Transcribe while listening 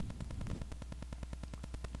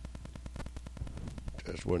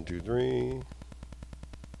Test 1, 2, 3.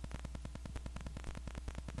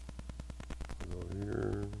 Go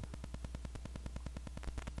here.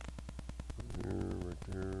 Here, right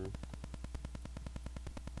there.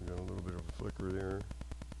 We got a little bit of a flicker there.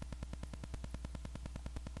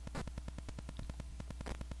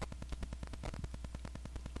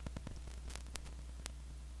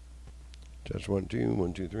 Test 1, 2,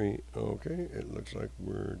 1, 2, 3. Okay, it looks like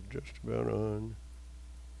we're just about on.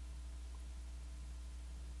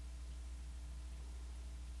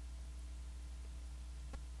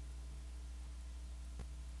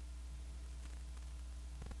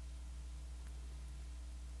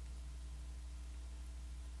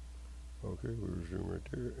 Okay, we resume right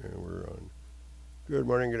there, and we're on. Good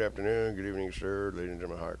morning, good afternoon, good evening, sir, ladies and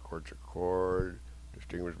gentlemen, high courts of court,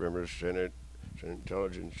 distinguished members, Senate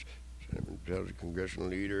Intelligence, Senate Intelligence Congressional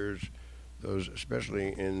leaders, those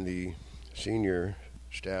especially in the senior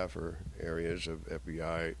staffer areas of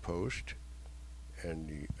FBI post and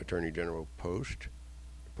the Attorney General post,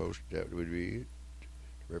 the post that would be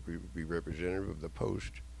representative of the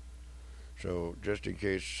post. So just in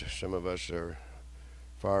case some of us are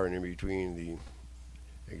far and in between the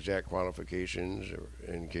exact qualifications, or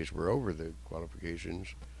in case we're over the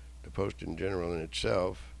qualifications, the post in general in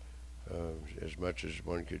itself, as much as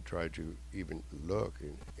one could try to even look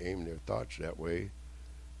and aim their thoughts that way,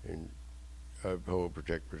 and uphold,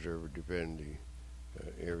 protect, preserve, or defend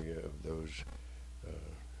the area of those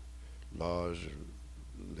laws,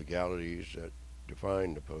 legalities that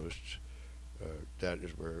define the posts, that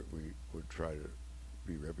is where we would try to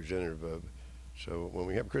be representative of. So when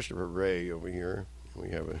we have Christopher Wray over here, we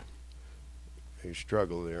have a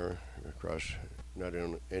struggle there across not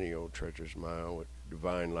on any old treacherous mile with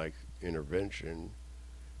divine-like intervention,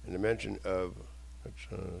 and the mention of, let's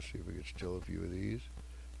see if we can still a few of these,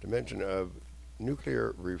 the mention of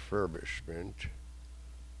nuclear refurbishment,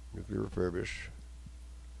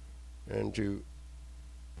 and to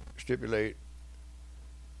stipulate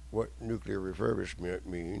what nuclear refurbishment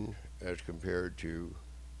mean as compared to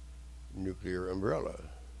nuclear umbrella.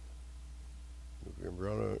 Nuclear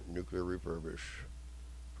umbrella, nuclear refurbish.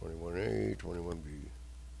 21A, 21B.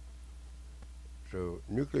 So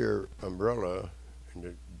nuclear umbrella in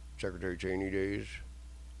the Secretary Cheney days,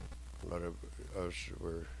 a lot of us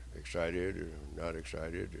were excited or not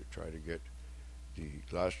excited to try to get the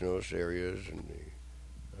glasnost areas and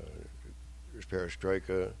the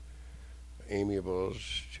perestroika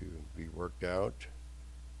amiables to be worked out.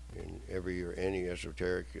 In every or any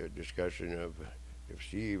esoteric discussion of if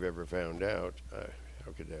Steve ever found out,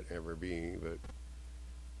 how could that ever be? But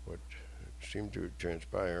what seemed to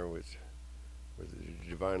transpire with the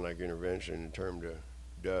divine-like intervention in term to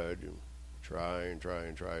dud, and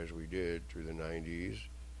try as we did through the 90s,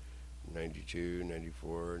 92,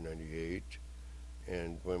 94, 98,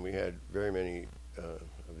 and when we had very many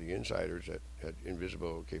of the insiders that had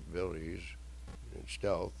invisible capabilities and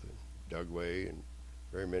stealth and Dugway and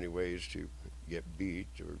very many ways to get beat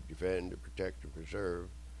or defend or protect or preserve,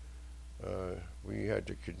 we had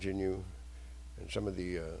to continue, and some of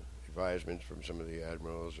the advisements from some of the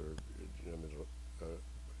admirals or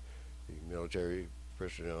the military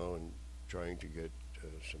personnel and trying to get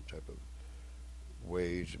some type of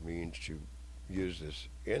ways, means to use this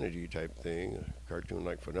entity type thing, a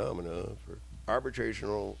cartoon-like phenomena for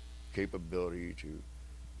arbitrational capability to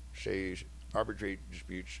say, arbitrate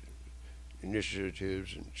disputes,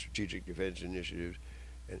 initiatives and strategic defense initiatives,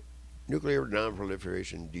 and nuclear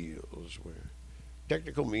non-proliferation deals, where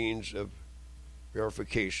technical means of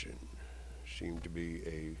verification seem to be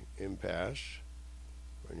a impasse,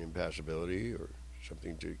 or an impassibility, or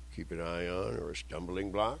something to keep an eye on, or a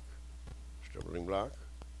stumbling block.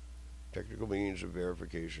 Technical means of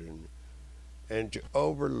verification, and to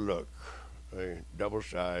overlook a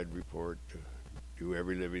double-sided report, to do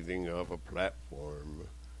every living thing off a platform,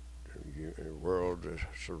 a world as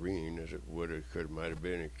serene as it would have, could, might have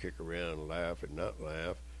been, and kick around, laugh and not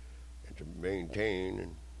laugh, and to maintain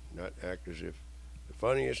and not act as if the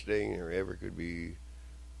funniest thing there ever could be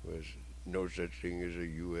was no such thing as a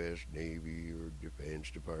U.S. Navy or Defense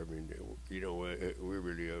Department. You know what, we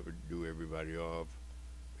really do everybody off,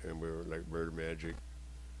 and we're like murder magic.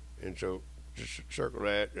 And so just circle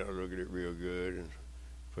that, and I'll look at it real good,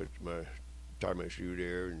 and tie my shoe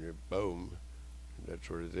there, and then boom, that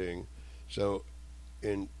sort of thing. So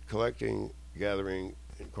in collecting, gathering,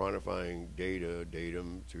 and quantifying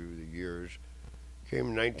datum through the years,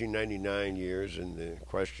 came 1999 years, and the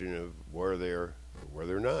question of were there or were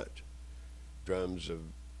there not drums of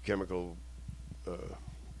chemical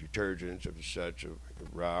detergents of such of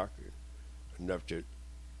rock, enough to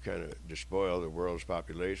kind of despoil the world's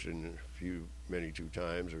population many two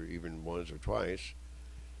times, or even once or twice.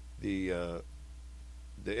 The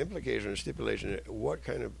implication of stipulation, what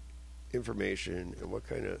kind of information and what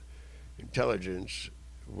kind of intelligence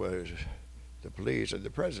was the police and the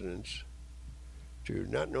president's to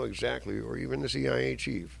not know exactly, or even the CIA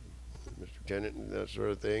chief, Mr. Tennant, and that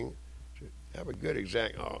sort of thing, to have a good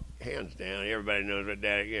exact, hands down, everybody knows what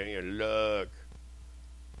that is, look.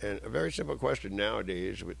 And a very simple question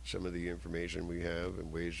nowadays with some of the information we have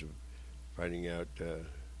and ways of finding out,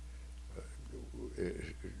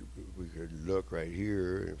 we could look right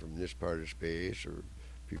here from this part of space, or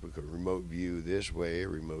people could remote view this way,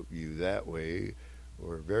 remote view that way,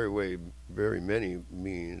 or very many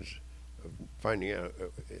means of finding out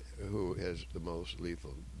who has the most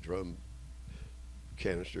lethal drum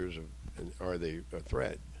canisters, and are they a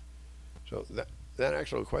threat. So that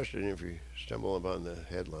actual question, if you stumble upon the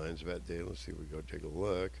headlines of that day, let's see, we go take a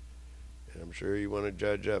look, and I'm sure you want to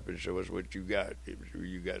judge up and show us what you got. I'm sure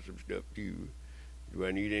you got some stuff too. Do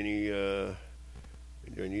I need any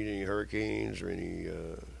hurricanes or any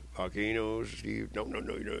volcanoes, Steve? No.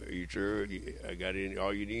 Are you sure? I got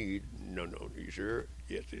all you need? No. Are you sure?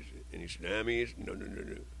 Yes. Any tsunamis? No. Are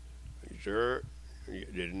you sure?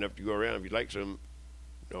 There's enough to go around if you'd like some.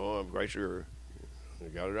 No, I'm quite sure. I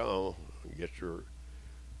got it all. Yes, sir.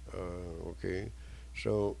 Okay.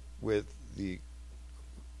 So with the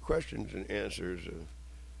questions and answers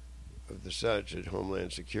of the such that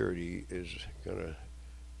Homeland Security is going to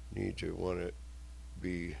need to want to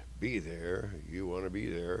be there. You want to be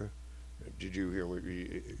there. Did you hear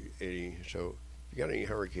any? So if you got any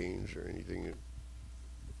hurricanes or anything,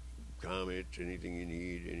 comets, anything you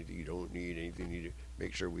need, anything you don't need, anything you need,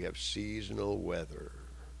 make sure we have seasonal weather,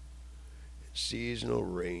 seasonal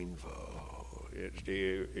rainfall. It's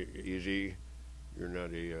easy. You're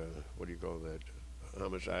not a what do you call that?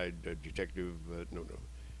 Homicide detective. No.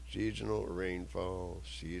 Seasonal rainfall,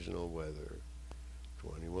 seasonal weather.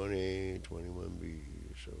 21A, 21B.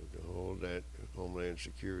 So to hold that Homeland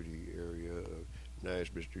Security area of nice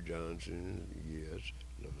Mr. Johnson, yes,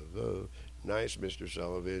 love. Nice Mr.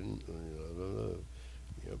 Sullivan, love.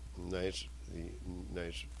 Yep,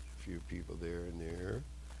 nice few people there and there.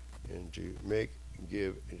 And to make,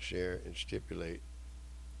 give, and share, and stipulate,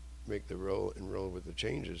 make the roll with the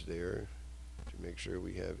changes there to make sure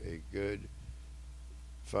we have a good,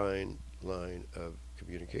 fine line of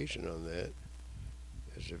communication on that.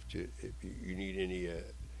 As if you need any,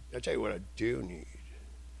 I'll tell you what I do need.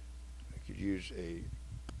 I could use a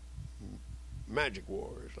magic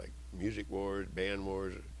wars, like music wars, band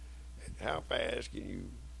wars. How fast can you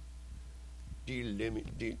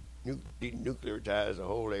denuclearize the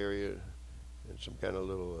whole area, and some kind of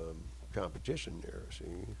little competition there,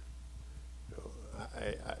 see? So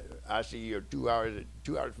I see your 2 hours,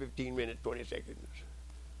 15 minutes, 20 seconds.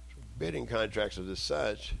 So bidding contracts of the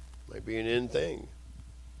such might be an in thing.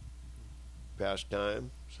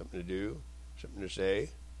 Pastime, something to do, something to say,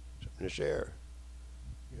 something to share.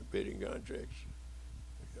 Bidding contracts.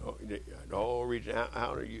 The whole reason,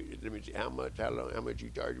 how do you? Let me see, how much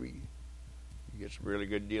you charge me? You get some really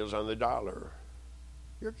good deals on the dollar.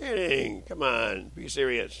 You're kidding! Come on, be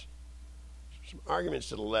serious. Some arguments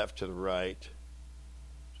to the left, to the right.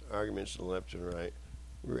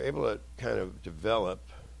 We were able to kind of develop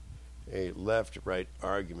a left-right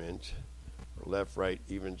argument, left-right,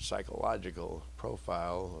 even psychological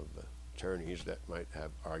profile of the attorneys that might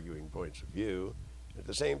have arguing points of view. At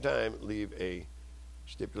the same time, leave a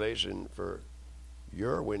stipulation for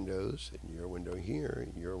your windows, and your window here,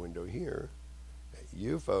 and your window here.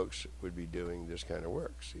 You folks would be doing this kind of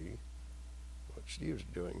work, see? What Steve's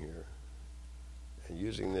doing here. And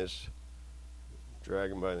using this,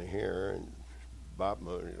 drag him by the hair and bop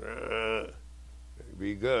him,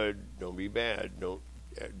 be good, don't be bad, don't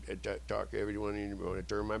talk to everyone and want to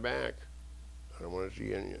turn my back. I don't want to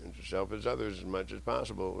see any self as others as much as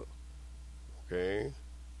possible. Okay?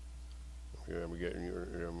 I'm getting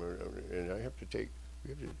and we have to take,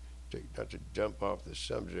 not to jump off the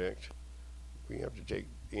subject, we have to take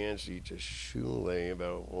Nancy to Shule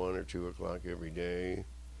about 1 or 2 o'clock every day,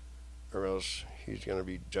 or else he's going to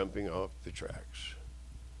be jumping the tracks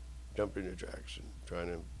and trying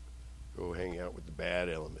to go hang out with the bad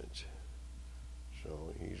element.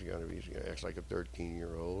 So he's going to act like a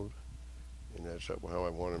 13-year-old, and that's how I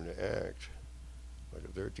want him to act, like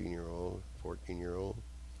a 13-year-old, 14-year-old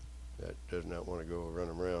that does not want to go run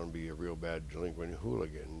around, be a real bad delinquent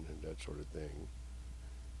hooligan, and that sort of thing.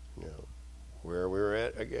 Now, where we're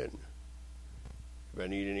at, again, if I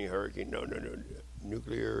need any hurricane, no,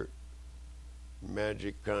 nuclear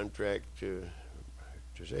magic contract to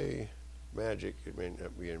say, magic, it may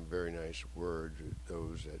not be a very nice word to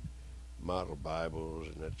those that model Bibles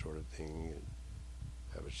and that sort of thing, and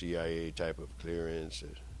have a CIA type of clearance,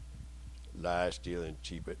 lie, steal, and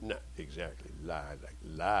cheat, but not exactly lie, like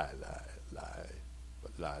lie,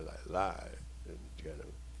 but lie. And it's kind of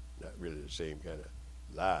not really the same kind of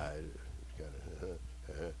lie. It's kind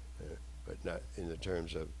of, but not in the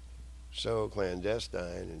terms of so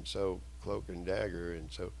clandestine and so cloak and dagger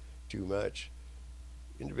and so too much.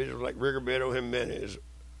 Individuals like Rigoberto Jimenez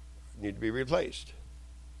need to be replaced.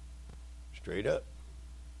 Straight up.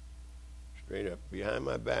 Behind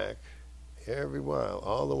my back, every while,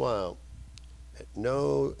 all the while, at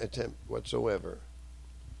no attempt whatsoever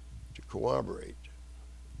to corroborate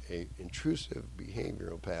a intrusive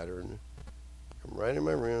behavioral pattern, come right in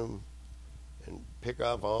my room and pick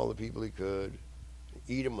off all the people he could, and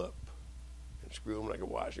eat them up, and screw them like a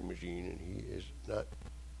washing machine. And he is not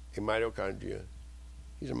a mitochondria.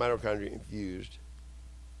 He's a mitochondria-infused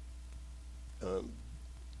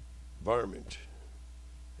varmint.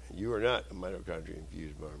 You are not a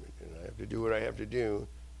mitochondria-infused varmint, and I have to do what I have to do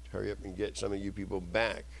to hurry up and get some of you people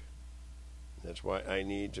back. And that's why I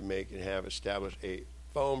need to make and have established a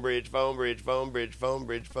phone bridge, staff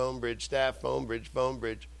phone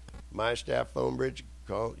bridge, my staff phone bridge,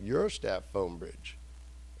 call your staff phone bridge.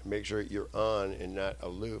 And make sure you're on and not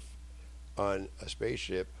aloof on a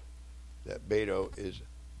spaceship that Beto is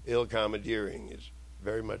ill-commandeering. Is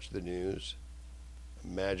very much the news.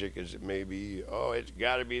 Magic as it may be, oh, it's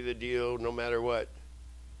got to be the deal no matter what.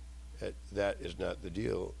 That is not the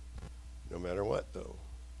deal no matter what, though.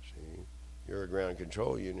 See, you're a ground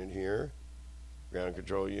control unit here,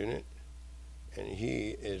 and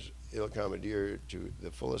he is ill-commandeered to the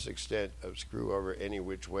fullest extent of screw over any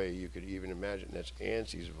which way you could even imagine. That's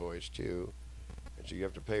Anstey's voice, too. And so you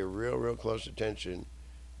have to pay real close attention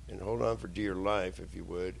and hold on for dear life, if you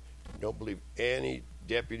would. Don't believe any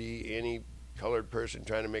deputy, any colored person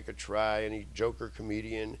trying to make a try, any joker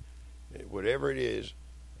comedian, whatever it is,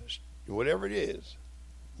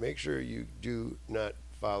 make sure you do not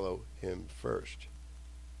follow him first.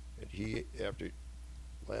 And he, after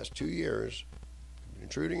the last 2 years,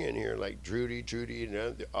 intruding in here like Trudy, and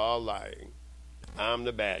they're all lying. I'm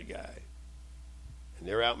the bad guy. And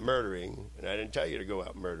they're out murdering, and I didn't tell you to go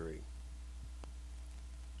out murdering.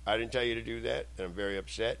 I didn't tell you to do that, and I'm very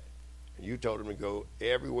upset. And you told him to go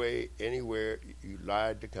every way, anywhere. You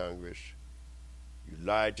lied to Congress. You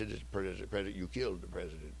lied to the president. You killed the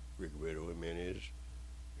president, Rigoberto Jimenez,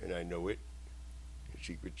 and I know it. You're a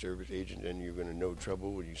Secret Service agent, and you're going to know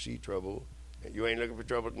trouble when you see trouble. And you ain't looking for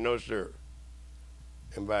trouble? No, sir.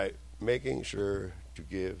 And by making sure to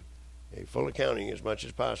give a full accounting as much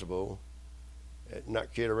as possible,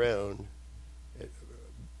 not kid around,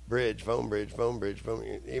 phone bridge,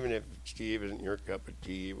 even if Steve isn't your cup of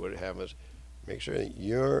tea, what have us, make sure that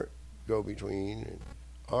your go-between and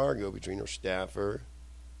our go-between or staffer,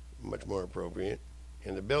 much more appropriate,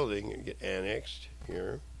 in the building and get annexed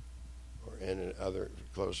here or in another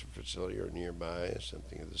closer facility or nearby,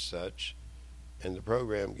 something of the such, and the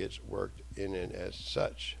program gets worked in and as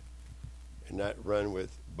such, and not run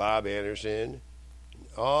with Bob Anderson, and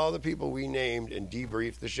all the people we named and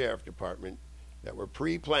debriefed the sheriff department that were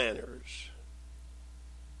pre-planners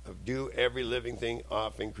of do every living thing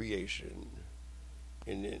off in creation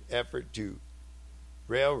in an effort to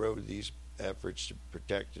railroad these efforts to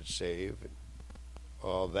protect and save and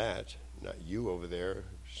all that. Not you over there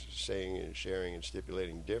saying and sharing and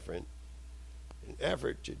stipulating different. An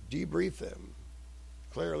effort to debrief them,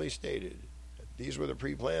 clearly stated that these were the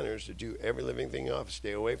pre-planners to do every living thing off,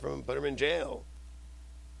 stay away from them, put them in jail.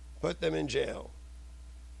 Put them in jail.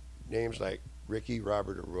 Names like Ricky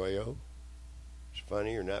Robert Arroyo, as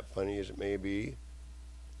funny or not funny as it may be,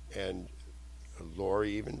 and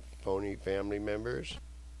Lori, even phony family members.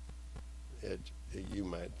 You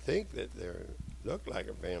might think that they look like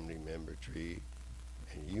a family member tree,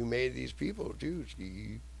 and you made these people too,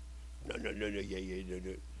 Steve. No.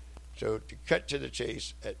 So to cut to the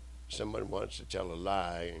chase, someone wants to tell a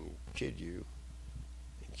lie and kid you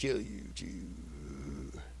and kill you too.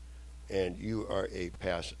 And you are a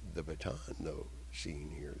pass the baton, though,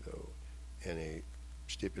 scene here, though, and a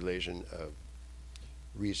stipulation of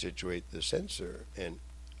resituate the censor and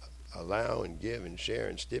allow and give and share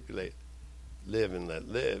and stipulate, live and let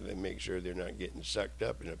live, and make sure they're not getting sucked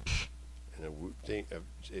up in a thing of,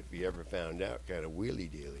 if you ever found out, kind of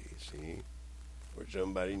wheelie-dealy, see, where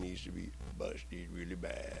somebody needs to be busted really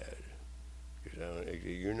bad. Because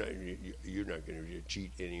you're not going to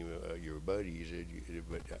cheat any of your buddies,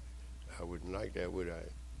 but I wouldn't like that, would I?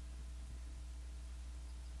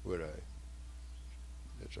 Would I?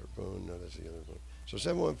 That's our phone. No, that's the other phone. So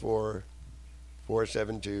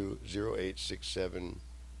 472-0867.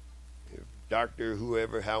 If doctor,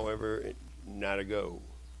 whoever, however, not a go.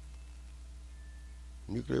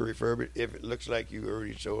 Nuclear refurb it. If it looks like you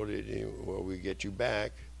already sold it, well, we get you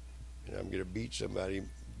back. And I'm going to beat somebody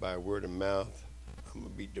by word of mouth. I'm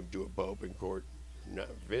going to beat them to a pulp in court. Not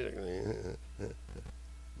physically.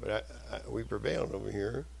 But we prevailed over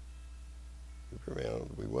here. We prevailed.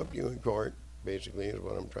 We whooped you in court, basically, is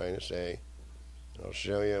what I'm trying to say. I'll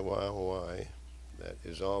show you why. That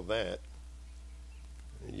is all that.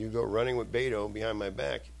 And you go running with Beto behind my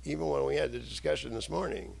back, even when we had the discussion this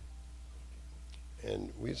morning.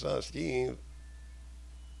 And we saw Steve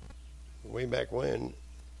way back when.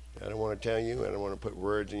 I don't want to tell you. I don't want to put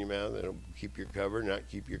words in your mouth. That'll keep your cover, not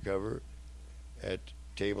keep your cover. At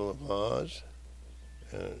Table of Laws.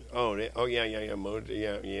 Yeah. Moses,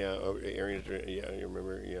 yeah. Arians, yeah. You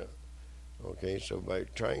remember, yeah. Okay, so by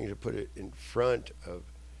trying to put it in front of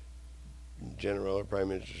General or Prime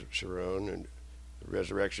Minister Sharon, and the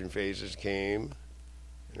resurrection phases came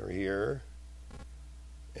and are here,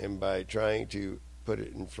 and by trying to put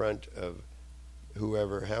it in front of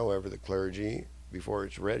whoever, however, the clergy, before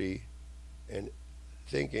it's ready, and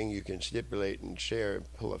thinking you can stipulate and share,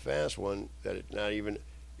 pull a fast one, that it's not even,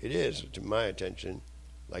 it is, to my attention,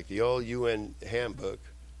 like the old UN handbook,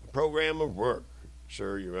 a program of work,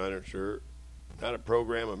 sir, your honor, sir, not a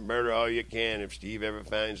program of murder all you can if Steve ever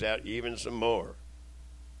finds out even some more.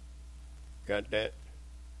 Got that?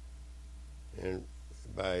 And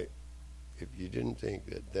by, if you didn't think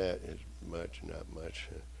that is much, not much,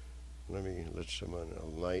 let someone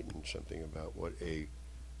enlighten something about what a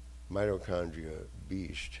mitochondria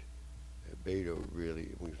beast Beto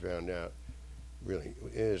really, we found out, really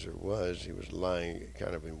is or was. He was lying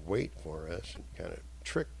kind of in wait for us and kind of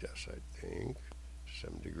tricked us, I think, to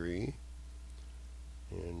some degree.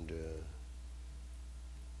 And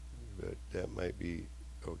but that might be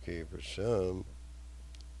okay for some.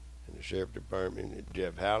 And the sheriff department and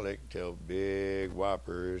Jeff Halleck tell big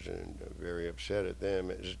whoppers and very upset at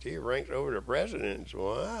them. Steve ranks over the presidents.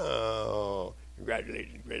 Wow.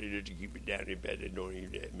 Congratulations, President, to keep it down in bed and don't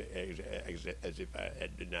even, as if I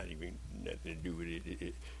had not even nothing to do with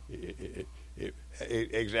it.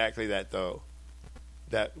 Exactly that, though.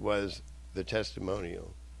 That was the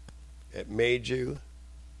testimonial. It made you,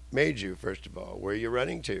 first of all, where you're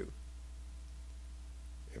running to.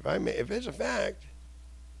 If it's a fact,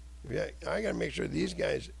 I got to make sure these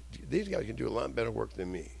guys can do a lot better work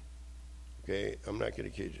than me. Okay, I'm not going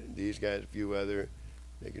to kid you. These guys, a few other,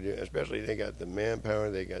 they can do. Especially they got the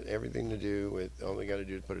manpower. They got everything to do with. All they got to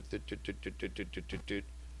do is put it.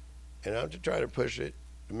 And I'll just try to push it,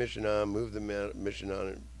 the mission on, move the mission on,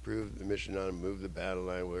 improve the mission on, move the battle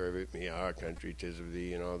line wherever it may. Our country, 'tis of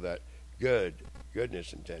thee, and all that.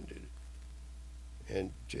 Goodness intended.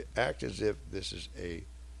 And to act as if this is a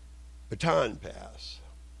baton pass.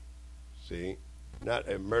 See, not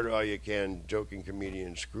a murder all you can, joking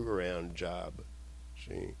comedian, screw around job.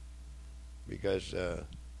 See, because that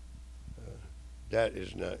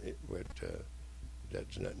is not what.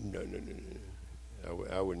 That's not. No.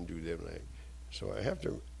 I wouldn't do them like. So I have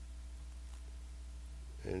to.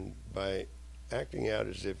 And by acting out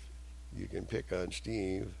as if you can pick on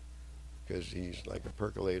Steve, because he's like a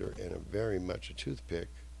percolator and very much a toothpick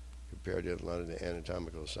compared to a lot of the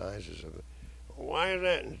anatomical sizes of it. Why is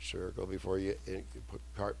that in a circle before you put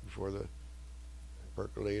cart before the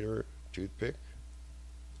percolator, toothpick?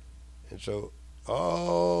 And so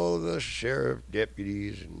all the sheriff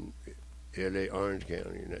deputies in L.A. Orange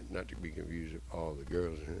County, not to be confused with all the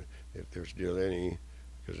girls, if there's still any,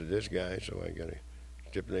 because of this guy, so I got to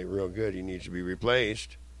stipulate real good, he needs to be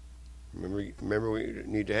replaced. Remember we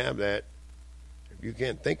need to have that. If you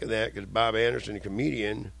can't think of that, because Bob Anderson, a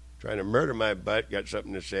comedian, trying to murder my butt, got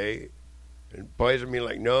something to say, and poisoned me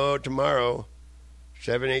like no tomorrow,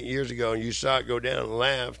 7-8 years ago, and you saw it go down and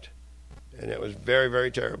laughed, and that was very,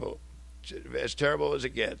 very terrible. As terrible as it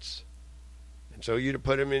gets. And so you to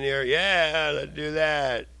put him in there, yeah, let's do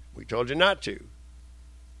that. We told you not to.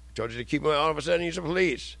 We told you to keep him, all of a sudden he's a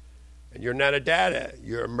police. And you're not a data.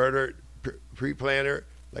 You're a murder pre-planner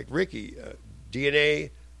like Ricky.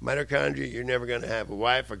 DNA, mitochondria, you're never going to have a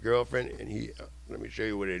wife, a girlfriend, and let me show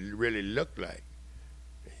you what it really looked like.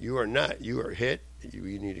 You are not. You are hit. You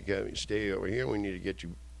need to come stay over here. We need to get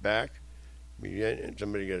you back. And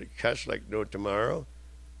somebody got to cuss like no tomorrow.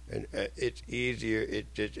 And it's easier. No.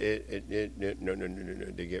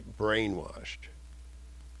 They get brainwashed.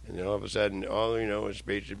 And then all of a sudden, all you know is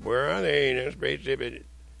spaceship. Where are they? Spaceship.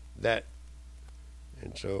 That.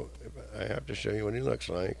 And so I have to show you what he looks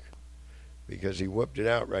like, because he whooped it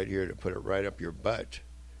out right here to put it right up your butt,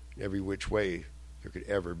 every which way there could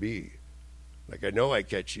ever be. Like, I know I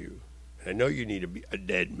catch you. And I know you need to be a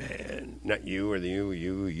dead man, not you or the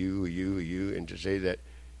you. And to say that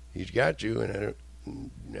he's got you, and I don't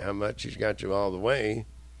know how much he's got you all the way.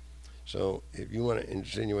 So if you want to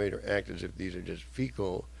insinuate or act as if these are just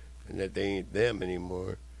fecal and that they ain't them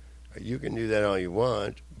anymore, you can do that all you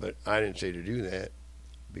want, but I didn't say to do that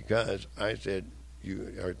because I said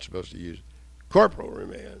you aren't supposed to use corporal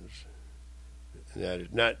remands. And that is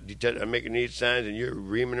not, I'm making these signs and you're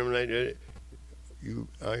reaming them like that.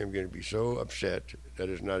 I am going to be so upset that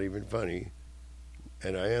it's not even funny,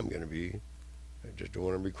 and I am going to be. I just don't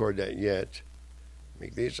want to record that yet.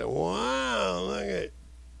 Make these say, wow, look at.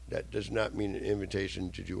 That does not mean an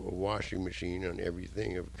invitation to do a washing machine on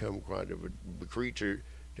everything of kumquat of a creature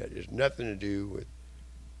that has nothing to do with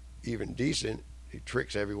even decent. He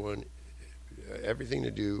tricks everyone, everything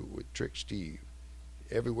to do with Trick Steve.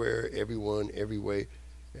 Everywhere, everyone, every way.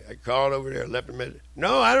 I called over there, left a message.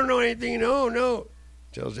 No, I don't know anything. No.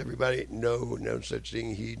 Tells everybody, no such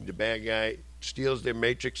thing. He, the bad guy, steals their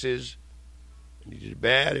matrices. And he did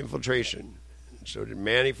bad infiltration. And so did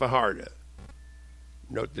Manny Fajardo.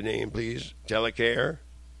 Note the name, please. Telecare.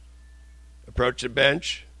 Approach the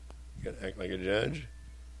bench. You got to act like a judge.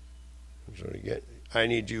 So I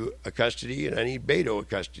need you a custody, and I need Beto a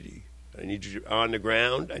custody. I need you on the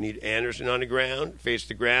ground. I need Anderson on the ground, face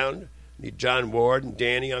the ground. I need John Ward and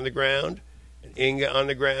Danny on the ground, and Inga on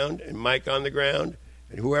the ground, and Mike on the ground,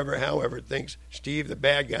 and whoever, however, thinks Steve, the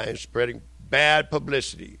bad guy, is spreading bad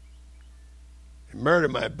publicity. And murder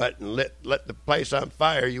my butt and let the place on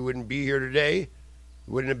fire. You wouldn't be here today.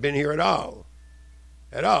 You wouldn't have been here at all.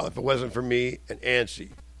 At all, if it wasn't for me and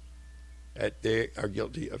Ansi. They are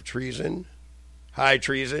guilty of treason, high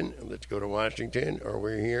treason. Let's go to Washington, or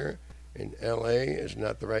we're here in L.A. It's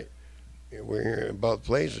not the right. We're here in both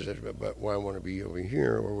places, but I want to be over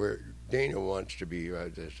here, or where Dana wants to be.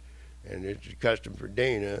 Right? And it's a custom for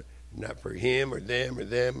Dana, not for him or them or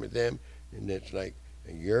them or them. And it's like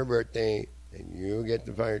your birthday, and you get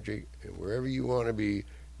the fire chief, and wherever you want to be,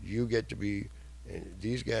 you get to be. And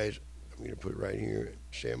these guys, I'm going to put right here,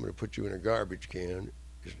 say I'm going to put you in a garbage can,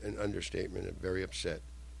 is an understatement. I'm very upset.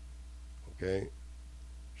 Okay?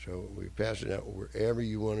 So we pass it out wherever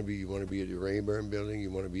you want to be. You want to be at the Rayburn building. You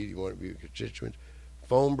want to be a constituent.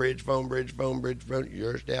 Phone bridge.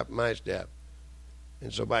 Your staff, my staff.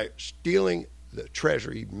 And so by stealing the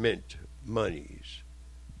Treasury mint monies,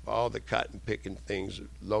 all the cotton picking things that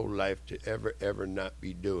low life to ever not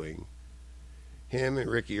be doing, him and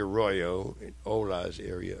Ricky Arroyo in Ola's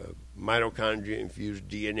area of mitochondria-infused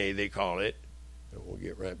DNA, they call it. And we'll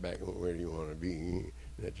get right back on where you want to be,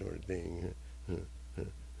 that sort of thing.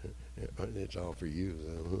 It's all for you,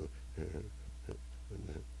 though.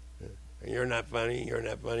 And you're not funny.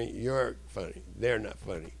 You're funny. They're not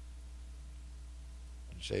funny.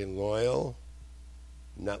 Say loyal,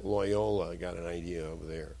 not Loyola. I got an idea over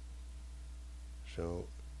there. So,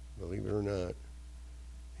 believe it or not,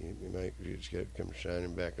 you might just come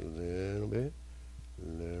shining back a little bit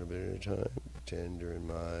at a time, tender and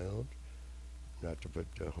mild. Not to put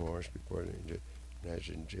the horse before the nice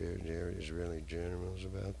and Israeli generals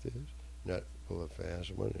about this. Not pull a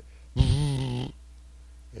fast one.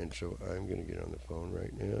 And so I'm going to get on the phone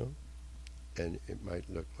right now, and it might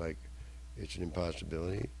look like it's an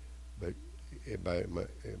impossibility, but my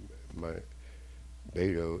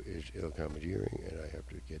Beto is ill-commandeering, and I have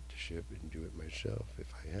to get the ship and do it myself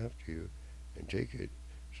if I have to, and take it.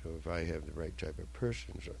 So if I have the right type of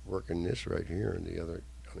person, so working this right here on the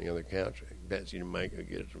other couch, Betsy and Mike will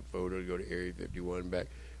get some photos, go to Area 51 back.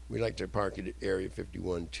 We like to park it at Area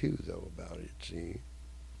 51 too, though, about it, see?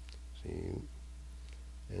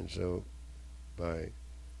 And so by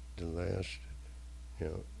the last,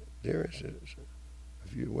 there is a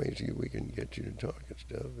few ways we can get you to talk and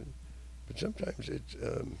stuff, but sometimes it's,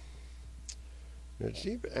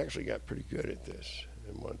 Steve actually got pretty good at this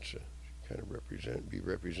and wants to kind of be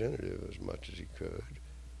representative as much as he could.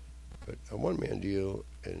 But a one-man deal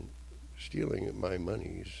and stealing my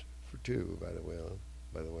monies for two, by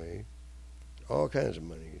the way, all kinds of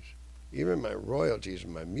monies, even my royalties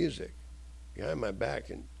and my music, behind my back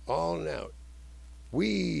and all and out.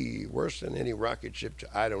 Worse than any rocket ship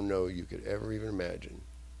to I don't know you could ever even imagine.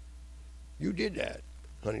 You did that,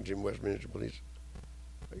 Huntington, Westminster Police,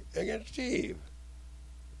 against Steve.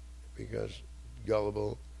 Because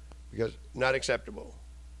gullible, because not acceptable.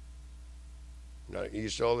 You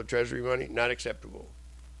stole the Treasury money, not acceptable.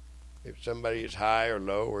 If somebody is high or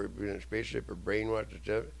low or in a spaceship or brainwashed or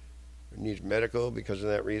stuff, or needs medical because of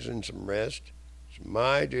that reason, some rest, it's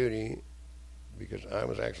my duty, because I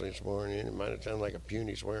was actually sworn in. It might have sounded like a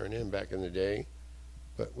puny swearing in back in the day,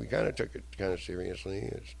 but we kind of took it kind of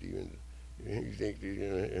seriously. Stephen, You think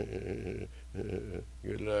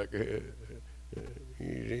good luck.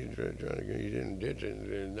 He's trying to get, he didn't ditch it.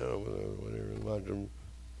 No, whatever. Watch him.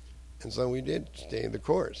 And so we did stay the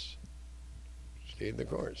course. Stayed the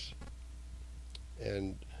course.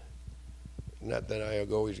 And not that I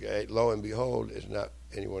always, lo and behold, it's not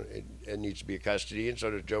anyone, it needs to be a custody, and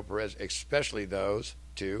so does Joe Perez, especially those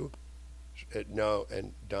two. No,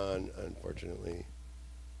 and Don, unfortunately.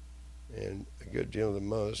 And a good deal of the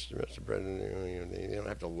most, the rest of the president, they don't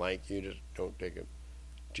have to like you, just don't take a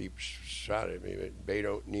cheap shot at me. But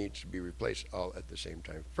Beto needs to be replaced all at the same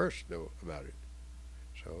time. First, know about it.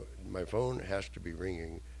 So my phone has to be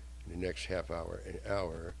ringing in the next half hour, an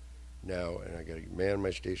hour now, and I got to man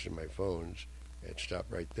my station, my phones, and stop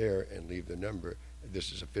right there and leave the number.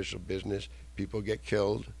 This is official business. People get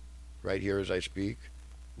killed right here as I speak.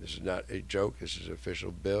 This is not a joke. This is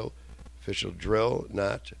official bill, official drill,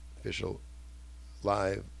 not official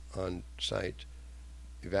live on site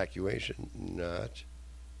evacuation, not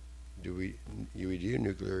do we do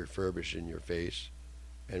nuclear refurbish in your face,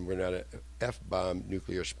 and we're not a F-bomb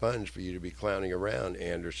nuclear sponge for you to be clowning around,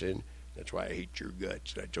 Anderson. That's why I hate your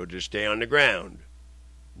guts. I told you to stay on the ground.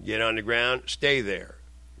 Get on the ground, stay there.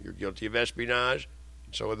 You're guilty of espionage,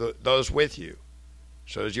 and so are those with you.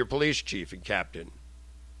 So is your police chief and captain.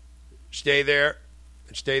 Stay there,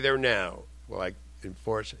 and stay there now while I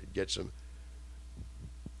enforce and get some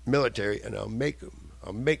military, and I'll make them.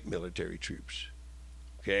 I'll make military troops.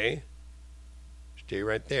 Okay? Stay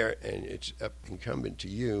right there, and it's incumbent to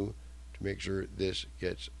you to make sure this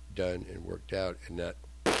gets done and worked out and not.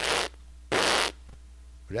 But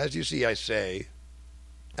as you see, I say,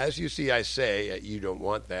 you don't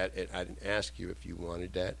want that, and I didn't ask you if you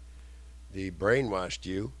wanted that. They brainwashed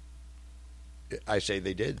you. I say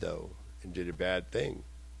they did, though, and did a bad thing.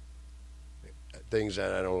 Things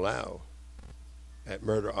that I don't allow. At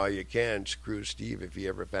Murder All You Can, screw Steve if he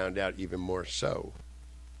ever found out, even more so.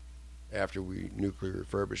 After we nuclear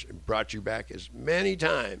refurbished and brought you back as many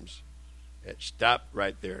times. Stop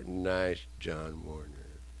right there. Nice John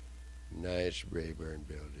Warner. Nice Rayburn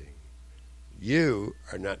building. You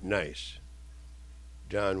are not nice.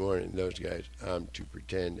 John Warner and those guys, to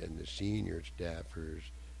pretend, and the senior staffers,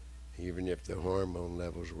 even if the hormone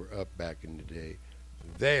levels were up back in the day,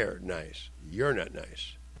 they're nice. You're not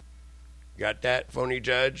nice. Got that, phony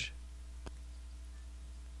judge?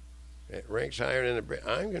 It ranks higher than the.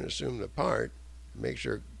 I'm going to assume the part, make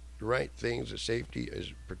sure the right things, the safety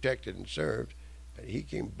is protected and served. And he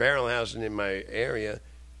came barrel housing in my area,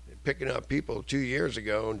 picking up people 2 years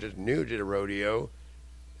ago and just new to the rodeo,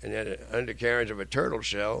 and had an undercarriage of a turtle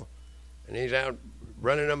shell, and he's out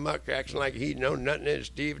running amok, acting like he know nothing. And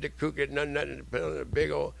Steve the Cook had nothing to a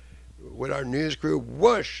big old with our news crew.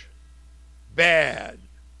 Whoosh, bad.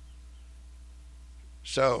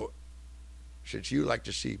 So, since you like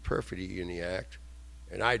to see perfidy in the act,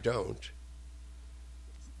 and I don't,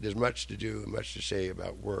 there's much to do and much to say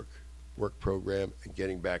about work program, and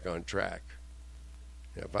getting back on track.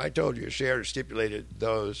 Now, if I told you a share stipulated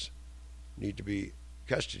those need to be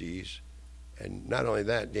custodies, and not only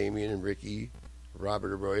that, Damien and Ricky,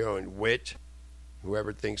 Robert Arroyo, and Witt,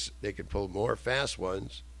 whoever thinks they could pull more fast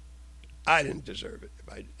ones, I didn't deserve it.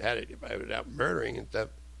 If I had it, if I was out murdering and stuff,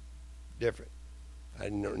 different. I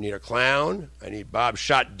don't need a clown. I need Bob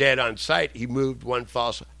shot dead on sight. He moved one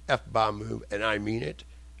false F-bomb move, and I mean it,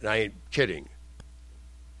 and I ain't kidding.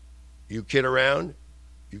 You kid around,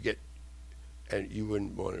 you get, and you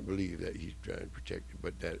wouldn't want to believe that he's trying to protect you,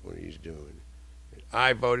 but that's what he's doing. And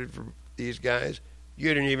I voted for these guys.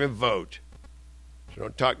 You didn't even vote. So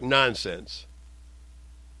don't talk nonsense.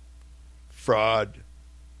 Fraud.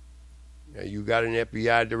 Now, you got an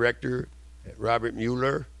FBI director, Robert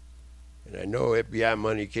Mueller, and I know FBI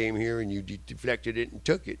money came here and you deflected it and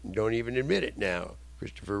took it and don't even admit it now,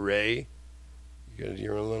 Christopher Wray, because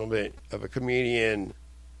you're a little bit of a comedian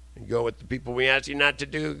and go with the people we ask you not to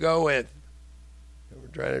do, go with. And we're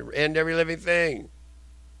trying to end every living thing.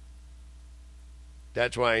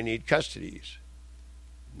 That's why I need custodies,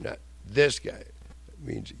 not this guy. That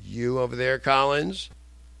means you over there, Collins,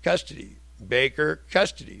 custody. Baker,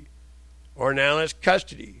 custody. Ornelas,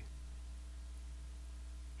 custody.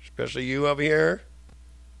 Especially you over here.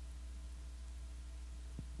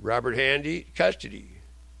 Robert Handy, custody.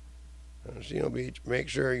 Seal Beach, make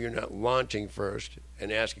sure you're not launching first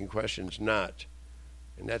and asking questions not.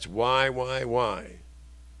 And that's why.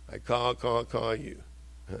 I call you.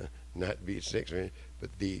 Not B6, but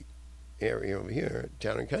the area over here,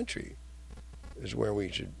 Town and Country, is where we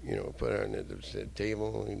should, put on the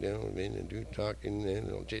table, and do talking, and a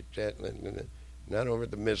little chit-chat, not over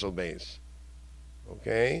at the missile base.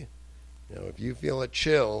 Okay? Now, if you feel a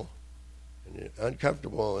chill and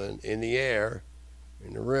uncomfortable and in the air,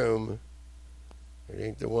 in the room, it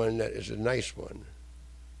ain't the one that is a nice one.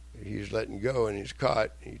 He's letting go and he's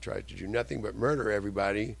caught. He tries to do nothing but murder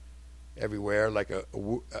everybody, everywhere, like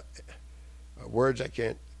words I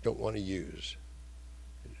don't want to use.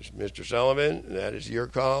 It's Mr. Sullivan, that is your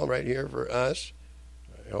call right here for us.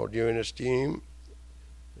 I hold you in esteem.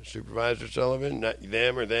 Supervisor Sullivan, not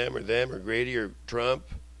them or Grady or Trump,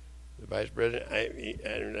 the Vice President. I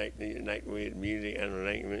don't like the nightly music. I don't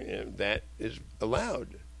like that is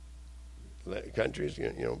allowed. Countries, I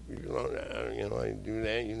do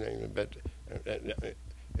that. But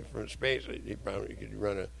if from space, he probably could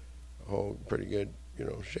run a whole pretty good,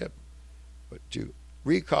 ship. But to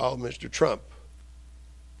recall Mr. Trump,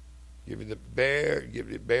 give you the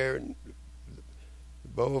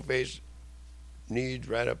boho-faced needs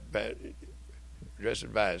right up address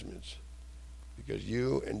advisements, because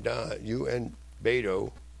you and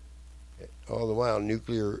Beto, all the while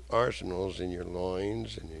nuclear arsenals in your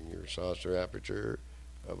loins and in your saucer aperture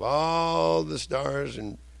of all the stars,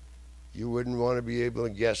 and you wouldn't want to be able to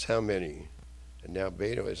guess how many. And now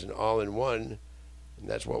Beto is an all-in-one, and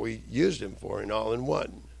that's what we used him for, an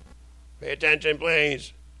all-in-one. Pay attention,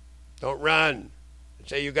 please. Don't run and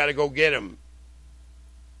say you got to go get him,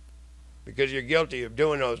 because you're guilty of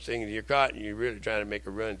doing those things. You're caught, and you're really trying to make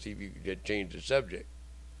a run, see if you can change the subject.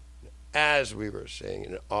 As we were saying,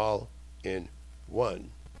 an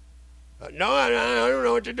all-in-one. No, I don't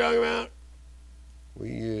know what you're talking about.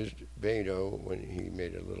 We used Beto when he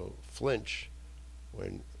made a little flinch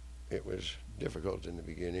when it was difficult in the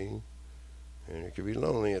beginning, and it could be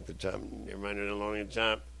lonely at the time. Everybody is lonely at the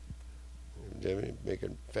time. They're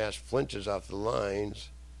making fast flinches off the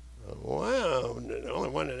lines. Wow, the only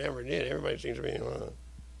one that ever did. Everybody seems to be,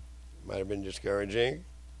 might have been discouraging,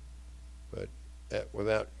 but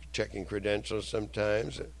without checking credentials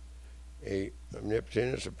sometimes, a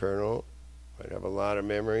omnipotent or supernal might have a lot of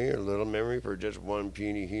memory or little memory for just one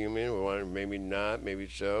puny human, or one, maybe not, maybe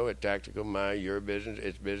so. A tactical mind, your business,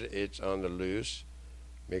 it's on the loose,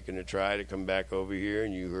 making a try to come back over here,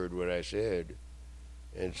 and you heard what I said.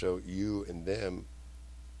 And so you and them,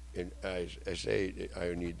 and I say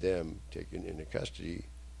I need them taken into custody,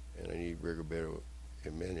 and I need Rigoberto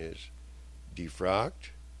Jimenez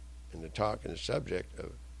defrocked, and the talk and the subject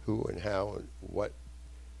of who and how and what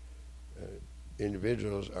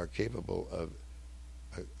individuals are capable of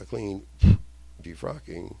a clean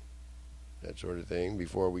defrocking, that sort of thing,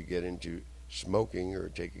 before we get into smoking or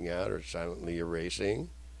taking out or silently erasing.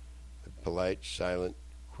 The polite, silent,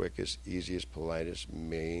 quickest, easiest, politest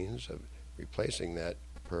means of replacing that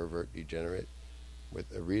pervert degenerate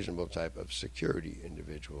with a reasonable type of security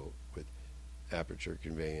individual with aperture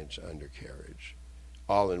conveyance undercarriage,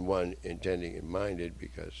 all in one, intending and minded,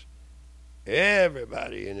 because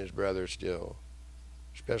everybody and his brother still,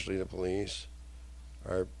 especially the police,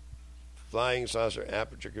 are flying saucer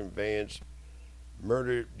aperture conveyance,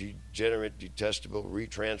 murder, degenerate, detestable,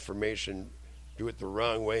 retransformation, do it the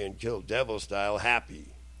wrong way and kill devil style happy.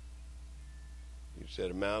 You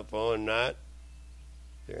said a mouthful and not,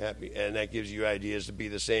 they're happy. And that gives you ideas to be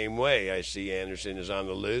the same way. I see Anderson is on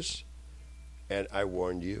the loose, and I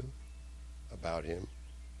warned you about him,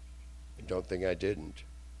 and don't think I didn't.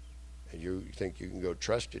 And you think you can go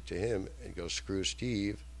trust it to him and go screw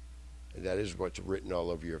Steve, and that is what's written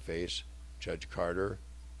all over your face. Judge Carter.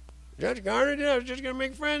 Judge Carter did. I was just going to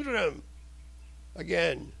make friends with him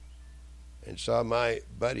again, and saw my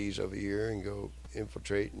buddies over here and go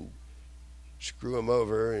infiltrate and screw them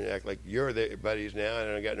over and act like you're their buddies now. I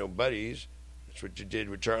don't got no buddies. That's what you did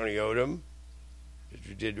with Charlie Odom. That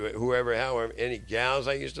you did with whoever, however, any gals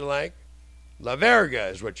I used to like. La Verga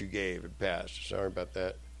is what you gave and passed. Sorry about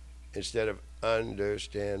that. Instead of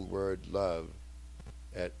understand word love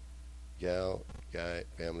at gal, guy,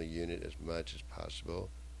 family unit as much as possible,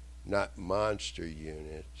 not monster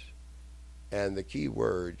unit. And the key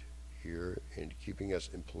word here in keeping us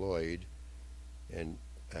employed and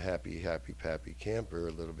a happy pappy camper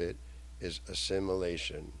a little bit is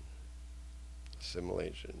assimilation.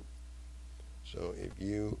 Assimilation. So if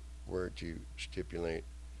you were to assimilate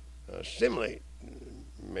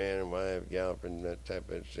man and wife, gal, and that type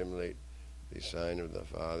of assimilate, the sign of the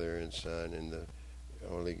Father and Son and the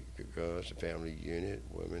Holy Ghost, the family unit,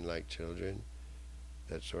 women like children,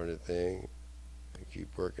 that sort of thing. And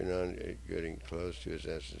keep working on it, getting close to it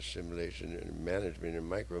as assimilation and management and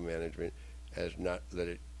micromanagement, as not let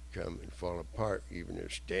it come and fall apart, even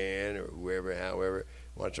if Stan or whoever, however,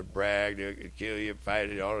 wants to brag, they'll kill you, fight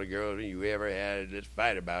it, all the girls you ever had, let's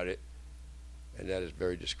fight about it. And that is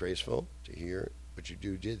very disgraceful to hear, but you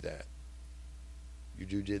did that. You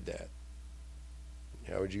did that.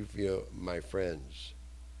 How would you feel, my friends?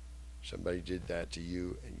 Somebody did that to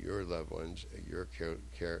you and your loved ones, your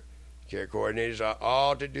care coordinators are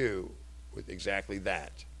all to do with exactly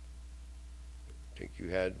that. I think you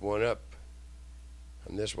had one up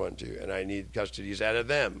on this one too, and I need custodies out of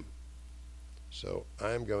them. So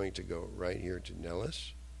I'm going to go right here to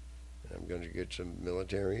Nellis, and I'm going to get some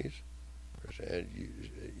militaries. And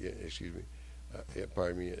excuse me,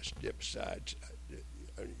 pardon me, step aside.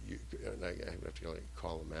 I have to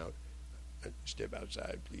call them out. Step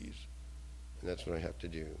outside, please. And that's what I have to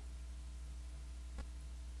do.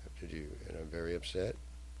 And I'm very upset.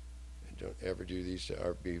 And don't ever do these to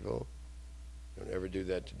our people. Don't ever do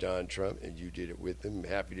that to Don Trump. And you did it with him. I'm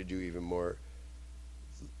happy to do even more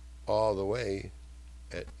all the way.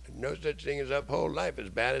 No such thing as uphold life as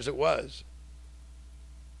bad as it was.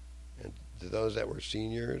 And to those that were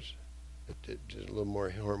seniors, just a little more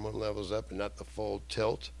hormone levels up and not the full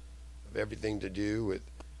tilt of everything to do with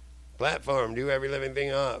platform, do every living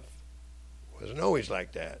thing off. It wasn't always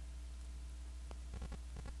like that.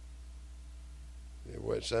 There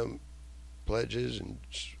were some pledges and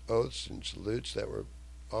oaths and salutes that were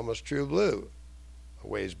almost true blue a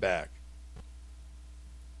ways back.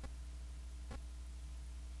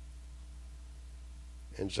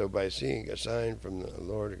 And so by seeing a sign from the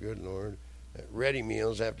Lord, a good Lord, that ready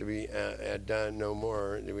meals have to be done no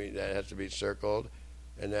more, that has to be circled,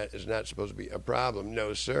 and that is not supposed to be a problem.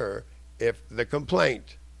 No, sir. If the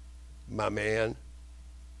complaint, my man,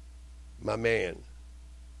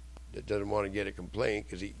 that doesn't want to get a complaint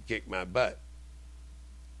because he kicked my butt.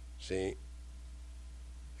 See?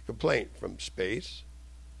 A complaint from space,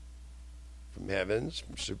 from heavens,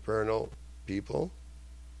 from supernal people,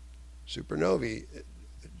 supernovae.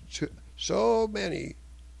 So many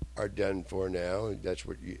are done for now, and that's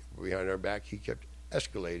what behind our back he kept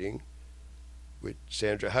escalating with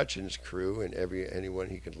Sandra Hutchins' crew and anyone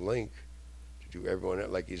he could link to do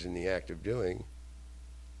everyone like he's in the act of doing.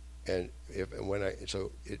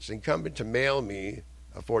 So it's incumbent to mail me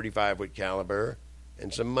a 45 with caliber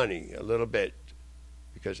and some money, a little bit,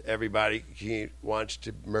 because everybody wants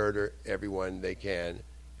to murder everyone they can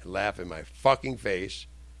and laugh in my fucking face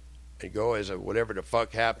and go as a whatever the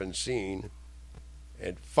fuck happened scene.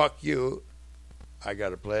 And fuck you, I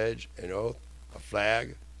got a pledge, an oath, a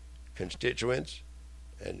flag, constituents,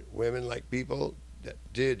 and women like people that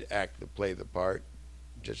did play the part,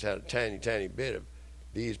 just had a tiny, tiny bit of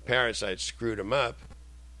these parasites screwed them up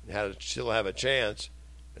and had to still have a chance,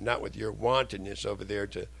 and not with your wantonness over there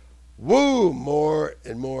to woo more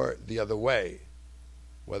and more the other way.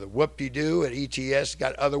 Whether whoop-de-doo at ETS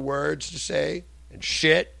got other words to say and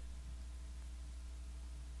shit.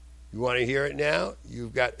 You want to hear it now?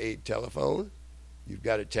 You've got a telephone. You've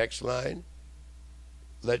got a text line.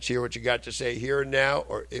 Let's hear what you got to say here and now,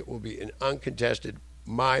 or it will be an uncontested,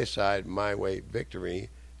 my side, my way victory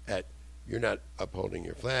at you're not upholding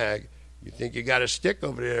your flag. You think you got a stick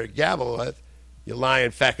over there to gavel with. You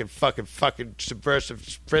lying fucking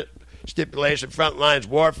subversive stipulation front lines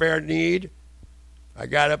warfare need. I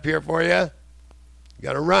got up here for you. You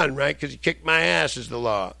got to run, right? Because you kicked my ass is the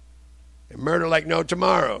law. And murder like no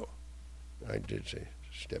tomorrow. I did say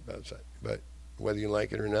step outside. But whether you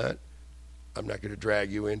like it or not, I'm not going to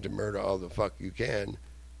drag you in to murder all the fuck you can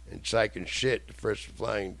and psych and shit. The first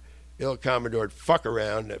flying ill-commodored fuck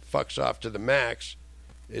around that fucks off to the max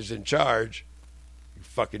is in charge. You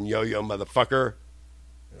fucking yo-yo motherfucker.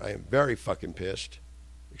 I am very fucking pissed.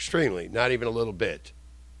 Extremely. Not even a little bit.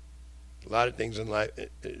 A lot of things in life.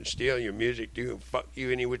 Steal your music, too. Fuck you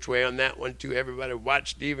any which way on that one, too. Everybody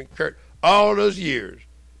watch Stephen Kurt. All those years.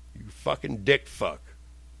 You fucking dick fuck.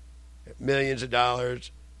 Millions of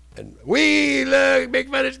dollars. And we look, make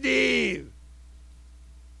fun of Steve.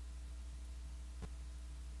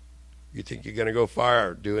 You think you're going to go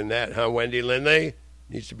far doing that, huh, Wendy Lindley?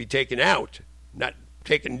 Needs to be taken out, not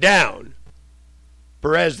taken down.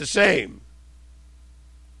 Perez the same.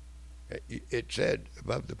 It said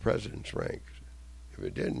above the president's rank. If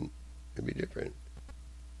it didn't, it'd be different.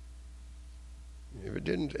 If it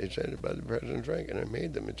didn't, it said above the president's rank, and I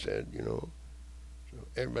made them. It said, so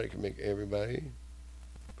everybody can make everybody,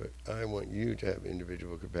 but I want you to have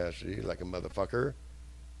individual capacity like a motherfucker,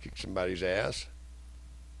 kick somebody's ass,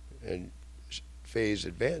 and phase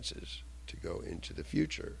advances to go into the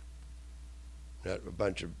future. Not a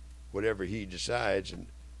bunch of whatever he decides, and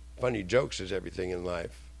funny jokes is everything in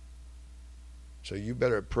life. So you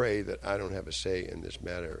better pray that I don't have a say in this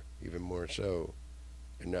matter, even more so,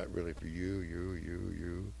 and not really for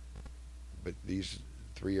you, but these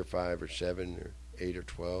 3 or 5 or 7 or 8 or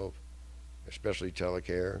 12, especially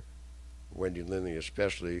Telecare, Wendy Lindley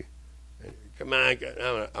especially, Come on,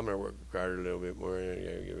 I'm gonna work harder a little bit more. I'm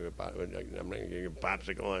not gonna give you a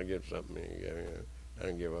popsicle. I'll give something. I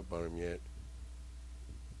don't give up on him yet.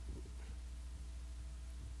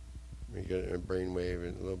 We got a brainwave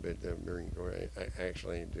and a little bit of Marine Corps. I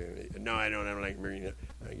actually do. No, I don't. I don't like Marine.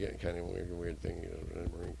 I get kind of weird thing,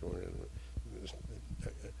 Marine Corps.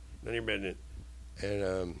 None of your business.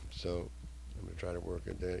 And so I'm gonna try to work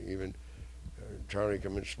at that. Even Charlie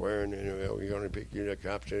coming swearing, we're gonna pick you. The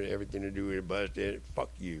cops said everything to do with a bust it.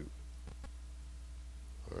 Fuck you.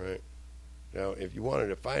 All right. Now, if you wanted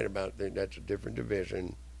to fight about that, that's a different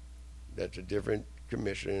division. That's a different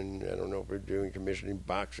commission. I don't know if we're doing commissioning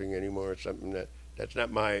boxing anymore or something. That's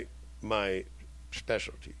not my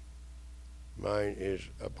specialty. Mine is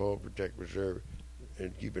uphold, protect, preserve,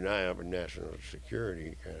 and keep an eye out for national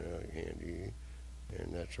security, kind of handy,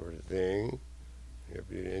 and that sort of thing. If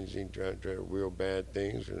you did anything try to real bad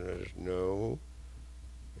things, then let us know.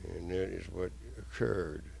 And that is what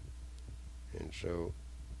occurred. And so,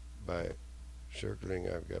 by circling,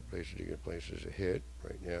 I've got places to get places to hit.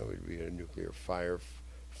 Right now, it would be a nuclear fire,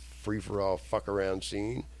 free-for-all fuck-around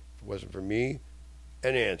scene. If it wasn't for me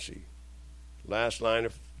and Nancy. Last line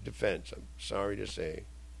of defense, I'm sorry to say.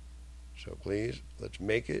 So please, let's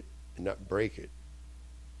make it and not break it.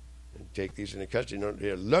 And take these into custody. Don't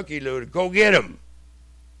be lucky, Lou, go get them.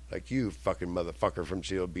 Like you fucking motherfucker from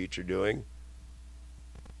Seal Beach are doing.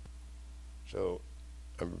 So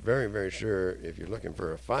I'm very, very sure if you're looking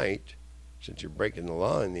for a fight, since you're breaking the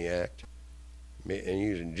law in the act, and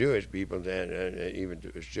using Jewish people to even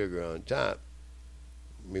to a sugar on top,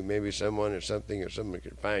 maybe someone or something or someone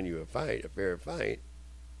could find you a fight, a fair fight,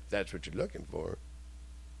 if that's what you're looking for,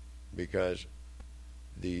 because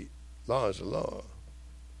the law is the law.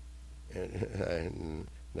 And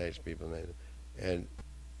nice people, and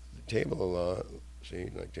the table of law, see,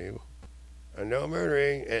 like table, no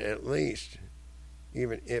murdering, and at least,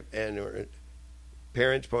 even if, and or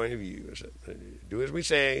parents' point of view, do as we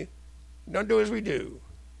say, don't do as we do.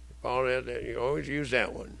 All that, you always use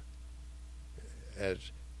that one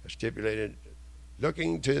as stipulated,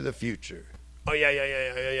 looking to the future. Oh, yeah,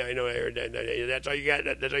 I know, I heard that. That's all you got?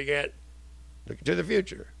 That's all you got? Looking to the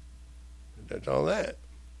future. That's all that.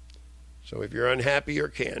 So if you're unhappy or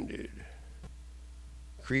candid,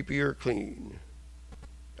 creepy or clean,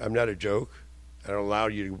 I'm not a joke. I don't allow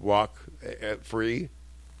you to walk free.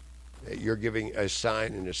 You're giving a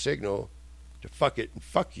sign and a signal to fuck it and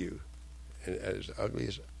fuck you. And as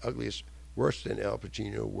ugliest, worse than Al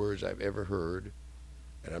Pacino words I've ever heard,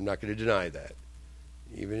 and I'm not going to deny that,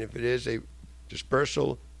 even if it is a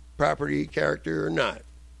dispersal property character or not.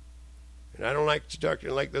 And I don't like to talk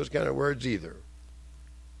like those kind of words either.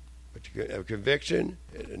 But you have conviction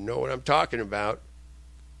and know what I'm talking about.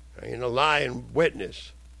 I ain't a lying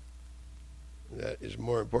witness. That is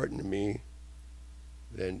more important to me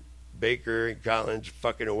than Baker and Collins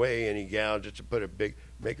fucking away any gal just to put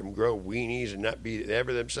make them grow weenies and not be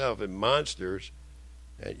ever themselves and monsters.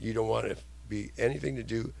 And you don't want to be anything to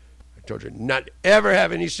do. I told you not to ever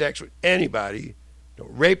have any sex with anybody.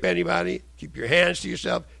 Don't rape anybody. Keep your hands to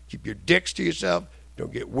yourself. Keep your dicks to yourself.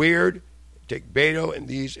 Don't get weird. Take Beto and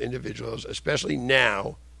these individuals, especially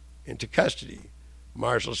now, into custody.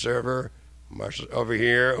 Marshal Server, Marshal over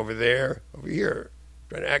here, over there, over here.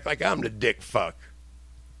 Trying to act like I'm the dick fuck.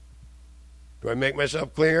 Do I make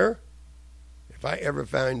myself clear? If I ever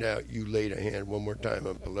find out you laid a hand one more time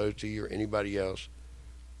on Pelosi or anybody else,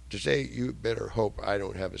 to say you better hope I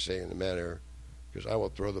don't have a say in the matter, because I will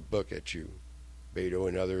throw the book at you. Beto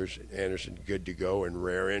and others, and Anderson good to go, and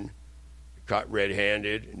Rarin, caught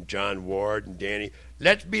red-handed, and John Ward and Danny.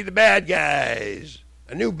 Let's be the bad guys.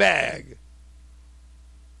 A new bag.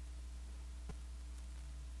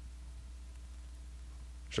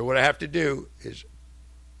 So what I have to do is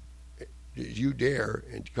you dare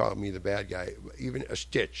and call me the bad guy, even a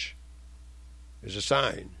stitch is a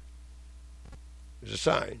sign. Is a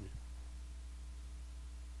sign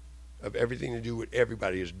of everything to do with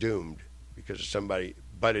everybody is doomed because somebody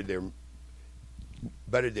butted their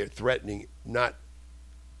threatening, not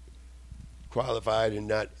qualified and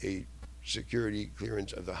not a security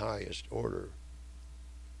clearance of the highest order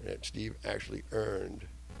that Steve actually earned.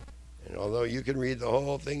 And although you can read the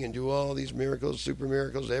whole thing and do all these miracles, super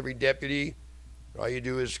miracles, every deputy, all you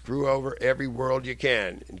do is screw over every world you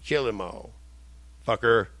can and kill them all.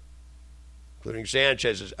 Fucker. Including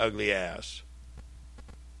Sanchez's ugly ass.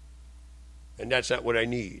 And that's not what I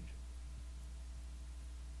need.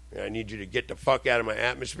 And I need you to get the fuck out of my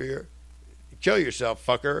atmosphere. Kill yourself,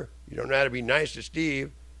 fucker. You don't know how to be nice to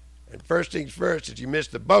Steve. And first things first, if you miss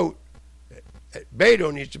the boat,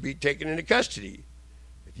 Beto needs to be taken into custody.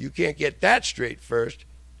 If you can't get that straight first,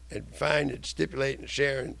 and find and stipulate and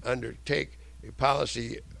share and undertake a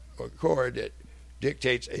policy or accord that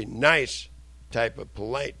dictates a nice type of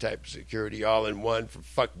polite type of security all in one for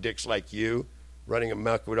fuck dicks like you running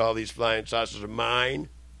amok with all these flying saucers of mine,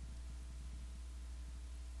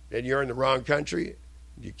 then you're in the wrong country.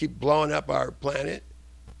 You keep blowing up our planet,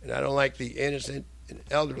 and I don't like the innocent and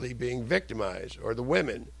elderly being victimized, or the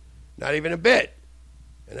women, not even a bit.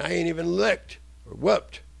 And I ain't even licked or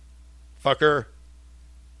whooped, fucker.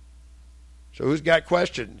 So who's got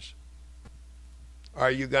questions?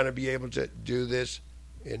 Are you going to be able to do this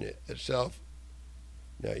in itself?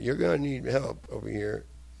 Now, you're going to need help over here.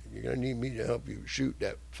 You're going to need me to help you shoot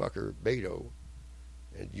that fucker Beto.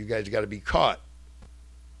 And you guys got to be caught,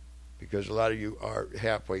 because a lot of you are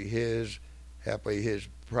halfway his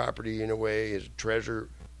property in a way, his treasure,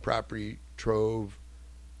 property, trove.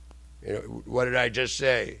 You know, what did I just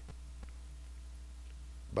say?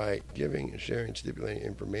 By giving and sharing, stipulating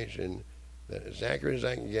information that as accurate as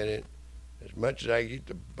I can get it, as much as I get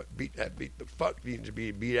to beat the fuck needs to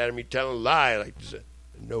be beat out of me telling a lie like this.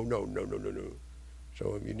 No.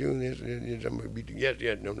 So if you're doing this, I'm going to beat the yes,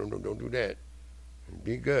 no, don't do that.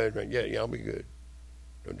 Be good, right? Yeah, I'll be good.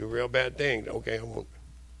 Don't do real bad things. Okay, I won't.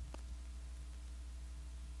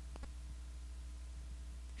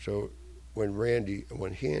 So when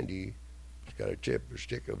Handy's got a tip or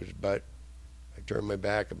stick of his butt, I turn my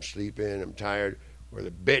back, I'm sleeping, I'm tired. Or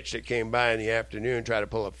the bitch that came by in the afternoon tried to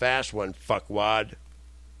pull a fast one, fuckwad.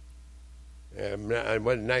 I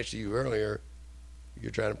wasn't nice to you earlier.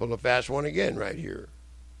 You're trying to pull a fast one again right here.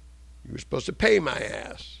 You were supposed to pay my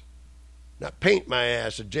ass, not paint my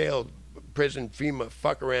ass a jail, prison, FEMA,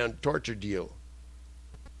 fuck around, torture deal.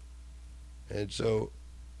 And so,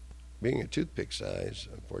 being a toothpick size,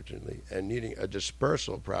 unfortunately, and needing a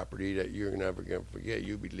dispersal property that you're never going to forget,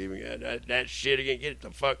 you'll be leaving that shit again, get it the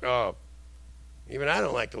fuck off. Even I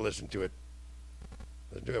don't like to listen to it.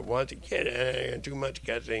 Let's do it once again, too much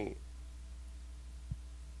cussing.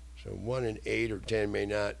 So 1 in 8 or 10 may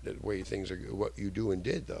not, the way things are, what you do and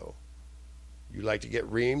did, though. You like to get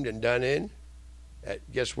reamed and done in?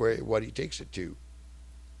 Guess what he takes it to?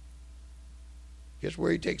 Guess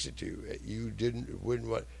where he takes it to? You wouldn't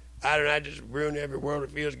want, I don't know, I just ruined every world.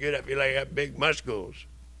 It feels good. I feel like I have big muscles.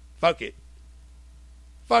 Fuck it.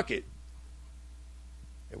 And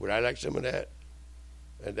would I like some of that?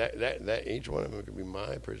 And that each one of them could be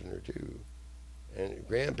my prisoner too. And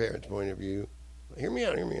grandparents' point of view, hear me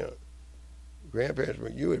out. Grandparents,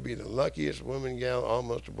 you would be the luckiest woman gal,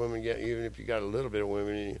 almost a woman gal, even if you got a little bit of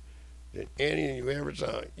women in you, than any you ever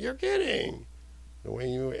saw. You're kidding. The way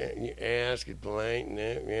you ask it blank,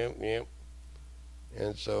 yep.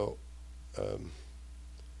 And so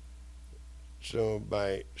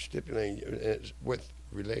by stipulating with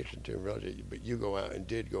relation to relative, but you go out and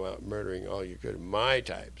did go out murdering all you could, my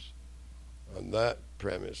types, on that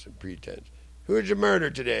premise and pretense. Who did you murder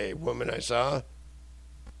today, woman I saw?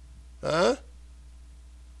 Huh?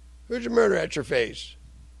 Who'd you murder at your face?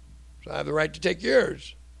 So I have the right to take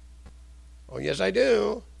yours. Oh, yes, I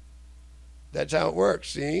do. That's how it works,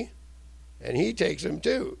 see? And he takes them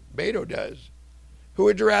too. Beto does. Who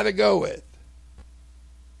would you rather go with?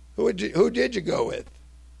 Who did you go with?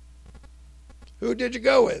 Who did you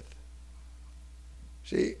go with?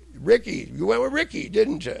 See, Ricky. You went with Ricky,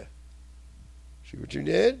 didn't you? See what you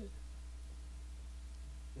did?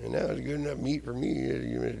 And that was good enough meat for me.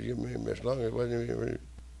 You made much longer. It wasn't even.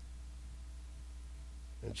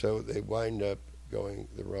 And so they wind up going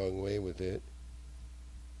the wrong way with it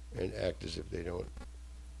and act as if they don't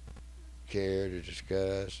care to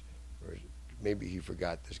discuss, or maybe he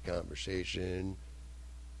forgot this conversation.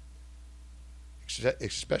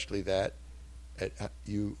 Especially that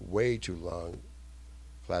you way too long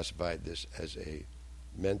classified this as a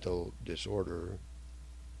mental disorder.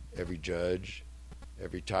 Every judge,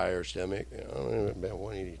 every tire stomach, I don't know, about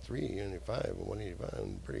 183, 185, 185,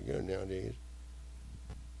 I'm pretty good nowadays.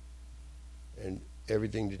 And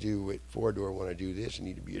everything to do with four-door, want to do this, you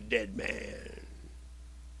need to be a dead man.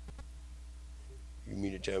 You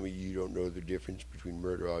mean to tell me you don't know the difference between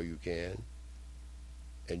murder all you can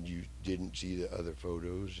and you didn't see the other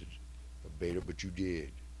photos of Beto, but you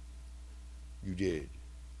did. You did.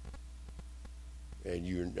 And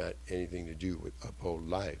you're not anything to do with uphold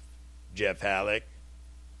life, Jeff Halleck.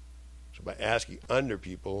 So by asking under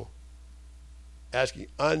people, asking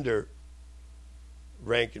under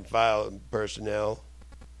rank and file personnel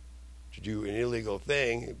to do an illegal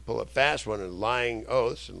thing, pull a fast one and lying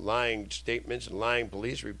oaths and lying statements and lying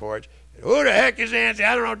police reports, and who the heck is Nancy?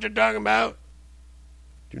 I don't know what you're talking about.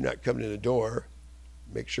 Do not come to the door.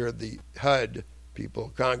 Make sure the HUD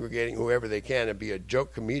people congregating, whoever they can, and be a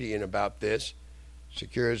joke comedian about this,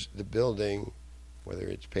 secures the building, whether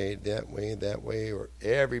it's paid that way, or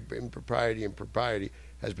every impropriety and propriety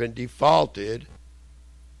has been defaulted.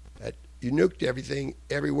 That you nuked everything,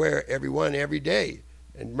 everywhere, everyone, every day.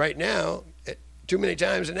 And right now, too many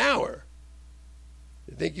times an hour.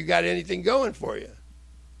 You think you got anything going for you.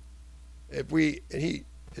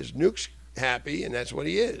 His nuke's happy, and that's what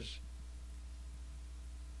he is.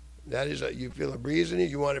 That is, you feel a breeze in you.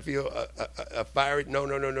 You want to feel a fire. No.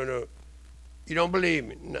 You don't believe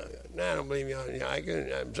me. No, I don't believe you.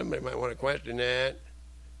 Somebody might want to question that.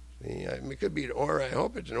 See, it could be an aura. I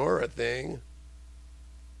hope it's an aura thing.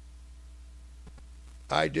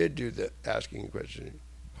 I did do the asking question.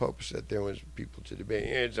 Hopes that there was people to debate.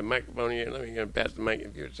 Here, it's a microphone here. Let me pass the mic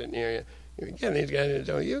if you're sitting here. Again, these guys,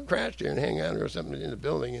 so you crashed here and hang out or something in the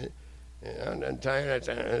building. And I'm tired.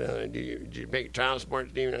 Did you pay child support,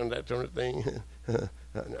 Steve, and that sort of thing?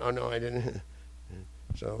 Oh, no, I didn't.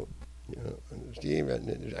 So, Steve,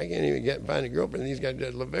 I can't even find a girlfriend. These guys,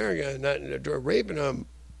 LeViathan, not raping them.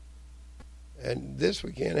 And this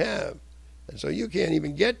we can't have. And so you can't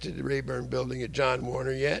even get to the Rayburn building at John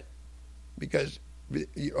Warner yet, because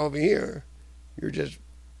over here, you're just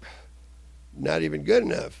not even good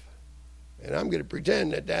enough. And I'm going to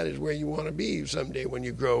pretend that is where you want to be someday when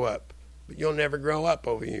you grow up. But you'll never grow up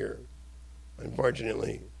over here,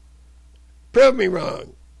 unfortunately. Prove me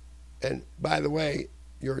wrong. And by the way,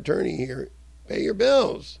 your attorney here, pay your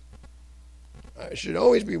bills. I should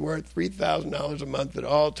always be worth $3,000 a month at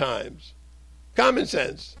all times. Common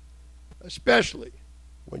sense. Especially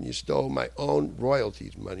when you stole my own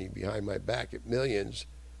royalties money behind my back at millions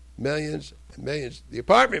and millions. The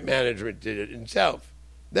apartment management did it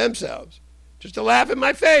themselves, just to laugh in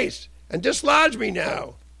my face and dislodge me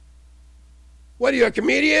now. What are you, a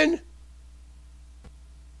comedian?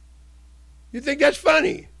 You think that's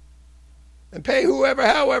funny? And pay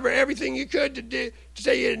however, everything you could to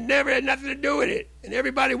say you never had nothing to do with it. And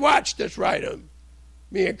everybody watched us write them,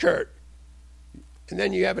 me and Kurt. And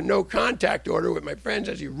then you have a no-contact order with my friends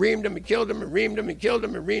as you reamed them and killed them and reamed them and killed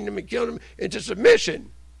them and reamed them and killed them into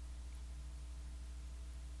submission.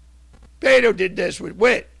 Beto did this with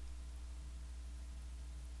wit.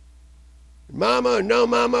 Mama or no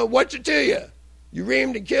mama, what's it to you? You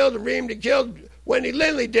reamed and killed and reamed and killed. Wendy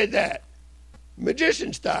Lindley did that,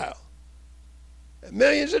 magician style. And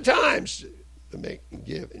millions of times to make and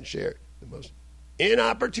give and share the most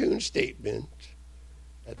inopportune statement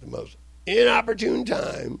at the most inopportune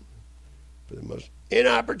time, for the most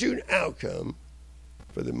inopportune outcome,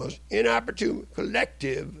 for the most inopportune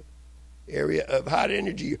collective area of hot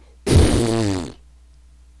energy.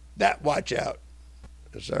 That, watch out.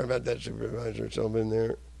 Sorry about that, Supervisor Sullivan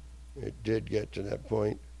there. It did get to that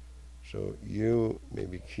point. So you,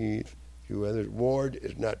 maybe Keith, few others. Ward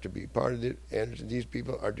is not to be part of it. Anderson, these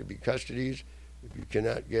people are to be custodies. If you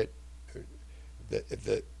cannot get, if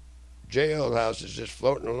the jailhouse is just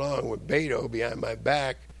floating along with Beto behind my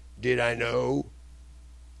back, did I know?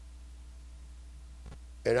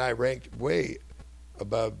 And I ranked way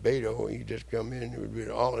above Beto. He just come in, it would be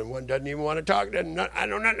all in one, doesn't even want to talk, I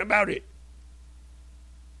know nothing about it.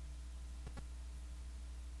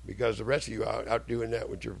 Because the rest of you are out doing that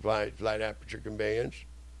with your flight aperture conveyance.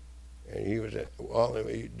 And he was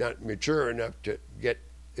not mature enough to get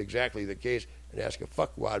exactly the case and ask a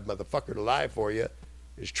fuckwad motherfucker to lie for you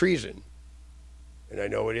is treason. And I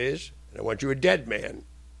know it is. And I want you a dead man.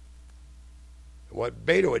 I want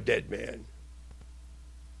Beto a dead man.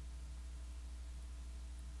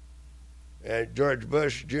 And George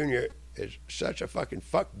Bush Jr. is such a fucking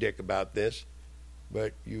fuck dick about this,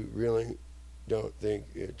 but you really don't think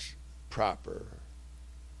it's proper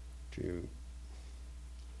to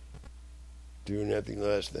do nothing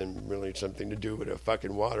less than really something to do with a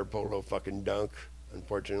fucking water polo fucking dunk,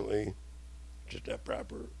 unfortunately. Just not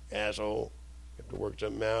proper, asshole. You have to work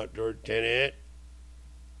something out, George Tenet.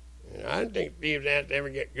 And I don't think Steve's ass to ever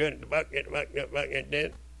get good at the bucket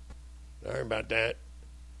did. Sorry about that.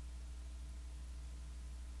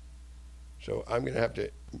 So I'm going to have to,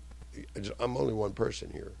 I'm only one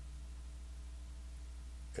person here.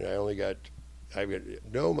 And I've got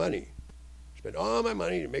no money. Spent all my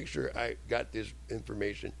money to make sure I got this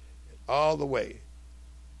information all the way.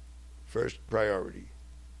 First priority.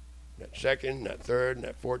 Not second, not third,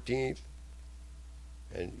 not 14th.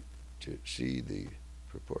 And to see the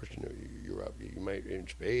proportion of you might in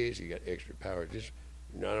space, you got extra power. Just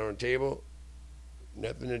you're not on a table,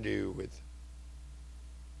 nothing to do with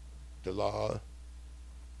the law,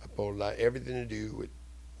 uphold life, everything to do with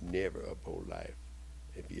never uphold life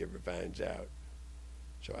if he ever finds out.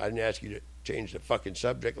 So I didn't ask you to change the fucking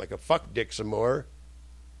subject like a fuck dick some more.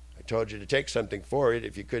 I told you to take something for it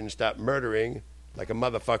if you couldn't stop murdering like a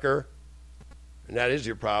motherfucker. And that is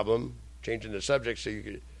your problem. Changing the subject so you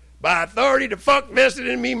can, by authority, the fuck vested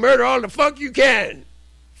in me, murder all the fuck you can.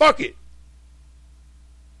 Fuck it.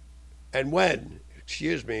 And when,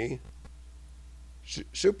 excuse me,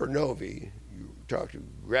 supernovae, you talk to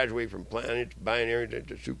graduate from planets, binary to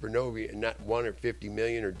supernovae, and not 1 or 50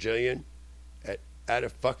 million or jillion, out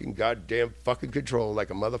of fucking goddamn fucking control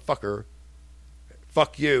like a motherfucker.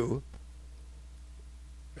 Fuck you.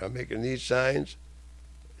 I'm making these signs,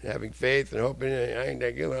 having faith and hoping. I ain't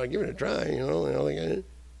that good. I'll give it a try, you know. And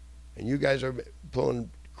you guys are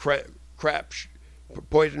pulling crap,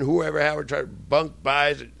 poison, whoever, Howard, try to bunk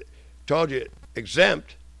buys. Told you,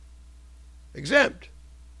 exempt.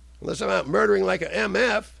 Unless I'm out murdering like an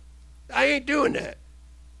MF, I ain't doing that.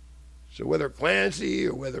 So whether Clancy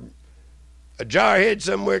or whether a jarhead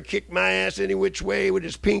somewhere kicked my ass any which way with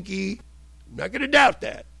his pinky, I'm not going to doubt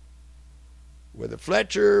that. Whether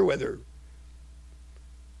Fletcher, whether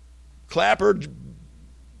Clapper,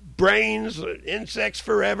 brains, insects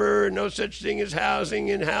forever, no such thing as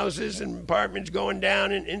housing and houses and apartments going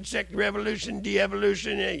down, and insect revolution,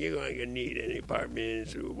 de-evolution. You're going to need any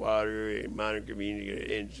apartments, water, and modern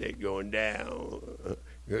community, insect going down.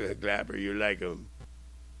 Clapper, you like them.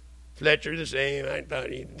 Fletcher, the same. I thought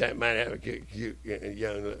he might have a cute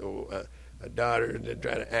young little daughter that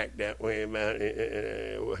try to act that way about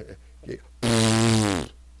it. If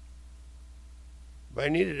I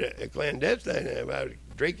needed a clandestine about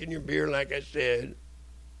drinking your beer, like I said,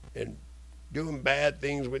 and doing bad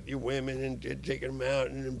things with your women and taking them out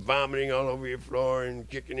and vomiting all over your floor and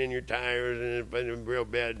kicking in your tires and doing real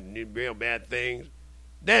bad things,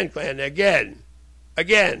 then clan again.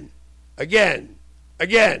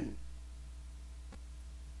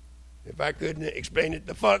 If I couldn't explain it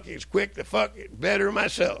the fuck, it's quick the fuck, it's better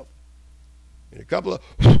myself. In a couple of...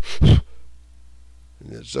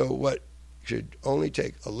 And so what should only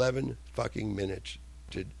take 11 fucking minutes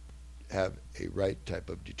to have a right type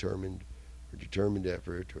of determined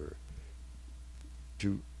effort, or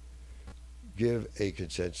to give a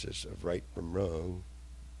consensus of right from wrong,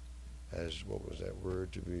 as, what was that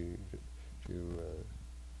word,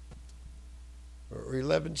 or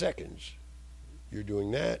 11 seconds. You're doing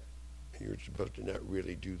that. You're supposed to not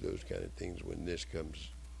really do those kind of things when this comes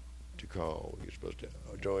to call. You're supposed to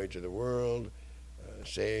joy to the world,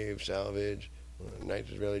 save, salvage,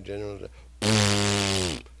 Knights Israeli Generals.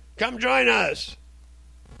 Come join us.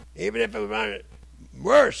 Even if it was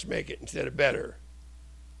worse, make it instead of better.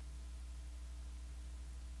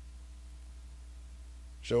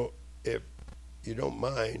 So if you don't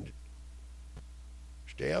mind,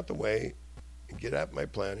 stay out the way and get off my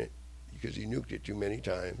planet, because you nuked it too many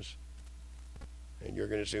times. And you're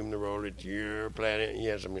going to assume the role it's your planet.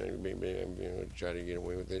 Yes, I'm going to try to get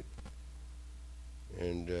away with it.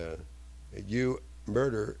 And you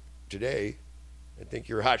murder today and think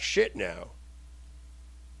you're hot shit now.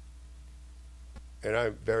 And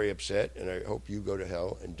I'm very upset, and I hope you go to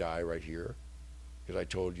hell and die right here, because I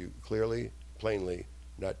told you clearly, plainly,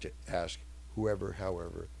 not to ask whoever,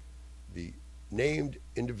 however, the named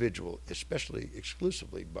individual, especially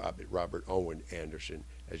exclusively Robert Owen Anderson,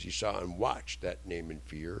 as you saw and watched that name in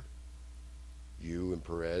fear, you and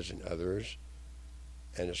Perez and others,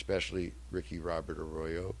 and especially Ricky Robert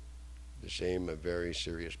Arroyo, the same, a very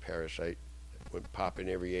serious parasite that went popping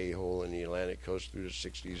every a-hole in the Atlantic coast through the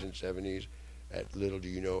 60s and 70s. At little do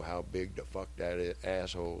you know how big the fuck that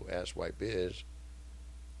asswipe is.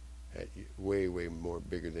 Way, way more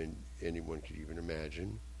bigger than anyone could even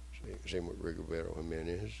imagine. Same with Rigoberto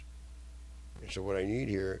Jimenez. And so what I need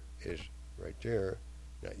here is right there,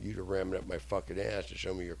 not you to ram it up my fucking ass to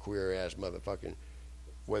show me your queer ass motherfucking,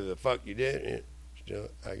 whether the fuck you did. Still,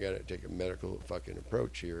 I gotta take a medical fucking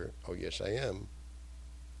approach here. Oh yes, I am.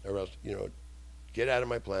 Or else, get out of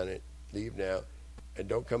my planet, leave now, and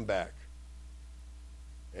don't come back.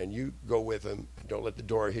 And you go with them, and don't let the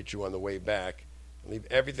door hit you on the way back. Leave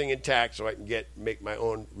everything intact so I can make my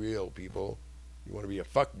own real people. You want to be a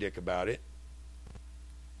fuck dick about it.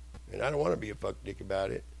 And I don't want to be a fuck dick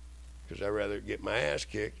about it, because I'd rather get my ass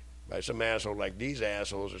kicked by some asshole like these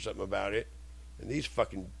assholes or something about it, and these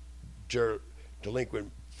fucking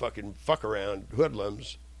delinquent fucking fuck around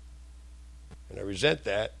hoodlums. And I resent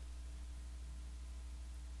that.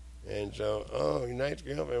 And so, your nice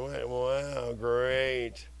girlfriend, wow,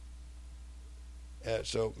 great.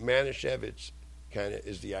 So Manischewitz kind of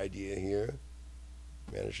is the idea here.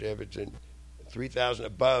 Manischewitz and 3,000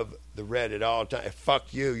 above the red at all times.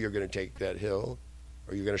 Fuck you, you're going to take that hill,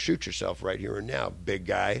 or you're going to shoot yourself right here and now, big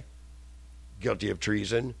guy, guilty of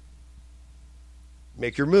treason.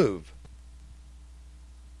 Make your move.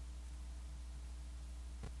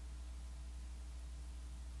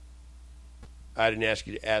 I didn't ask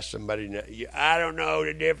you to ask somebody. I don't know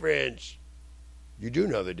the difference. You do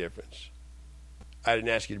know the difference. I didn't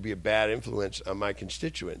ask you to be a bad influence on my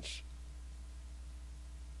constituents.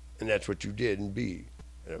 And that's what you did and be.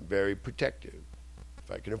 And I'm very protective,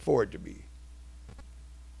 if I can afford to be.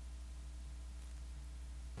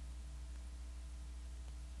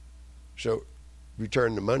 So,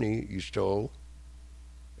 return the money you stole.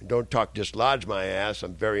 And don't dislodge my ass.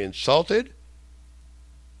 I'm very insulted.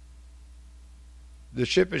 The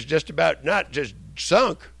ship is just about not just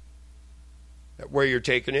sunk at where you're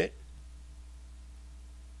taking it.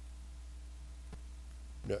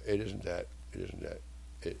 No, it isn't that. It isn't that.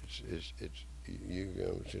 It's you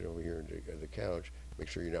go sit over here on the couch. Make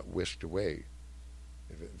sure you're not whisked away.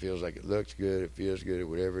 If it feels like it looks good, it feels good,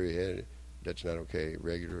 whatever you had, that's not okay.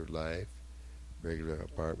 Regular life, regular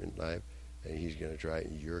apartment life, and he's going to try,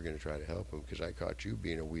 and you're going to try to help him because I caught you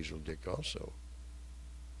being a weasel dick also,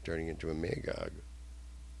 turning into a Magog.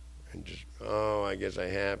 And just, I guess I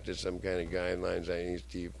have to, some kind of guidelines I need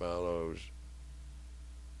Steve follows.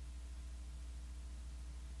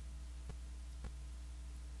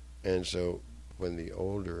 And so when the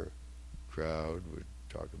older crowd would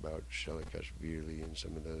talk about Shelikashvili and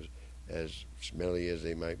some of those, as smelly as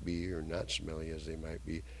they might be or not smelly as they might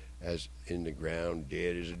be, as in the ground,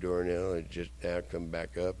 dead as a doornail, and just now come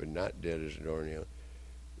back up and not dead as a doornail.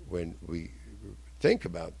 When we think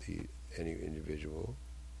about any individual,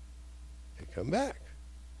 they come back.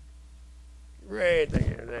 Great, thank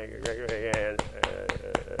you.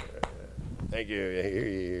 Thank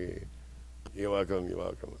you. You're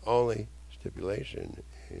welcome. Only stipulation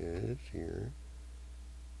is here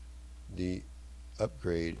the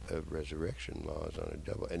upgrade of resurrection laws on a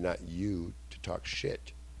double, and not you to talk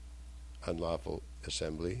shit. Unlawful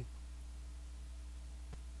assembly.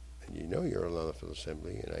 And you know you're unlawful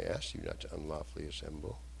assembly, and I asked you not to unlawfully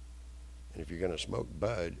assemble. And if you're going to smoke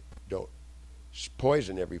bud, don't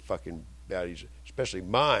poison every fucking body, especially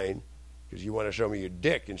mine, because you want to show me your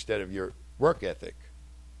dick instead of your work ethic,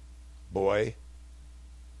 boy.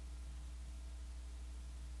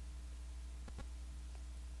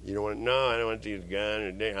 You don't want to, no, I don't want to see his gun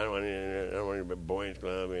or dick. I don't want to be a boys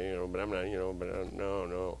club, but I'm not,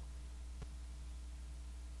 no.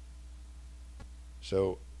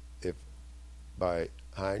 So if by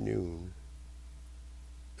high noon,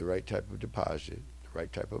 the right type of deposit, the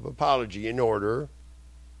right type of apology in order,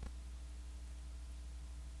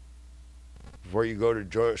 before you go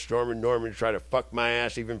to Storm and Norman to try to fuck my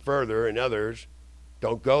ass even further and others,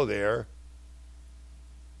 don't go there.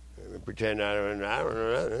 Pretend I don't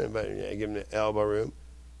know, but give them the elbow room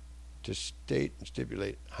to state and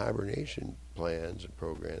stipulate hibernation plans and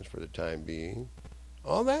programs for the time being.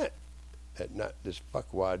 All that. That not this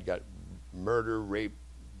fuckwad got murder, rape,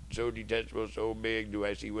 so detestable, so big. Do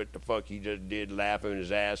I see what the fuck he just did, laughing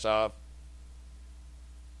his ass off?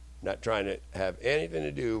 Not trying to have anything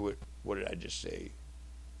to do with what did I just say?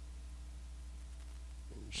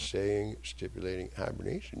 Stipulating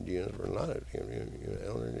hibernation deals for a lot of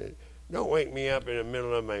don't wake me up in the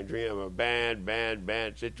middle of my dream of a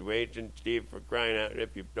bad situation, Steve, for crying out,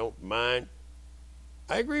 if you don't mind.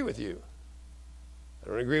 I agree with you. I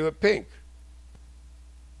don't agree with Pink.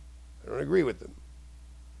 I don't agree with them.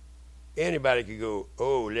 Anybody could go,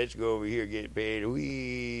 let's go over here, get paid,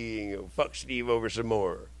 and go fuck Steve over some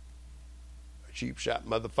more. A cheap shot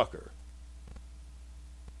motherfucker.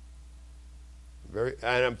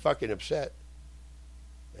 And I'm fucking upset.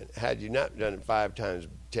 And had you not done it 5 times,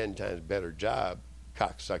 10 times better job,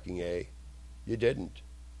 cocksucking A, you didn't.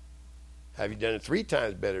 Have you done a 3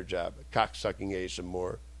 times better job, cocksucking A some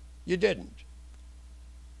more? You didn't.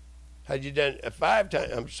 Had you done a 5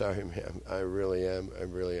 times, I'm sorry, ma'am. I really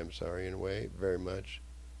am sorry in a way, very much.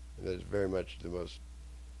 That's very much the most,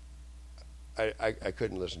 I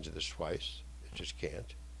couldn't listen to this twice. I just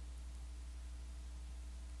can't.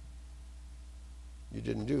 You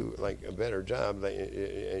didn't do like a better job,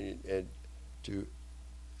 and to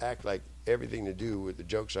act like everything to do with the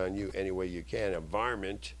joke's on you any way you can. A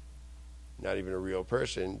varmint, not even a real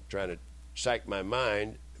person, trying to psych my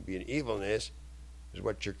mind, be an evilness, is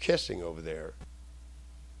what you're kissing over there.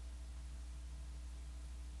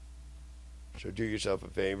 So do yourself a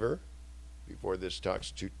favor before this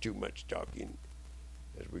talks too much talking.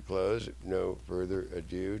 As we close, no further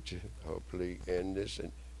ado to hopefully end this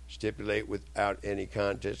and stipulate without any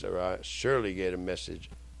contest, or I'll surely get a message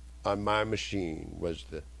on my machine, was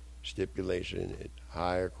the stipulation at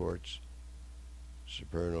higher courts,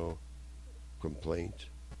 supernal complaint,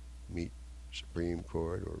 meet Supreme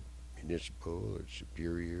Court or municipal or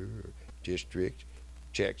superior or district,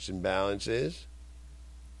 checks and balances.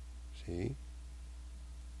 See?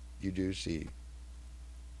 You do see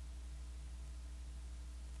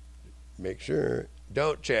make sure,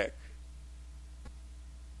 don't check.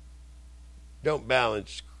 Don't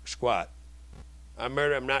balance squat. I'm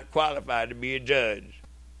not qualified to be a judge.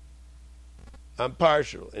 I'm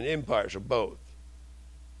partial and impartial, both.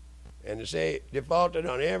 And to say defaulted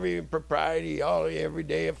on every propriety, all the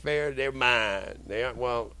everyday affairs, they're mine. They aren't,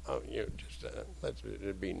 well, just let's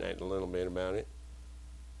be nice a little bit about it.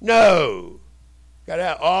 No! Got to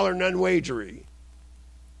have all or none wagery.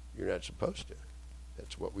 You're not supposed to.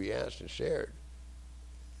 That's what we asked and shared.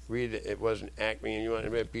 Read it wasn't Acme and you want to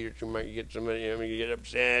be Peter too much, you get somebody, you get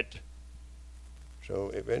upset.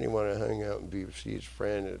 So if anyone to hang out and be Steve's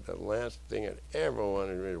friend, the last thing I'd ever want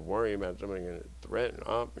to worry about somebody going to threaten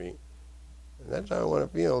off me. And that's how I want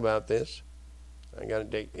to feel about this. I got to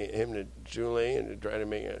take him to Chile and to try to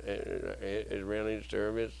make an Israeli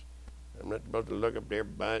service. I'm not supposed to look up their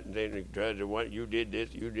butt and say to the judge, what, you did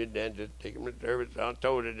this, you did that, just take him to service. I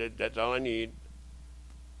told it, that's all I need.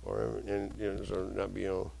 Or, and, so not be,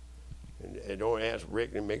 and don't ask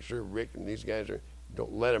Rick and make sure Rick and these guys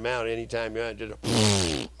don't let him out anytime you want. Just,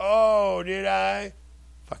 oh, did I?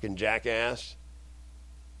 Fucking jackass.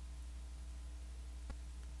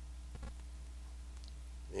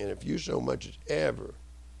 And if you so much as ever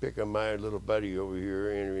pick on my little buddy over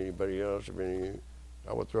here or anybody else, or any of you,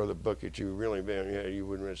 I will throw the book at you really bad. Yeah, you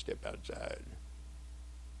wouldn't want to step outside.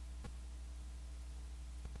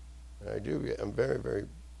 I do. I'm very, very,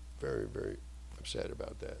 very, very upset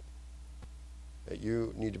about that. That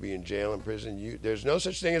you need to be in jail and prison. There's no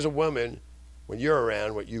such thing as a woman when you're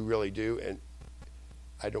around, what you really do. And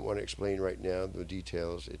I don't want to explain right now the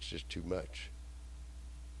details. It's just too much.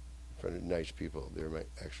 In front of nice people. There might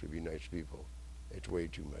actually be nice people. It's way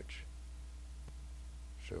too much.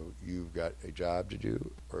 So you've got a job to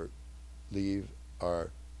do, or leave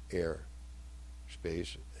our air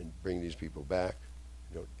space and bring these people back.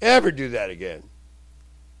 Don't ever do that again.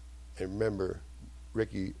 And remember,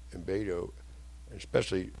 Ricky and Beto, and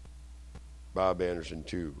especially Bob Anderson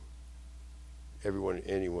too,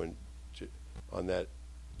 anyone on that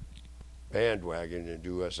bandwagon and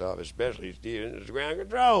do us off, especially Steven, it's ground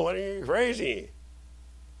control. What are you, crazy?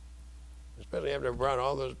 Especially after I brought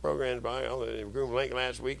all those programs by, all the Groom Lake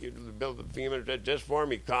last week, you built the FEMA just for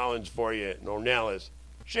me, Collins for you, and Ornelas.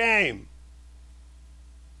 Shame!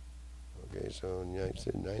 Okay, so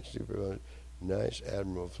nice supervisor, nice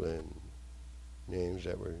Admiral Flynn. Names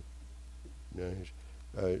that were nice.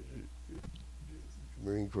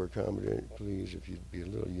 Marine Corps Commandant, please, if you'd be a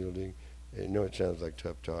little yielding. I know it sounds like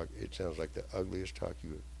tough talk. It sounds like the ugliest talk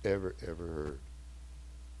you have ever heard.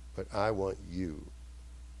 But I want you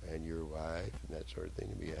and your wife and that sort of thing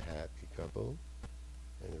to be a happy couple,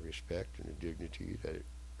 and the respect and the dignity that it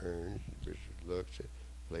earns, it looks, it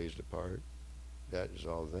plays the part. That is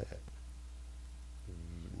all that.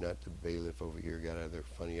 Not the bailiff over here got other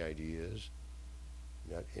funny ideas,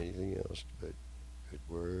 not anything else, but good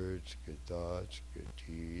words, good thoughts, good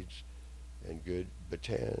deeds, and good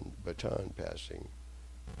baton passing,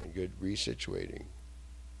 and good resituating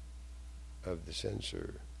of the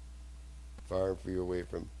censor, far and free away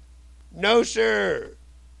from, no sir,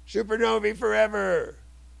 supernovae forever,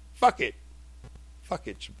 fuck it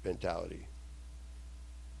mentality.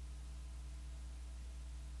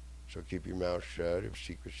 So keep your mouth shut. If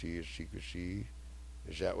secrecy is secrecy,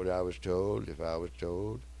 is that what I was told? If I was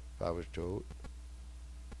told,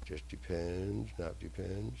 just depends, not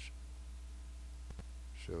depends.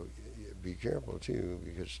 So be careful too,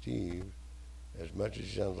 because Steve, as much as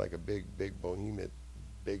he sounds like a big behemoth,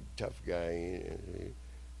 big tough guy,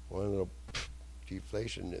 one little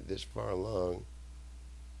deflation this far along,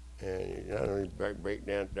 and not only break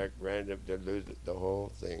down, random to lose the whole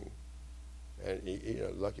thing. And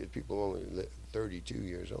lucky people only 32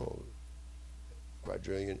 years old.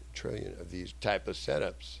 Trillion of these type of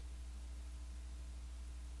setups.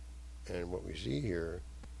 And what we see here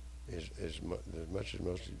is as much as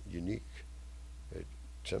most unique.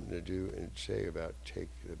 Something to do and say about take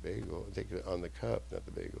it on the cup, not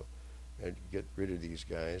the bagel, and get rid of these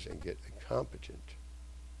guys and get a competent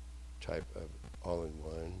type of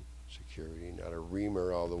all-in-one security, not a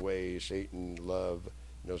reamer all the way, Satan, love,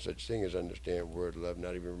 no such thing as understand word love,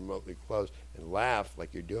 not even remotely close, and laugh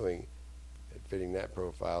like you're doing at fitting that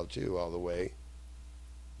profile too all the way.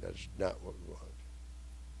 That's not what we want.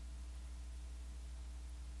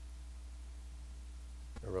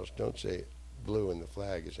 Or else don't say blue in the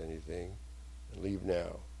flag is anything, and leave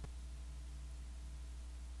now.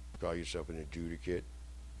 Call yourself an adjudicate.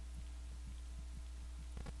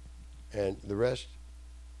 And the rest,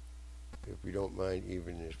 if we don't mind,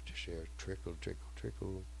 even if to share trickle,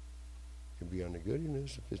 can be on the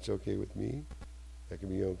goodness. If it's okay with me, that can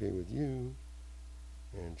be okay with you.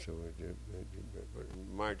 And so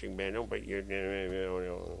marching band, don't put your...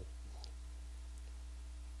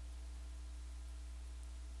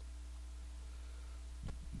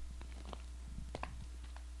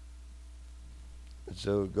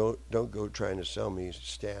 So don't go trying to sell me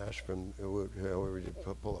stash from, however you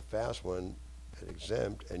pull a fast one at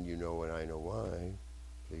exempt, and you know and I know why,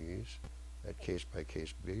 please, at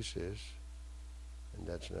case-by-case basis. And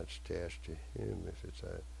that's not stash to him if it's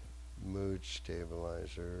a mood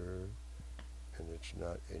stabilizer, and it's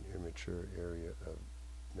not an immature area of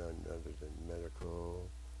none other than medical,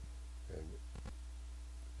 and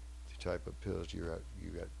the type of pills you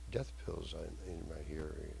got death pills in my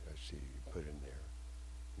hearing. I see you put in there.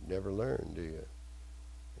 Never learn, do you?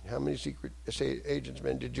 And how many secret agents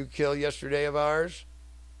men did you kill yesterday of ours?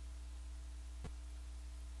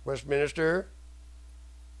 Westminster,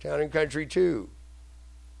 Town and Country 2.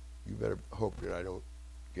 You better hope that I don't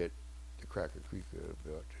get the Cracker Creek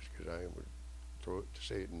about this, because I would throw it, to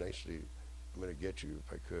say it nicely, I'm going to get you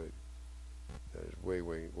if I could. That is way,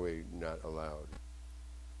 way, way not allowed.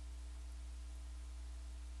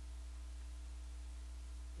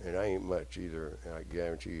 And I ain't much either, and I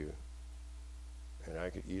guarantee you. And I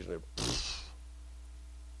could easily,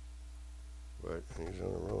 but he's on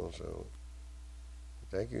a roll, so.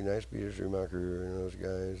 Thank you, nice Peter Schumacher and those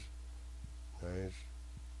guys. Nice.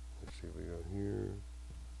 Let's see if we go here.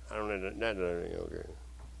 I don't know, not anything, okay.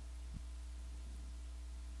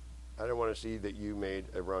 I don't want to see that you made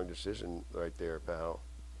a wrong decision right there, pal.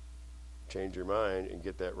 Change your mind and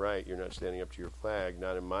get that right. You're not standing up to your flag,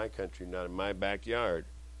 not in my country, not in my backyard.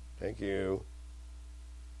 Thank you.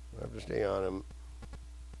 I'll have to stay on him.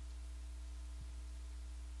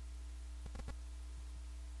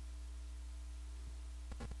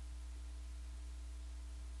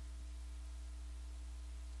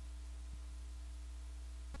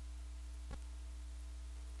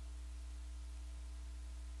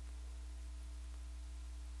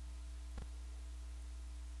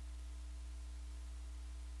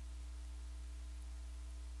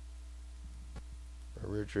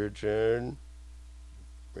 Richardson,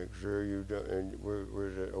 make sure you don't. And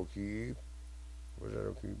where's that? O'Keefe? Was that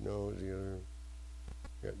O'Keefe? No, it was the other.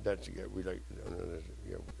 Yeah, that's the guy we like. No, that's,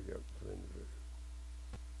 yeah.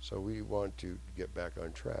 So we want to get back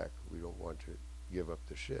on track. We don't want to give up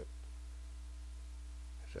the ship.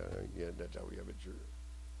 Is that, yeah, that's how we have it.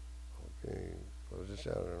 Okay, close this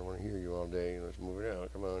out. I don't want to hear you all day. Let's move it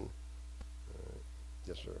out. Come on.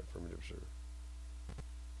 Yes, sir. Affirmative, sir.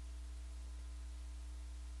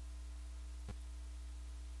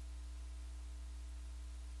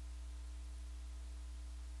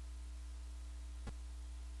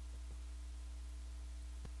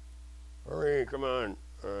 Hurry, come on.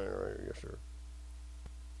 All right, yes, sir.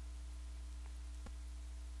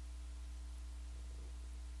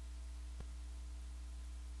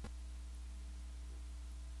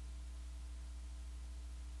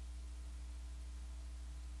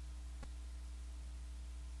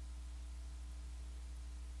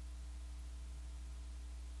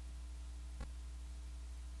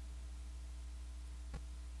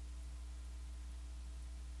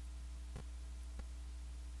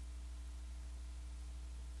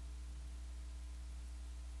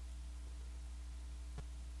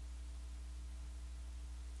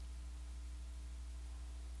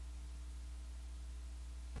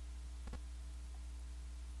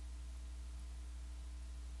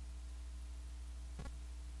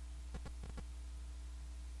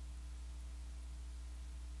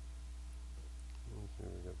 We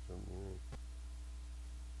got something here.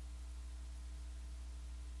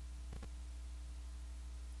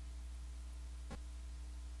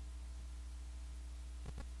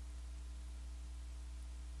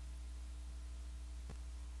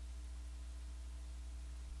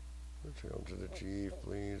 Let's go to the chief,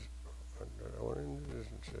 please. I want to do this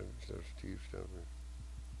instead of Steve stuff.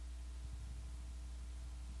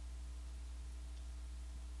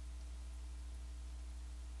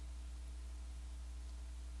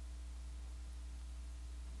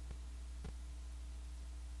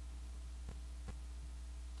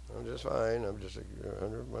 I'm just fine. I'm just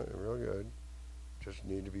 100, real good. Just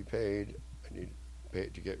need to be paid. I need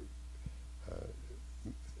paid to get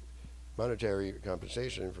monetary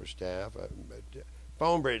compensation for staff.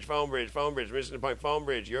 Phone bridge, missing the point. Phone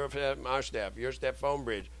bridge, your staff, our staff, your staff, phone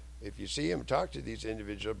bridge. If you see them, talk to these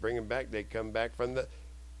individuals, bring them back. They come back from the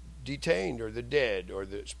detained or the dead or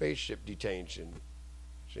the spaceship detention.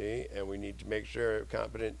 See, and we need to make sure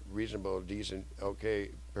competent, reasonable, decent,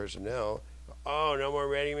 okay personnel. Oh, no more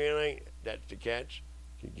ready mailing. That's the catch.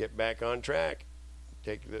 You get back on track.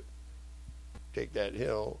 Take that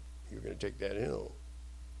hill. You're going to take that hill.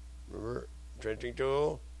 Remember, entrenching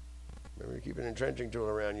tool? Remember, keep an entrenching tool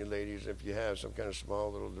around you, ladies, if you have some kind of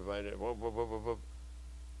small little divided. Whoop, whoop, whoop, whoop, whoop.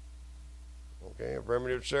 Okay,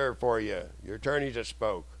 affirmative, sir, for you. Your attorney just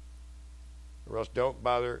spoke. Or else don't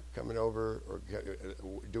bother coming over or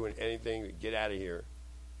doing anything to get out of here.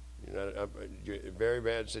 You're not a very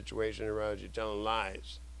bad situation around. You're telling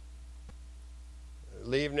lies.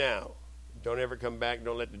 Leave now. Don't ever come back.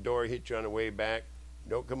 Don't let the door hit you on the way back.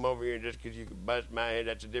 Don't come over here just because you can bust my head.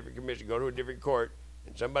 That's a different commission. Go to a different court,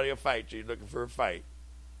 and somebody will fight you. You're looking for a fight,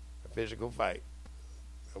 a physical fight.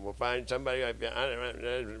 And we'll find somebody. That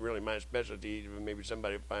isn't really my specialty. Maybe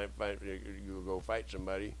somebody will find you'll go fight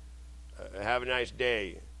somebody. Have a nice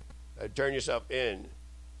day. Turn yourself in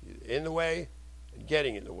the way, and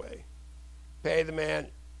getting in the way. Pay the man.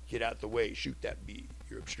 Get out the way. Shoot that bee.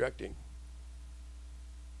 You're obstructing.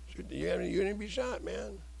 You're going to be shot,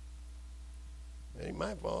 man. That ain't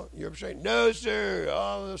my fault. You're obstructing. No, sir.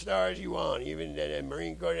 All the stars you want. Even the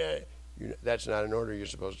Marine Corps. That's not an order you're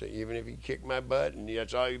supposed to. Even if you kick my butt, and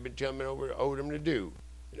that's all you've been telling me owed him to do.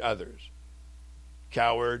 And others.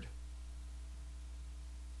 Coward.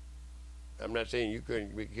 I'm not saying you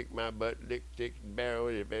couldn't kick my butt, lick, stick, barrel,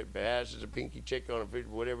 if it passes a pinky check on a fish,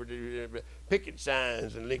 whatever, picket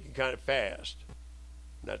signs and linking kind of fast.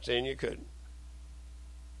 I'm not saying you couldn't.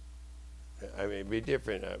 I mean, it'd be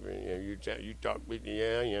different. I mean, you talk with me,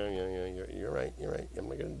 yeah, you're right. I'm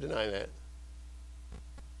not going to deny that.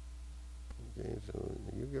 Okay, so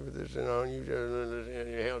you give it this and on, you just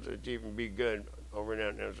your health to achieve and be good. Over and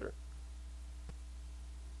out now, sir.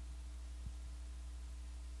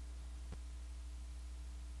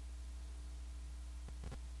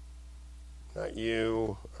 Not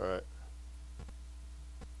you. All right.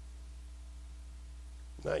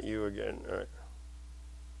 Not you again. All right.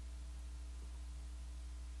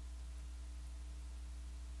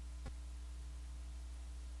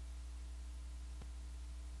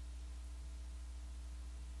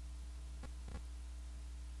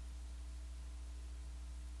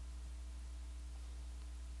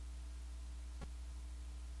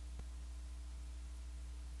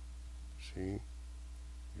 See,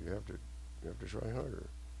 you have to try harder.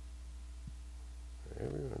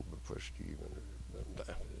 Everyone but push Steve.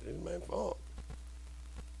 It isn't my fault.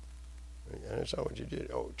 And that's not what you did.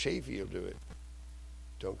 Oh, Chafee will do it.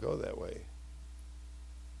 Don't go that way.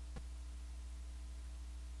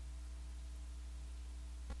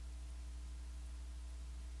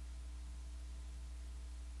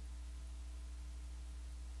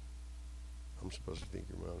 I'm supposed to think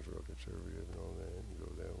your mom's real conservative and all that, and you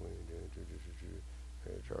go that way.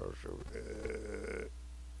 Charles.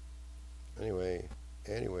 Anyway,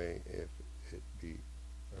 if it be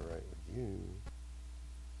all right with you,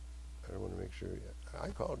 I don't want to make sure. I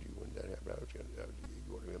called you when that happened. I was going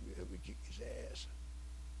to help me kick his ass.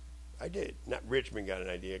 I did. Not Richmond got an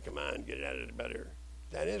idea. Come on, get it out of the butter.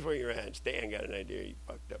 That is where you're at. Stan got an idea. He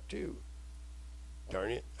fucked up too.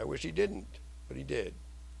 Darn it. I wish he didn't, but he did.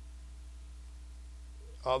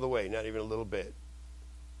 All the way, not even a little bit.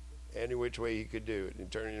 Any which way he could do it and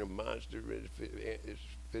turn into a monster. His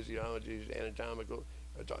physiology, his anatomical,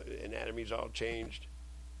 anatomy's all changed.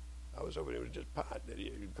 I was hoping it was just pot that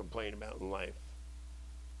he'd complain about in life.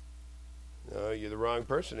 No, you're the wrong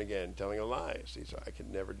person again, telling a lie. See, so I can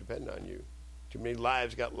never depend on you. Too many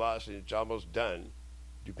lives got lost and it's almost done,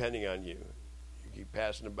 depending on you. You keep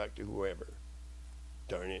passing the buck to whoever.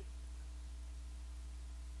 Darn it.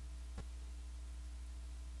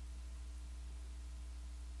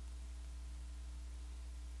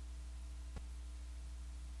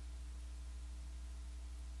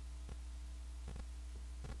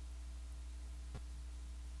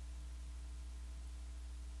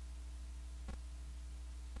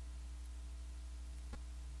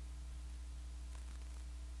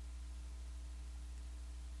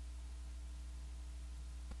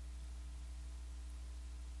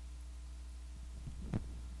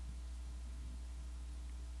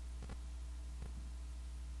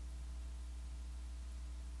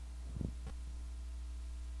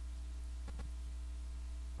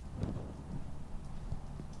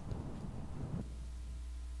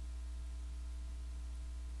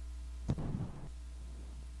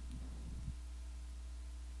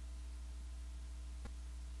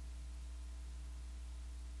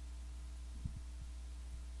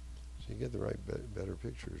 You get the right, better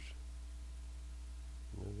pictures.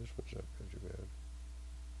 No, this one's not too bad.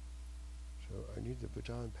 So I need the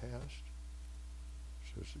baton passed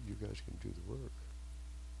so you guys can do the work.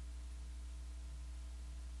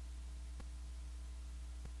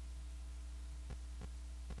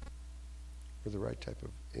 We're the right type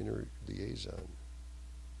of inner liaison.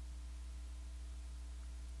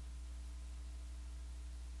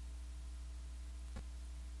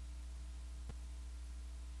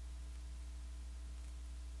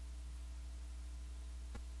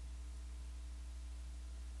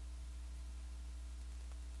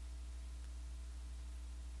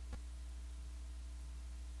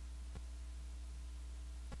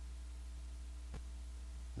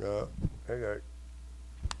 No, hang on.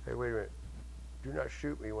 Hey, wait a minute. Do not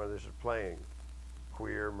shoot me when this is playing.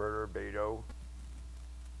 Queer, murder, Beto.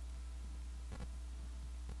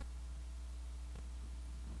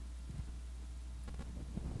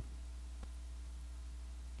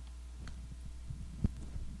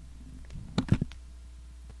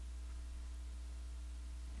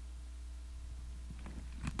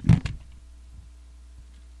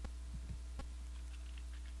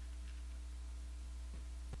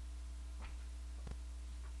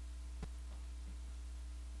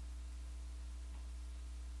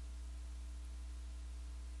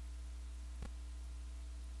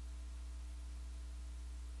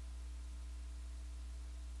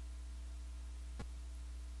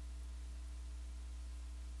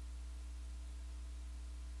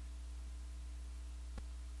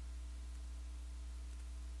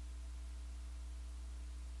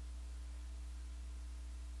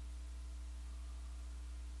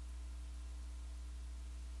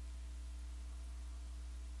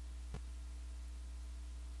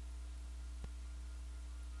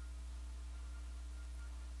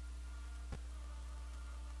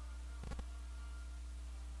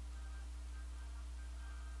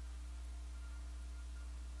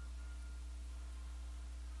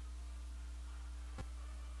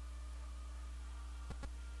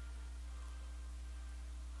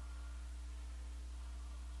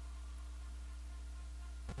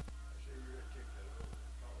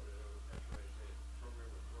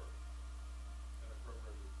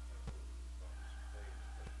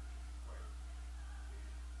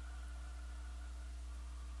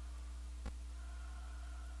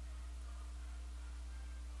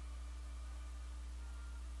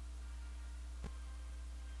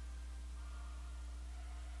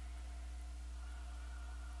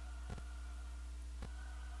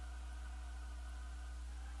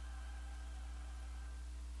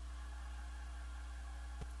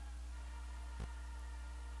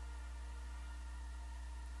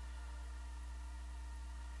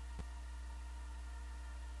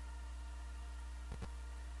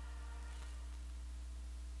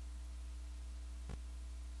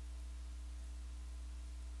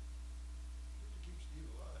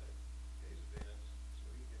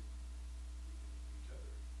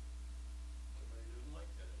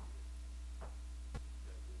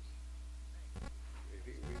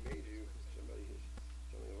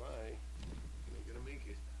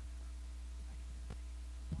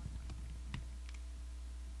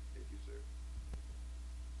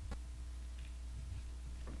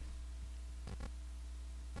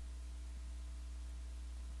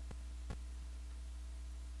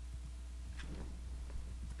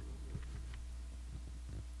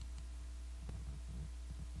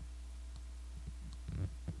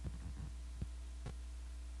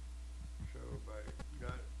 By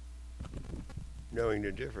not knowing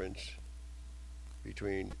the difference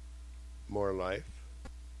between more life,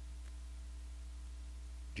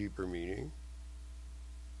 deeper meaning,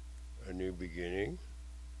 a new beginning,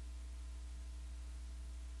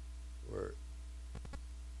 or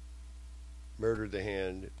murder the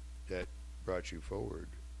hand that brought you forward,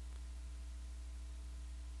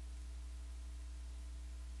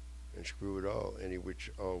 and screw it all any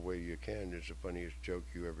which all way you can is the funniest joke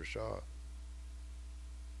you ever saw.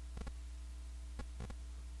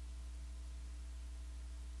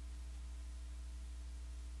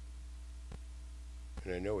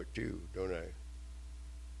 And I know it too, don't I?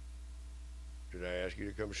 Did I ask you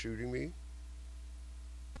to come shooting me?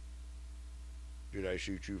 Did I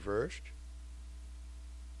shoot you first?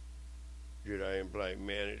 Did I imply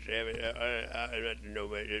managed evidence? I not to know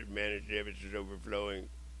managed evidence is overflowing.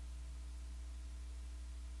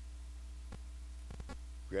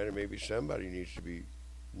 Granted, maybe somebody needs to be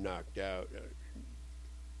knocked out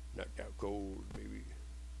cold, maybe.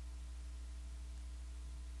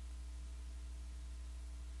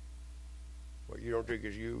 What, you don't think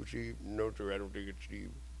it's you, Steve? No, sir, I don't think it's Steve.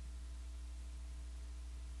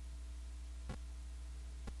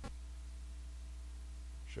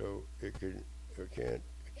 So it can, it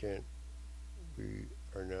can't, we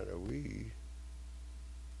are not a we.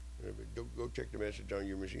 Go check the message on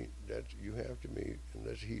your machine. That's, you have to meet,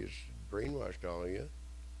 unless he has brainwashed all of you.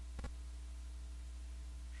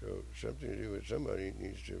 So something to do with somebody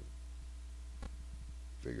needs to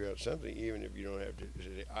figure out something, even if you don't have to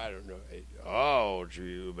say, I don't know, it's all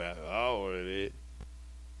true about all of it.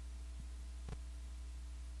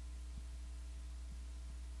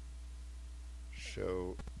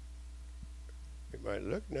 So it might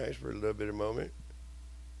look nice for a little bit of moment.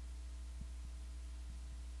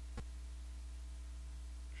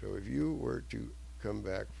 So if you were to come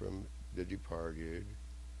back from the departed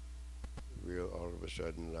real all of a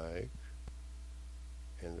sudden like.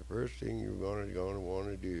 And the first thing you're gonna want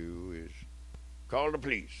to do is call the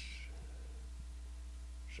police.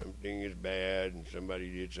 Something is bad and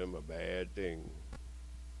somebody did a bad thing.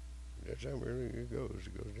 That's how really it goes.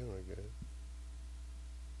 It goes down like that.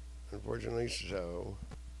 Unfortunately so.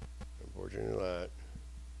 Unfortunately not.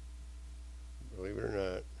 Believe it or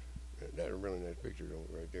not. That's a really nice picture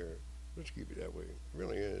right there. Let's keep it that way. It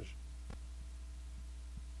really is.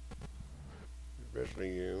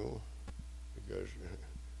 Especially you. Because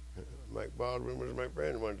Mike Baldwin was my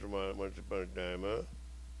friend once upon a time, huh?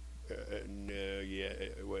 No, yeah,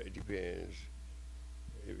 well, it depends.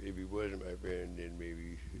 If he wasn't my friend, then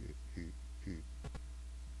maybe he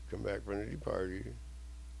come back from the party.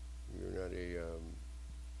 You're not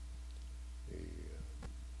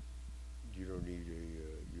you don't need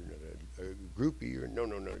you're not a groupie, or no,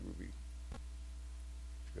 not a groupie.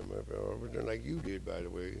 Come up all of a sudden like you did, by the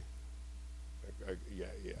way.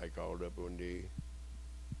 I called up one day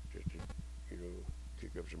just to,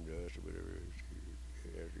 kick up some dust or whatever.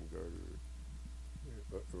 Ashton Carter.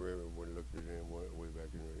 I remember when I looked at him way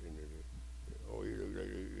back in the oh, he looked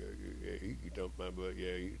like he could dump my butt.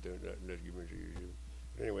 Yeah, he could dump that. Let's give him a see.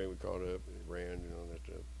 But anyway, we called up and ran and all that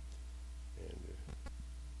stuff. And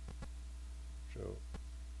so,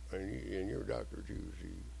 and you're a doctor too,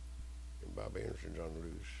 see. And Bob Anderson's on the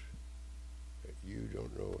loose. You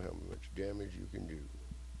don't know how much damage you can do.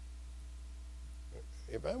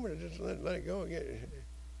 If I would have just let it go again,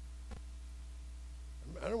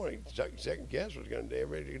 I don't want to second guess what's going to do.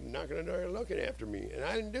 Everybody's knocking on the door looking after me, and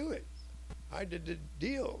I didn't do it. I did the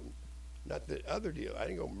deal, not the other deal. I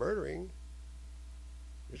didn't go murdering.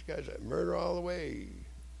 This guy's a murder all the way.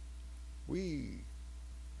 And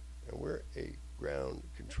we're a ground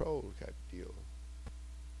control type deal.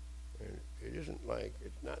 And it isn't like,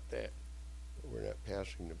 it's not that we're not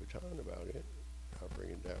passing the baton about it. I'll bring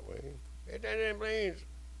it that way. Hey,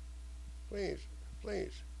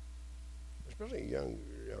 please. Especially young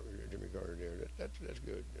Jimmy Carter there. That's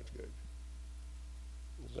good. That's good.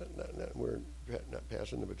 It's we're not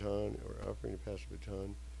passing the baton or offering to pass the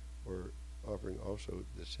baton, or offering also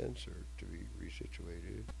the censor to be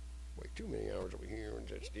resituated. Way too many hours over here and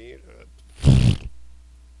that's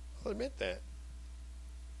I'll admit that.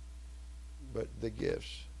 But the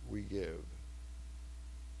gifts we give.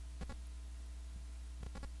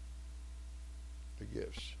 The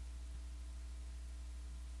gifts.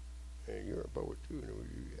 And you're a poet too.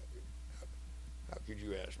 How could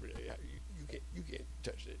you ask me that? You can't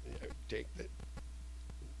touch it. Take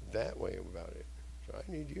that way about it. So I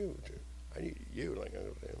need you, like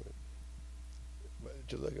Uncle Sam, but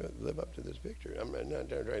to live up to this picture. I'm not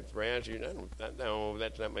trying to thrash you. No,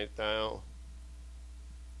 that's not my style.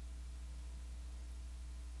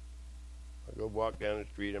 I go walk down the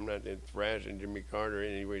street. I'm not thrashing Jimmy Carter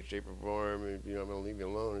in any way, shape, or form. I'm going to leave you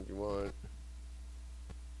alone if you want.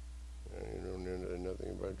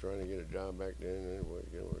 Nothing about trying to get a job back then.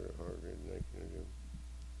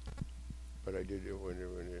 But I did it when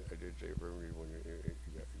I did say affirmative when it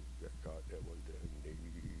got caught that one time.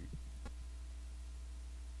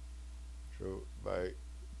 So by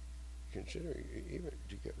considering, even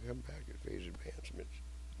to come back at phase advancements,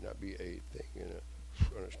 not be a thing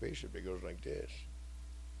on a spaceship that goes like this.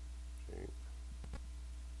 See?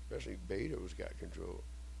 Especially Beto's got control.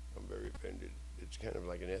 I'm very offended. It's kind of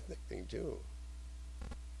like an ethnic thing too.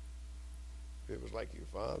 If it was like your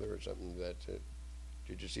father or something that,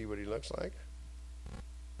 did you see what he looks like?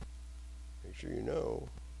 Make sure you know.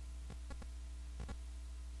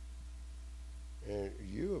 And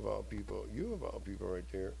you of all people right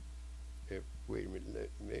there, wait a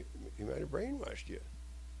minute, he might have brainwashed you.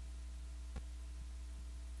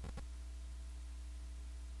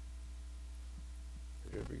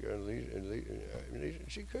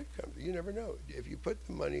 She could come. You never know. If you put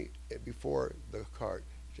the money before the cart,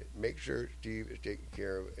 make sure Steve is taken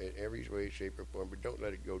care of in every way, shape, or form, but don't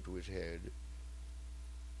let it go to his head.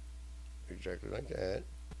 Exactly like that.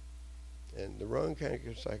 And the wrong kind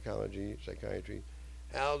of psychiatry,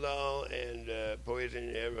 Haldol and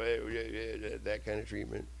poison, that kind of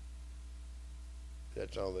treatment.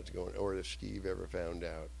 That's all that's going, or that Steve ever found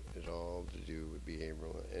out, is all to do with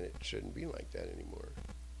behavioral, and it shouldn't be like that anymore.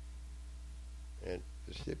 And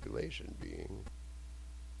the stipulation being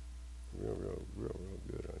real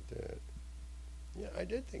good on that. Yeah, I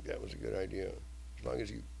did think that was a good idea. As long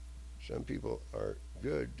as some people are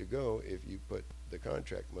good to go if you put the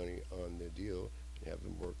contract money on the deal and have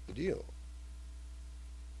them work the deal.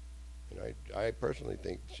 And I personally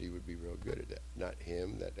think she would be real good at that. Not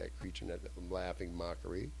him, that creature, that laughing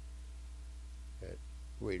mockery.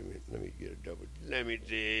 Wait a minute, let me get a double. Let me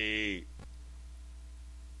see.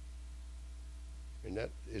 And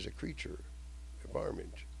that is a creature, a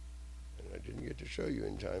varmint. And I didn't get to show you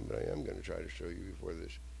in time, but I am going to try to show you before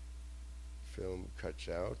this film cuts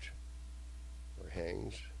out or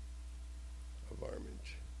hangs a varmint.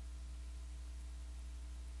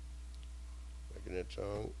 Like in that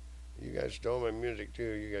song, you guys stole my music too.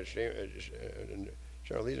 You guys,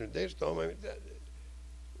 Cheryl, they stole my.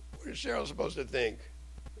 What is Cheryl supposed to think?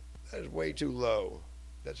 That is way too low.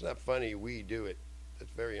 That's not funny. We do it.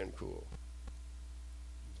 That's very uncool.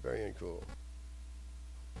 It's very uncool.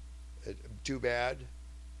 Too bad.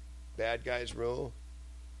 Bad guys rule.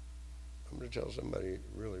 I'm going to tell somebody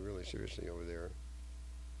really, really seriously over there,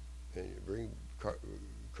 and bring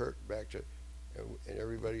Kurt back to, and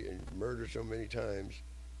everybody, and murder so many times,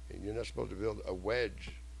 and you're not supposed to build a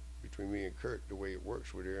wedge between me and Kurt the way it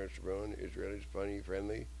works with Aaron Sharon. Israelis, funny,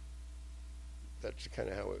 friendly. That's kind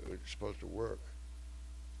of how it's supposed to work.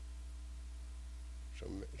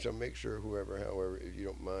 So make sure however, if you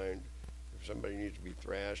don't mind, if somebody needs to be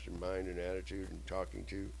thrashed in mind and attitude and talking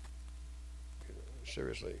to,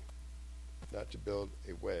 seriously, not to build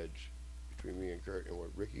a wedge between me and Kurt. And what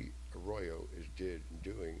Ricky Arroyo did and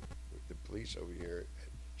doing with the police over here,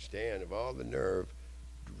 Stan, of all the nerve,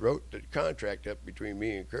 wrote the contract up between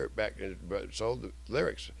me and Kurt back and sold the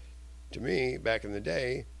lyrics to me back in the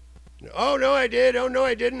day. Oh, no, I did. Oh, no,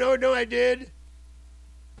 I didn't. Oh, no, I did.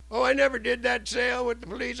 Oh, I never did that sale with the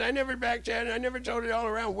police. I never backchatted. I never told it all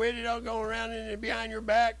around, waited all going around and behind your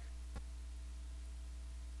back.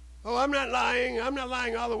 Oh, I'm not lying. I'm not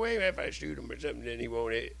lying all the way. If I shoot him or something, then he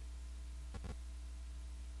won't hit.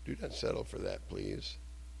 Do not settle for that, please.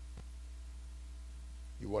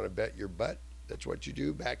 You want to bet your butt? That's what you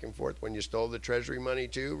do back and forth when you stole the Treasury money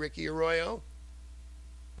too, Ricky Arroyo?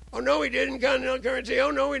 Oh, no, he didn't. Continental currency.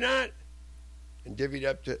 Oh, no, he not. And divvied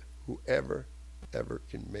up to whoever ever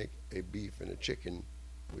can make a beef and a chicken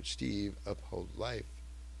with Steve, uphold life,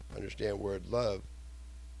 understand word love,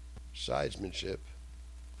 sidesmanship.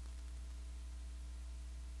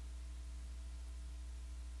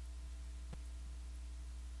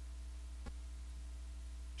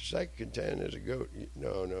 Just like contend as a goat.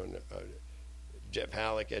 No. Jeff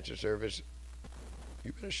Halleck at your service.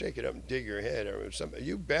 You better shake it up and dig your head. Or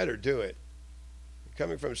you better do it.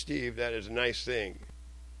 Coming from Steve, that is a nice thing.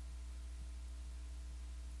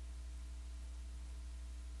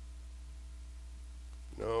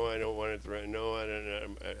 No, I don't want to threaten. No, I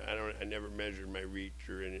don't. I never measured my reach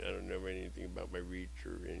or any. I don't know anything about my reach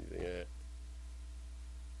or anything like that.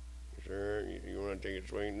 Sir, you want to take a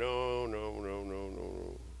swing? No.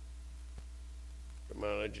 Come on,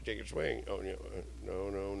 I'll let you take a swing. Oh, no.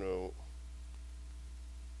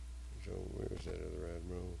 So where was that other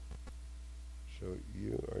admiral? So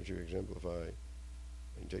you are to exemplify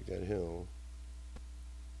and take that hill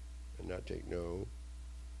and not take no.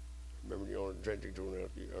 Remember the old trenching tool now.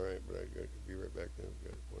 All right, but I got to be right back then. I've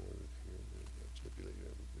got one other thing here. Stipulated.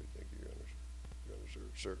 That was good. Thank you, Your Honor. Your Honor,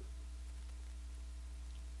 sir.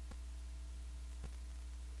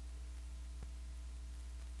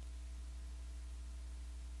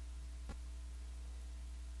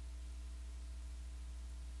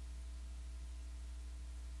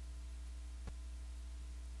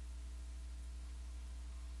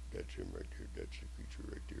 That's him right there. That's the creature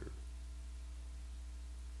right there.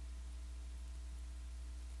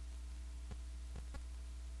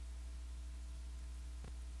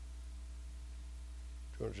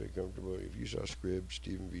 Don't say comfortable. If you saw Scribb,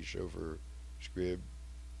 Stephen V. Chauffeur, Scribb,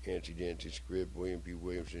 Nancy Dancy, Scribb, William P.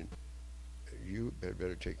 Williamson, you had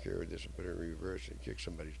better take care of this and put it in reverse and kick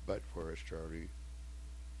somebody's butt for us, Charlie.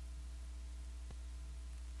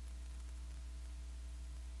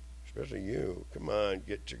 Especially you. Come on,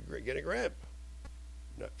 get a grip.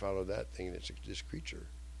 Not follow that thing that's this creature.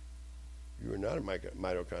 You are not a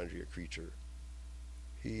mitochondria creature.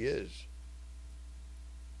 He is.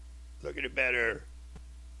 Look at it better.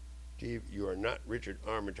 Steve, you are not Richard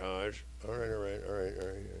Armitage. All right.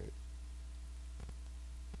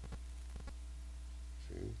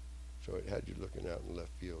 See? So it had you looking out in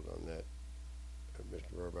left field on that,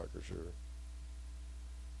 Mr. Rohrbacher, sir.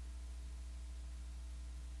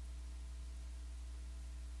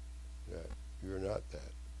 That you're not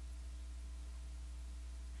that.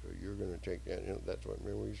 So you're going to take that. That's what.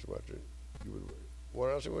 Remember, we used to watch it. You would. What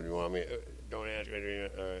else would you want me? Don't ask me.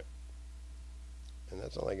 All right. And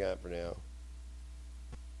that's all I got for now.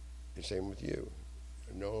 The same with you.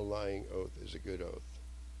 No lying oath is a good oath.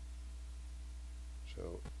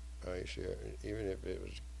 So I share, even if it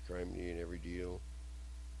was crime in every deal,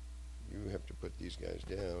 you have to put these guys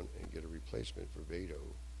down and get a replacement for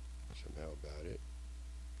Beto somehow about it.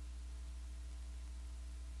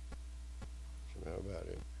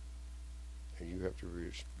 and you have to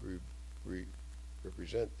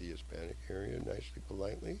represent the Hispanic area nicely,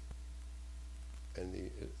 politely, and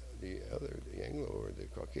the Anglo or the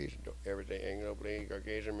Caucasian. Don't ever say Anglo, please.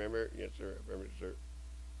 Caucasian, remember? Yes, sir. Remember, sir.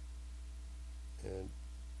 And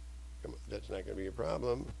that's not going to be a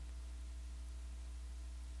problem.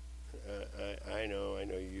 I know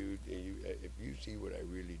you. If you see what I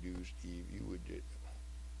really do, Steve, you would.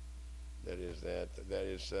 That is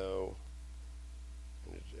so.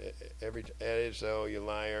 That is so. You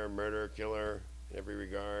liar, murderer, killer, in every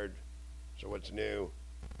regard. So what's new?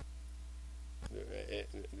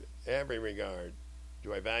 Every regard.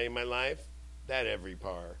 Do I value my life? That every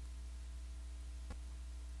par.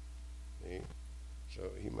 See? So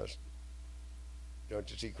he must. Don't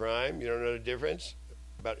you see crime? You don't know the difference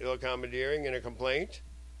about ill commandeering and a complaint?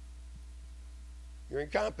 You're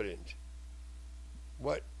incompetent.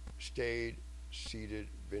 What? Stayed, seated,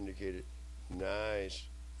 vindicated. Nice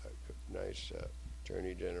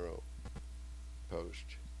Attorney General post.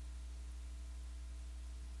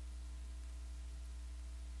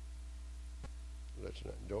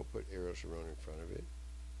 Don't put Eros Saron in front of it.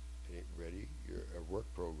 It ain't ready. You're a work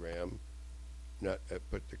program, not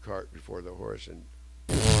put the cart before the horse and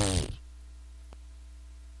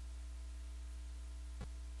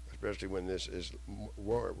especially when this is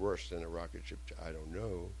worse than a rocket ship to I don't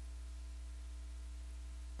know.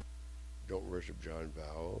 Don't worship John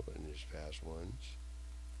Vowell and his fast ones.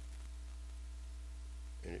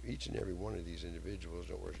 And if each and every one of these individuals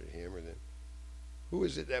don't worship him or them, who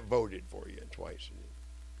is it that voted for you twice?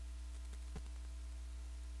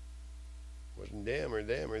 Wasn't them or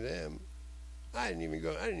them or them. I didn't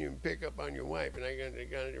even pick up on your wife, and I got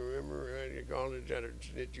to remember you called each other to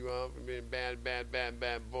snitch you off and be a bad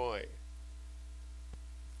boy.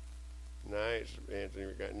 Nice,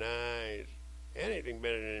 Anthony. Nice. Anything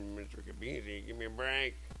better than Mr. Kabisi. Give me a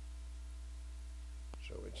break.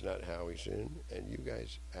 So it's not Howie's sin, and you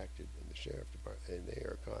guys acted in the sheriff department, and they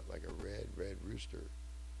are caught like a red rooster.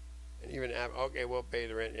 And even okay, we'll pay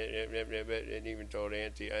the rent, and even told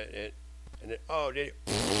Auntie, and then, oh, did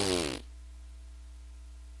he?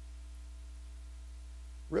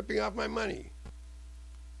 Ripping off my money.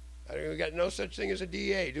 I got no such thing as a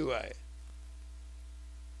DA, do I?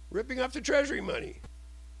 Ripping off the Treasury money.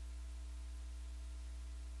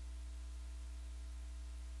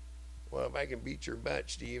 Well, if I can beat your butt,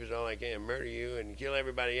 Steve, is all I can. Murder you and kill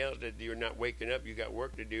everybody else that you're not waking up. You got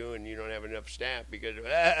work to do and you don't have enough staff because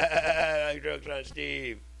joke's on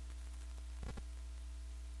Steve.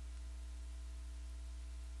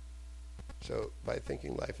 So by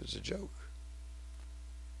thinking life is a joke.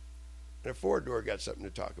 And a four-door got something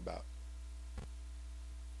to talk about.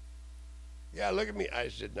 Yeah, look at me. I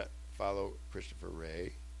did not follow Christopher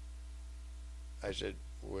Wray. I said,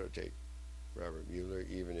 we'll take Robert Mueller,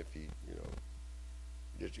 even if he,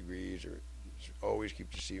 disagrees, or always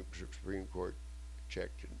keep the Supreme Court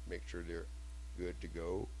checked and make sure they're good to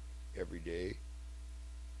go every day,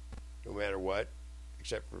 no matter what,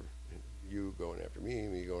 except for you going after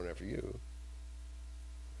me going after you.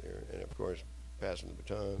 And of course, passing the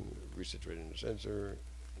baton, resituating the censor,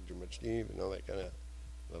 too much Steve, and all that kind of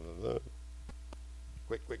blah, blah, blah.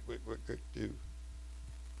 Quick, do.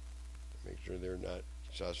 Make sure they're not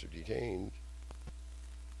saucer detained.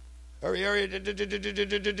 Hurry,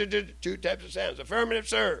 two types of sounds. Affirmative,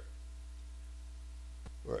 sir.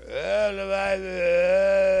 Or,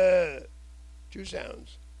 two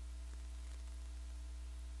sounds.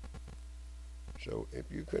 So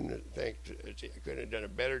if you couldn't have done a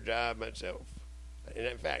better job myself. And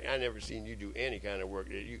in fact, I never seen you do any kind of work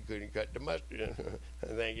that you couldn't cut the mustard.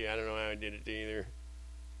 Thank you. I don't know how I did it either.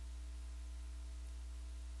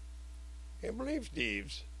 Can't believe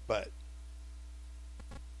Steve's, but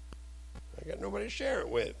I got nobody to share it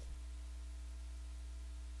with.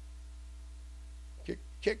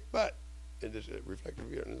 Kick butt. And this reflective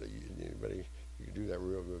view. Anybody, you can do that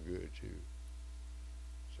real good too.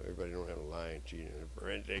 So everybody don't have a lying, cheating. The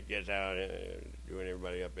forensic gets out doing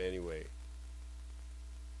everybody up anyway.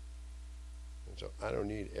 And so I don't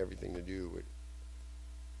need everything to do with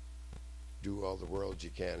do all the worlds you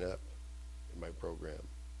can up in my program.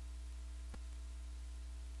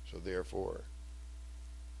 So therefore,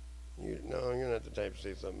 you're not the type to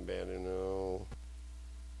say something bad. No.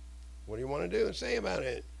 What do you want to do and say about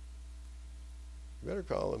it? You better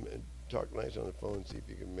call him and talk nice on the phone and see if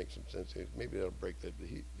you can make some sense. Maybe that'll break the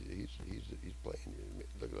he's playing.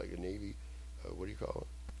 Look like a Navy. What do you call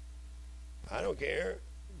it? I don't care.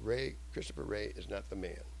 Christopher Wray is not the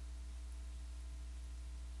man.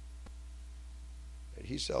 And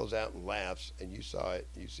he sells out and laughs, and you saw it.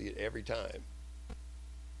 You see it every time.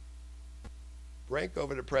 Rank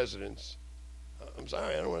over the presidents I'm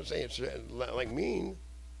sorry, I don't want to say it's like mean.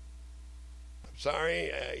 I'm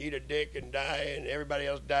sorry, eat a dick and die, and everybody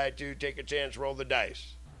else die too. Take a chance, roll the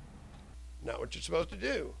dice. Not what you're supposed to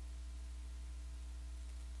do.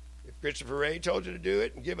 If Christopher Wray told you to do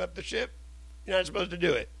it and give up the ship, you're not supposed to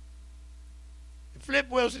do it. If Flip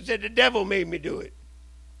Wilson said the devil made me do it,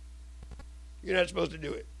 you're not supposed to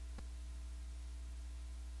do it.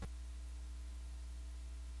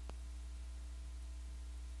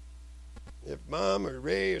 If Mom or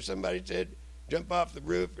Ray or somebody said, jump off the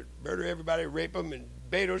roof and murder everybody, rape them, and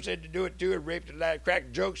Beto said to do it too, and raped a lot,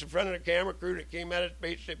 cracked jokes in front of the camera crew that came out of the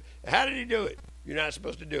spaceship, how did he do it? You're not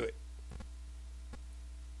supposed to do it.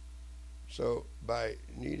 So by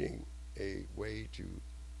needing a way to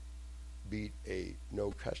beat a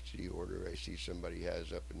no custody order I see somebody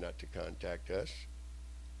has up and not to contact us,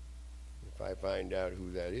 if I find out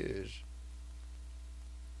who that is,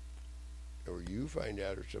 or you find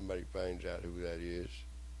out, or somebody finds out who that is,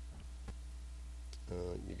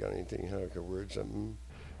 you got anything how I can word something?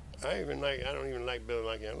 I don't even like Bill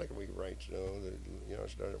like I like when he writes,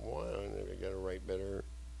 start at one, they got to write better,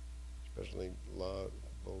 especially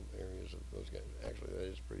lawful areas of those guys. Actually, that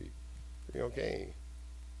is pretty okay.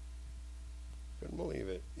 Couldn't believe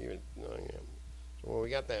it. So when we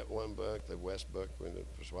got that one book, the West book, with the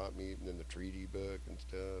swap meet, and then the treaty book and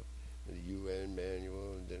stuff, and the UN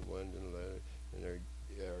manual, and then one, and our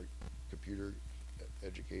computer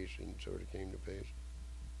education sort of came to pace.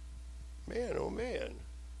 Man, oh man.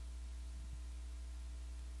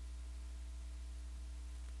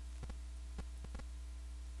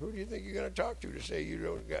 Who do you think you're going to talk to say you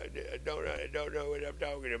don't know what I'm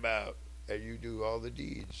talking about? And you do all the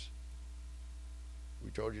deeds we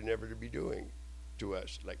told you never to be doing to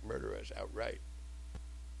us, like murder us outright.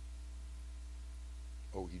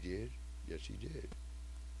 Oh, he did? Yes, he did.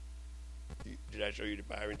 Did I show you the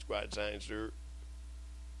firing squad sign, sir?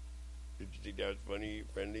 Did you think that was funny,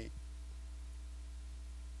 friendly?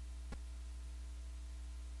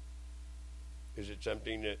 Is it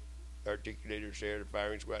something that articulators share the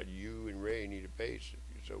firing squad? You and Ray need a face if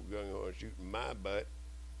you're so gung-ho on shooting my butt.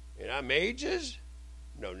 And I'm ages?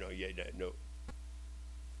 No, no. I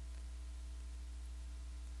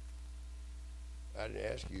didn't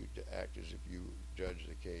ask you to act as if you judged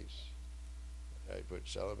the case. I put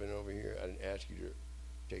Sullivan over here. I didn't ask you to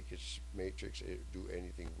take his matrix, do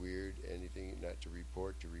anything weird, anything not to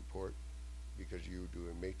report, because you do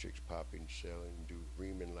a matrix popping cell and do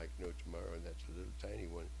Riemann like no tomorrow, and that's a little tiny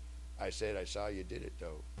one. I said I saw you did it,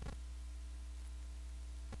 though.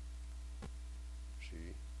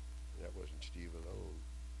 See? That wasn't Steve alone.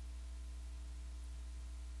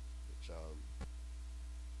 It's,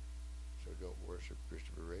 so don't worship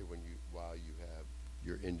Christopher Wray while you have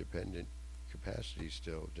your independent capacity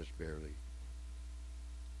still, just barely.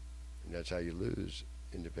 And that's how you lose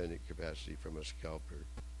independent capacity from a scalper.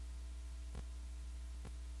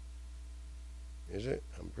 Is it?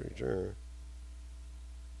 I'm pretty sure.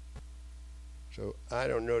 So I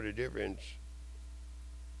don't know the difference.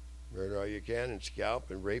 Murder all you can and scalp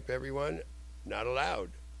and rape everyone? Not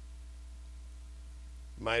allowed.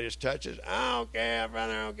 Midas touches. Oh, okay,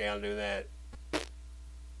 brother. Okay, I'll do that. If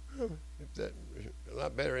that a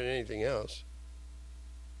lot better than anything else.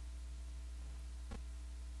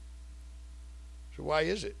 So why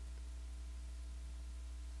is it?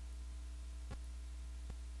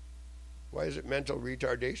 Why is it mental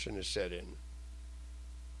retardation is set in?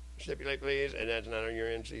 Stipulate, please, and that's not on your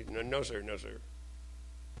NC. No, sir, no, sir.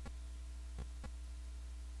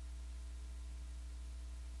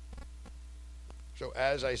 So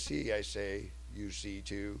as I see, I say, you see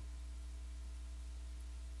too.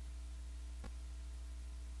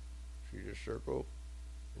 See this circle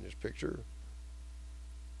in this picture?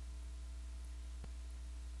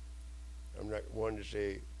 I'm not one to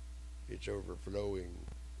say it's overflowing.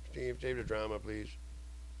 Steve, save the drama, please.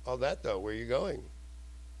 All that, though, where are you going?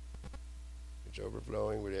 It's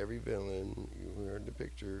overflowing with every villain. You heard the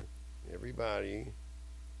picture. Everybody.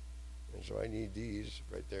 And so I need these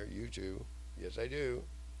right there. You two. Yes, I do.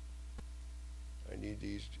 I need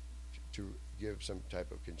these to give some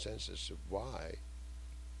type of consensus of why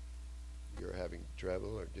you're having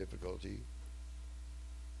trouble or difficulty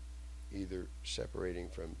either separating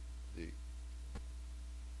from the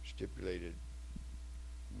stipulated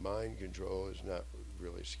mind control is not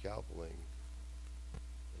really scalpeling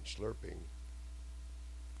and slurping.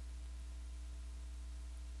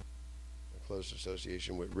 A close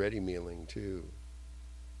association with ready mealing too.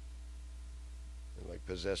 And like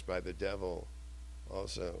possessed by the devil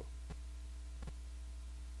also.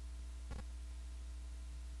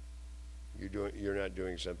 You're not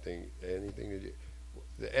doing anything to do.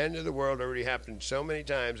 The end of the world already happened so many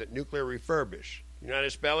times that nuclear refurbish. You know how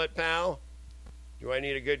to spell it, pal? Do I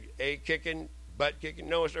need a good A kicking, butt kicking?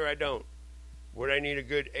 No, sir, I don't. Would I need a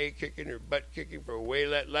good A kicking or butt kicking for a way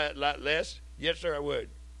lot less? Yes, sir, I would.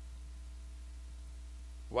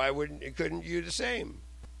 Why couldn't you the same?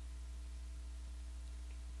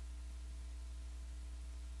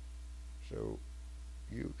 So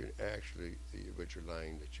you can actually, but you're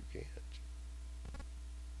lying that you can't.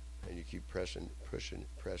 And you keep pushing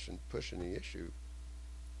the issue.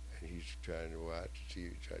 And he's trying to watch,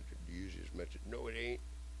 see, try to use as much. No, it ain't.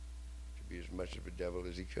 To be as much of a devil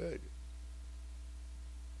as he could,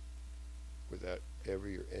 without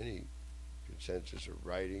any consensus or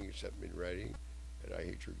writing, something in writing. And I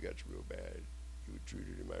hate your guts real bad. You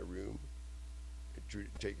intruded in my room,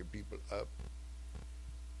 taking people up,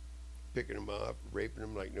 picking them off, raping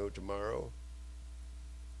them like no tomorrow,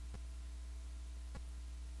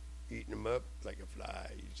 eating them up like a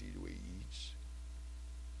fly. You see the way he eats.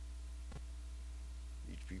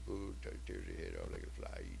 Eats people, tears their head off like a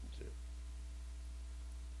fly eating stuff.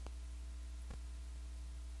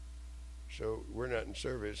 So we're not in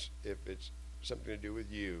service if it's something to do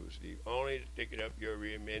with you, Steve. Only to stick it up your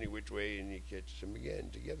rear any which way, and you catch them again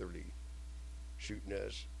togetherly, shooting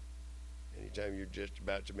us anytime you're just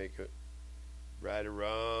about to make a right or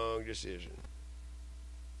wrong decision.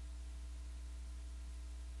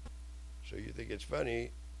 So you think it's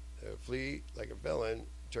funny, flee like a felon,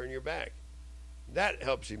 turn your back. That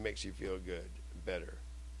helps you, makes you feel good, better.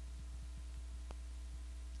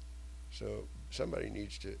 So somebody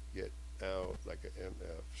needs to get out like an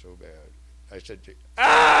MF so bad. I said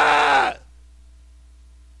to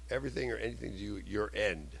everything or anything to do at your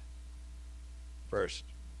end. First,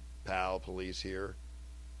 pal, police here.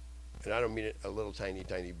 And I don't mean it a little tiny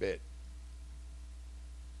bit.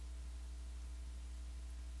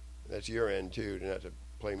 That's your end too, to not to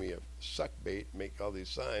play me a suck bait, make all these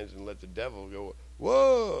signs, and let the devil go,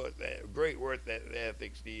 whoa, great work, that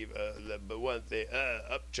ethic, Steve, but one thing,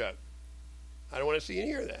 up, Chuck. I don't want to see and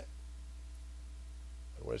hear that.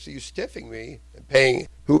 I want to see you stiffing me and paying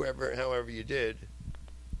whoever, however you did,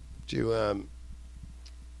 to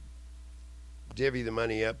divvy the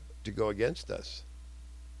money up to go against us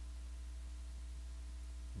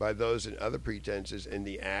by those and other pretenses in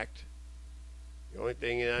the act. The only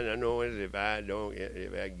thing I know is if I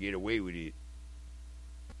can get away with it.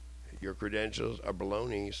 Your credentials are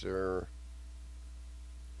baloney, sir.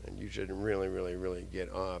 And you shouldn't really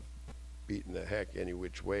get off beating the heck any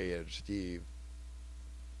which way at Steve.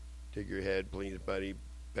 Take your head, please, buddy.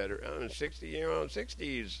 Better. I'm 60, you're on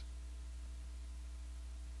 60s.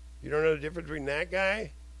 You don't know the difference between that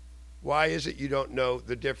guy? Why is it you don't know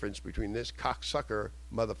the difference between this cocksucker,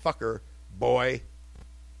 motherfucker, boy,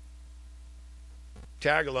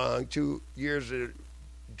 tag along 2 years of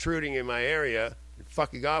intruding in my area, and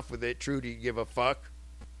fucking off with it, Trudy give a fuck,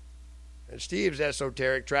 and Steve's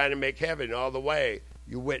esoteric trying to make heaven all the way.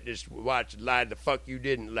 You witnessed, watched, lied the fuck you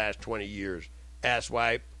didn't last 20 years.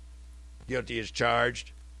 Asswipe. Guilty as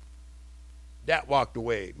charged. That walked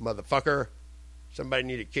away, motherfucker. Somebody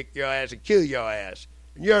need to kick your ass and kill your ass.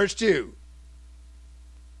 And yours too.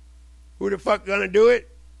 Who the fuck gonna do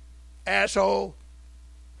it? Asshole.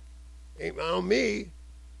 Ain't on me.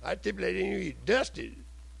 I stipulated you dusted.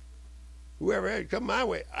 Whoever had come my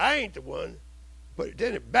way, I ain't the one. Send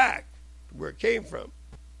it back to where it came from.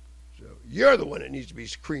 So you're the one that needs to be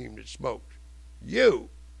screamed and smoked. You.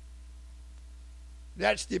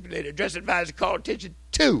 That stipulated address advisor called attention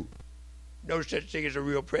to. No such thing as a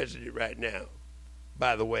real president right now.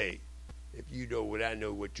 By the way, if you know what I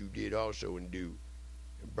know, what you did also and do,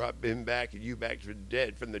 and brought him back and you back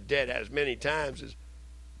from the dead as many times as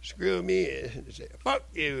screw me and say, fuck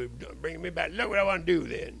you, bring me back. Look what I want to do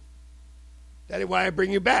then. That is why I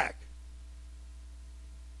bring you back.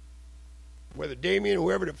 Whether Damien or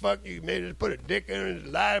whoever the fuck you made us put a dick in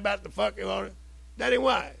and lie about the fucking all that ain't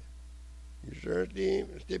why. You sure, Steve?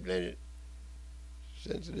 Stipulated,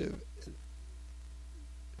 sensitive, and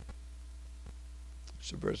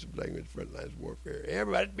subversive language, front lines warfare.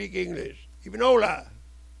 Everybody speak English. Even Ola,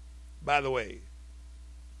 by the way.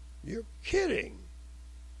 You're kidding.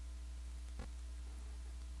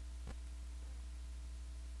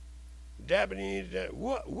 Japanese,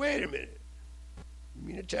 what? Wait a minute. You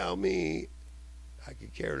mean to tell me I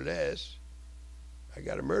could care less? I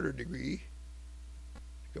got a murder degree.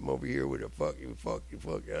 Come over here with a fuck.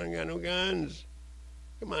 I don't got no guns.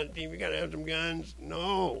 Come on, team, you gotta have some guns.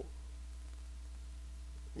 No.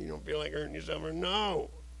 You don't feel like hurting yourself or no.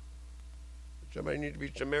 Somebody needs to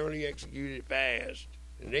be summarily executed fast.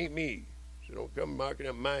 It ain't me. So don't come marking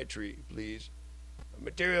up my tree, please.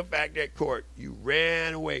 material fact at court you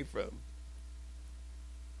ran away from,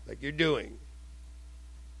 like you're doing,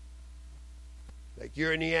 like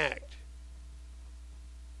you're in the act.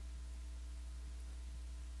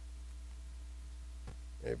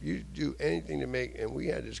 And if you do anything to make, and we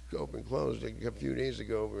had this open close like a few days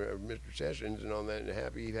ago over Mr. Sessions and all that, and a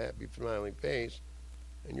happy, smiling face,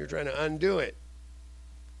 and you're trying to undo it.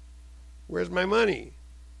 Where's my money?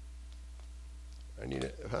 I need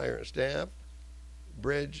to hire a staff,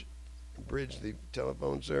 bridge the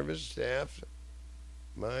telephone service staff,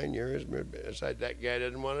 mine, yours. Besides, that guy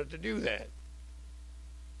doesn't want it to do that.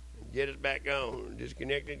 Get us back on.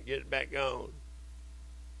 Disconnect it, get it back on.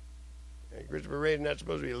 And Christopher Wray's not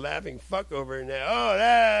supposed to be laughing fuck over it now.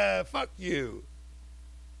 Oh, fuck you.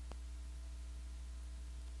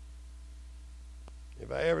 If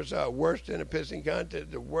I ever saw a worse than a pissing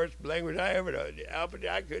contest, the worst language I ever heard,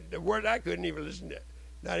 the word I couldn't even listen to,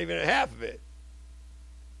 not even a half of it.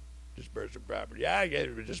 Dispersal property. I get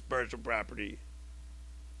it with dispersal property.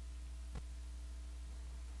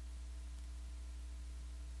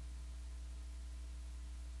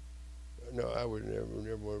 No, I would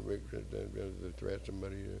never want to make the threat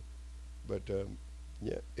somebody. But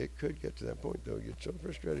yeah, it could get to that point though. You get so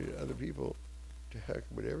frustrated at other people, to heck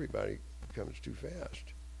with everybody, comes too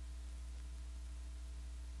fast.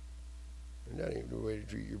 And that ain't the way to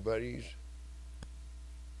treat your buddies.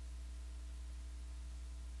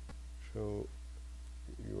 So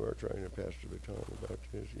you are trying to pass the baton about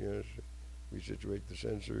this, yes. Resituate the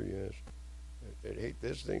sensor, yes. I hate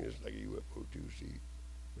this thing. It's like a UFO 2C.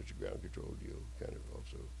 It's a ground control deal, kind of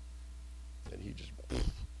also. And he just,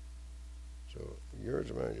 so yours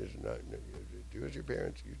and mine is not, do as your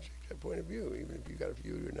parents, you take that point of view, even if you got a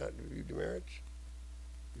few or not a few demerits.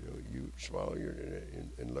 You know, you swallow your,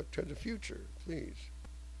 and look to the future, please.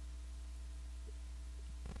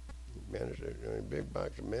 Manage a big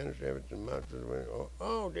box of managed everything.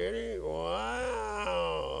 Oh, did he?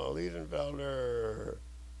 Wow, Liesenfelder.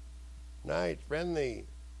 Nice, friendly.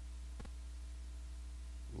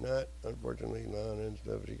 Not, unfortunately, Lon and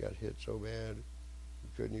stuff. He got hit so bad, he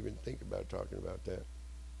couldn't even think about talking about that.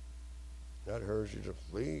 Not her. She's a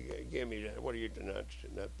flea. Give me that. What are you not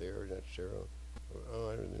there? Not Sarah. Oh,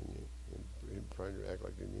 I don't know. He's trying to act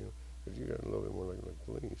like him, you know, because you got a little bit more like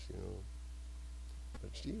police, you know.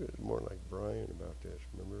 But Steve is more like Brian about this.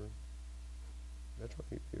 Remember? That's why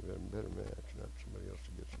he'd be a better match, not somebody else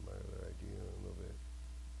to get some other idea a little bit.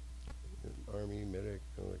 Army, medic,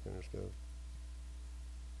 all that kind of stuff.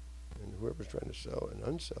 And whoever's trying to sell and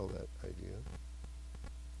unsell that idea,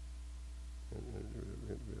 and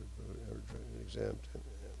exempt, and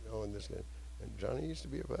this guy, and Johnny used to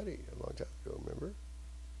be a buddy a long time ago, remember?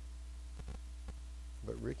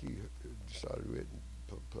 But Ricky decided it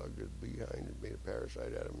and plugged it behind and made a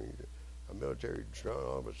parasite out of him. A military strong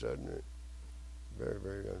all of a sudden. Very,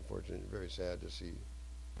 very unfortunate, very sad to see.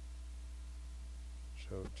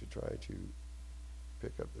 So to try to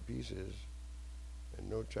pick up the pieces, and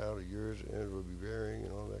no child of yours and will be bearing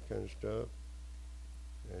and all that kind of stuff.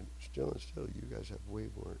 And still, you guys have way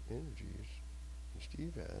more energies than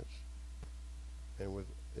Steve has. And with,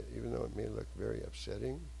 even though it may look very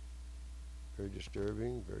upsetting, very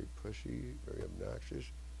disturbing, very pushy, very obnoxious,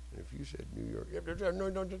 and if you said New York, no,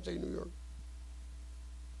 don't say New York.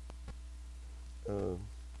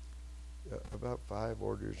 About 5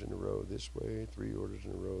 orders in a row this way, 3 orders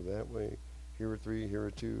in a row that way. Here are 3, here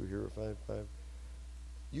are 2, here are 5.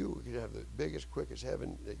 You could have the biggest, quickest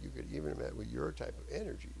heaven that you could even imagine with your type of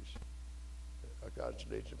energies. A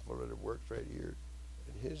constellation full of works right here,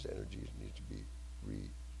 and his energies need to be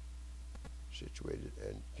resituated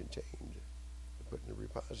and contained and put in a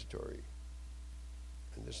repository.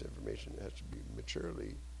 And this information has to be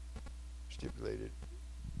maturely stipulated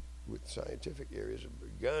with scientific areas of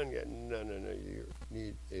gun. No. You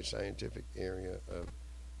need a scientific area of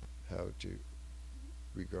how to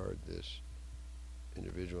regard this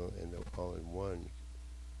individual and the all-in-one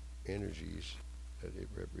energies that it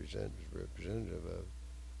represents, is representative of,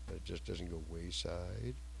 that it just doesn't go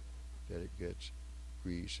wayside, that it gets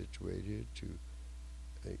resituated to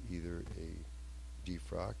either a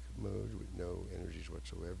defrock mode with no energies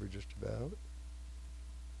whatsoever just about,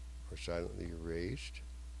 or silently erased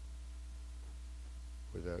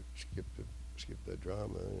without skip the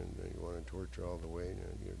drama, and you want to torture all the way,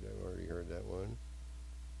 and you've already heard that one.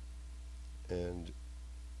 And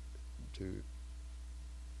to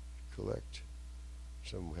collect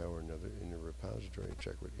somehow or another in a repository and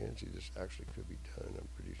check with ANSI, this actually could be done. I'm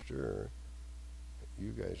pretty sure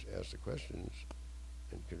you guys ask the questions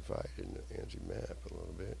and confide in the ANSI map a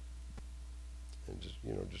little bit, and just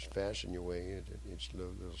just fashion your way into each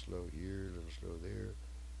little slow here, a little slow there,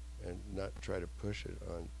 and not try to push it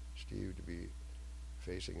on Steve to be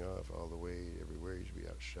facing off all the way everywhere. He should be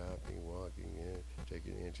out shopping, walking in,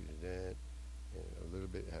 taking Nancy to that, and a little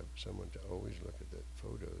bit have someone to always look at the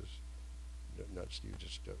photos. Not Steve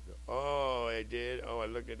just go, oh, I did. Oh, I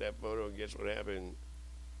looked at that photo and guess what happened?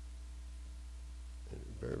 And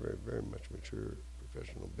very, very, very much mature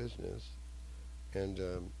professional business. And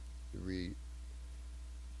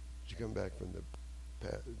to come back from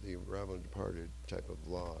the arrival and departed type of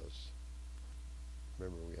laws.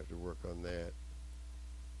 Remember, we have to work on that.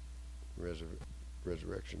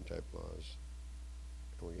 Resurrection type laws.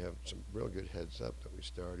 And we have some real good heads up that we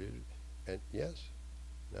started. And yes,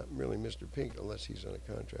 not really Mr. Pink unless he's on a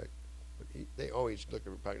contract. But they always look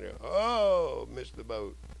at the pocket and go, oh, missed the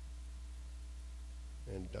boat.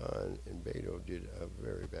 And Don and Beto did a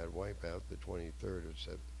very bad wipeout the 23rd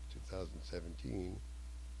of 2017.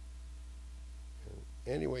 And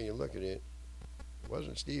any way you look at it, it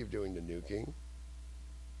wasn't Steve doing the nuking.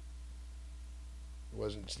 It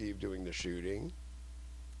wasn't Steve doing the shooting.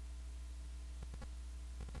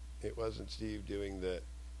 It wasn't Steve doing the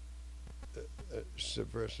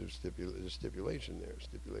subversive stipulation there.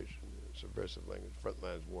 Stipulation, subversive language, front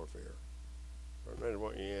lines warfare. Front lines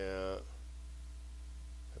warfare, yeah.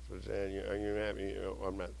 That's what it's saying. Are you happy? You know,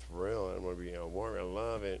 I'm not thrilled. I'm going to be in a war. I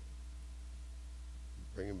love it.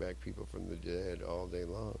 Bringing back people from the dead all day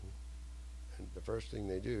long. And the first thing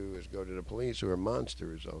they do is go to the police, who are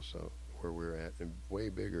monsters also, where we're at, and way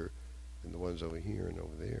bigger than the ones over here and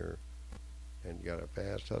over there. And you got a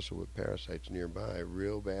fast hustle with parasites nearby.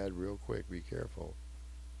 Real bad, real quick. Be careful.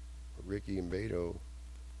 Ricky and Beto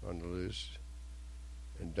on the loose.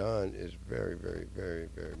 And Don is very, very, very,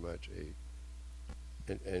 very much a...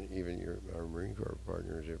 And even our Marine Corps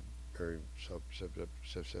partners are very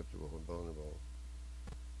susceptible and vulnerable.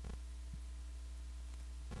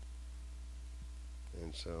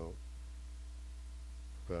 And so,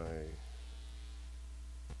 by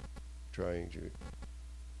trying to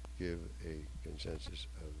give a consensus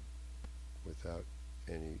of, without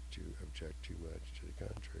any to object too much to the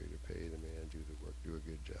contrary, to pay the man, do the work, do a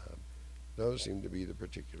good job, those seem to be the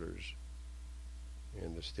particulars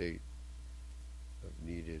in the state of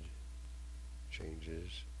needed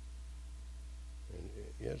changes. And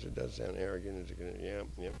yes, it does sound arrogant. It's gonna,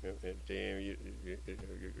 damn,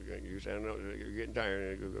 you sound, you're getting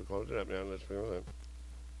tired. Go close it up now. Let's move on.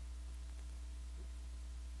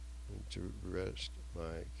 And to rest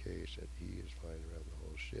my case that he is flying around the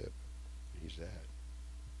whole ship, he's that.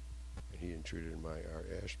 And he intruded in our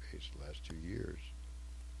airspace the last 2 years.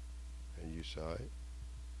 And you saw it.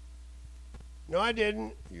 No, I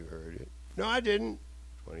didn't. You heard it. No, I didn't.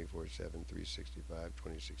 24/7, 365,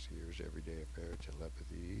 26 years, everyday affair,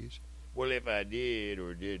 telepathies. Well, if I did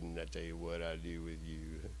or didn't, I tell you what I do with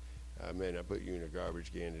you. I may not put you in a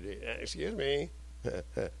garbage can today. Excuse me.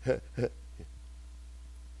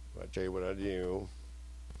 I tell you what I do.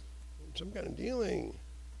 Some kind of dealing.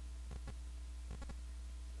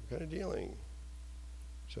 Some kind of dealing.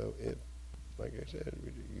 So if, like I said,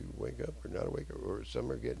 you wake up or not awake, or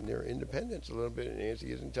some are getting their independence a little bit, and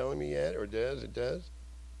Nancy isn't telling me yet, or does, it does.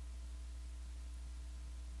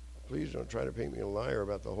 Please don't try to paint me a liar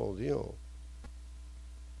about the whole deal.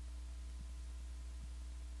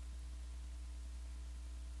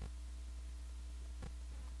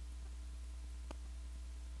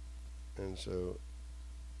 And so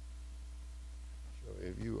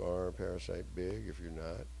if you are a parasite big, if you're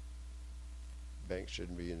not, banks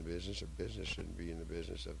shouldn't be in the business, or business shouldn't be in the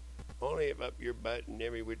business of only if up your butt and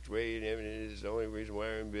every which way, and it is the only reason why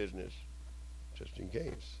I'm in business, just in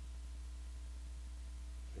case.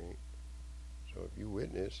 See? So if you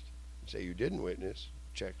witnessed, and say you didn't witness,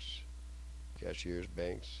 checks, cashiers,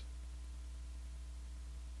 banks,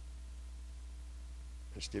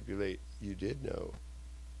 and stipulate you did know,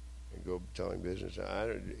 and go telling business, I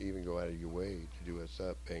don't even go out of your way to do us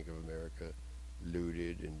up. Bank of America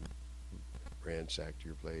looted and ransacked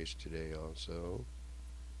your place today also.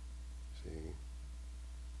 See?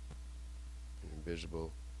 And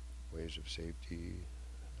invisible ways of safety.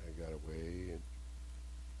 I got away.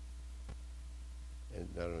 And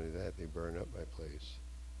not only that, they burn up my place.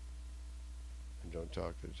 And don't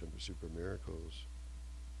talk to some super miracles.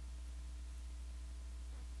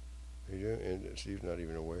 They do, and Steve's not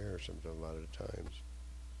even aware sometimes, a lot of the times.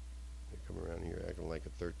 They come around here acting like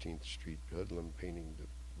a 13th Street hoodlum, painting the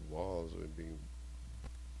walls would be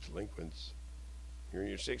delinquents. You're in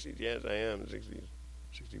your 60s? Yes, I am. 60s.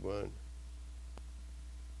 61.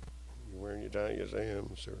 You're wearing your tie? Yes, I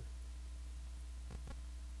am, sir.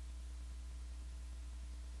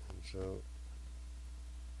 And so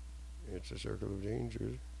it's a circle of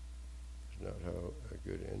danger. It's not how a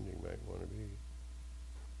good ending might want to be.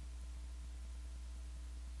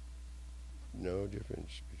 No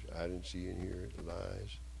difference. I didn't see in here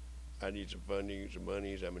lies. I need some funding, some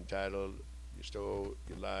monies. I'm entitled. You stole.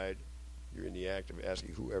 You lied. You're in the act of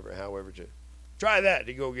asking whoever, however, to try that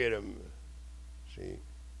to go get him. See?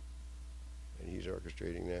 And he's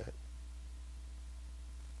orchestrating that.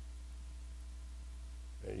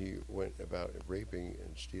 And he went about raping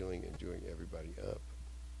and stealing and doing everybody up.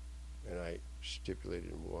 And I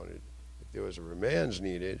stipulated and wanted, if there was a remands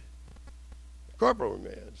needed, corporal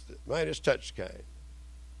remands, the Midas touch kind,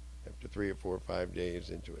 after 3 or 4 or 5 days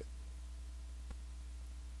into it.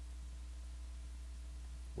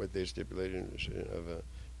 What they stipulated of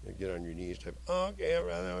get on your knees type, oh, okay,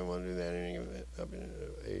 I want to do that, and up in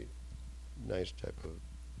a nice type of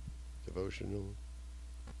devotional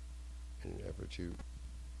in an effort to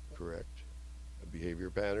correct a behavior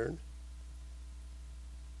pattern.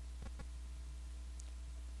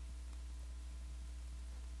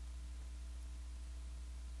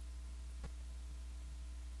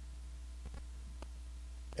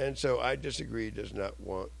 And so I disagree, does not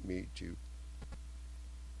want me to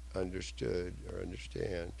understood or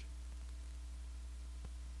understand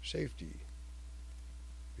safety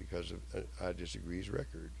because of I disagree's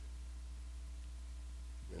record.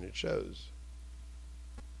 And it shows.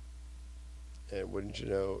 And wouldn't you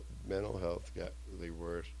know, mental health got really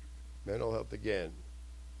worse. Mental health again.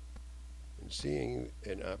 And seeing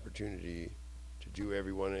an opportunity to do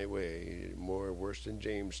everyone away, more worse than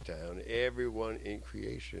Jamestown, everyone in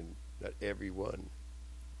creation, not everyone.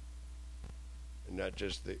 And not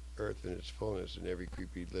just the earth in its fullness and every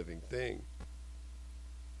creepy living thing.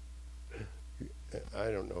 I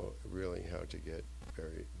don't know really how to get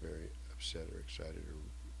very, very upset or excited or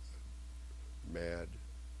mad.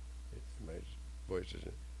 My voice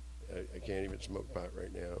isn't, I can't even smoke pot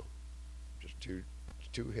right now. Just too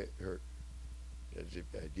hurt. As if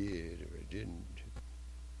I did or I didn't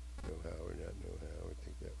know how or not know how. I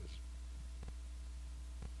think that was,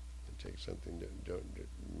 it takes something that don't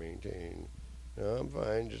maintain. No, I'm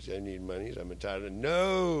fine, just I need monies, I'm entitled.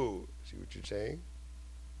 No! See what you're saying?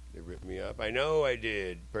 They ripped me up. I know I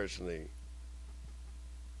did, personally.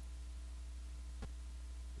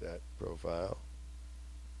 That profile.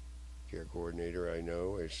 Care coordinator, I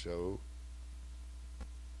know, is so.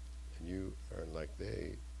 And you are like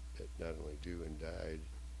they, that not only do and died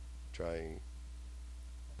trying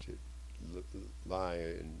to lie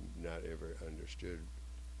and not ever understood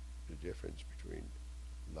the difference between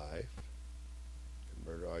life and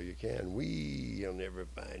murder all you can. You'll never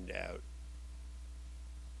find out.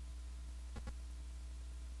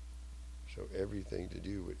 So everything to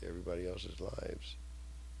do with everybody else's lives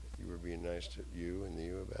that you were being nice to you and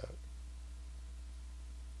you about.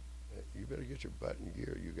 You better get your butt in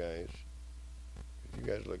gear, you guys. If you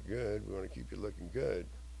guys look good, we want to keep you looking good.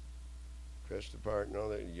 Dressed the part and all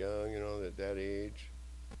that, young and all that age.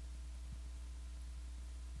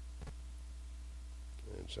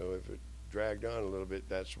 And so if it dragged on a little bit,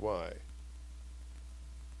 that's why.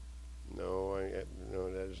 No,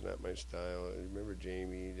 that is not my style. Remember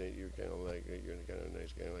Jamie, that you're kind of like, you're kind of a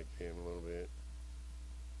nice guy like him a little bit.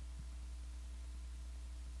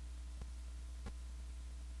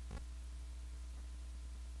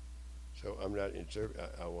 So I'm not in service.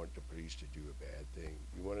 I want the police to do a bad thing.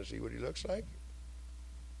 You want to see what he looks like?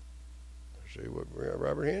 I'll show you what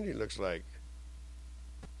Robert Handy looks like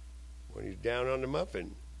when he's down on the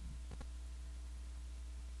muffin.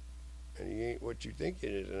 And he ain't what you think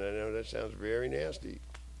it is. And I know that sounds very nasty.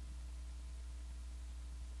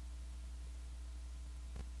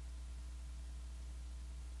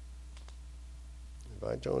 If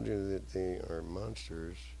I told you that they are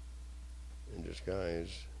monsters in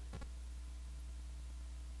disguise,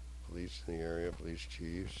 police in the area, police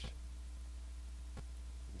chiefs,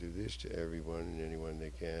 do this to everyone and anyone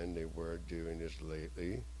they can. They were doing this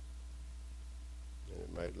lately. And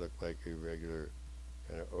it might look like a regular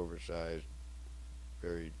kind of oversized,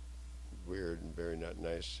 very weird and very not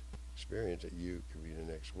nice experience that you could be the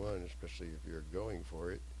next one, especially if you're going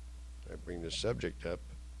for it. I bring this subject up,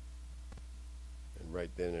 and right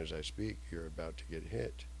then as I speak, you're about to get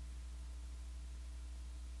hit.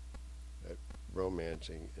 That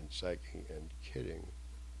romancing and psyching and kidding,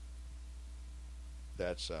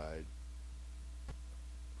 that side,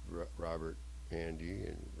 Robert Handy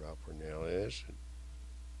and Ralph Cornelius and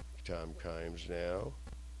Tom Kimes now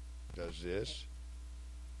does this,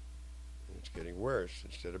 and it's getting worse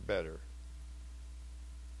instead of better.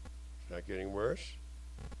 It's not getting worse.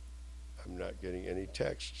 I'm not getting any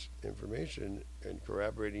texts, information, and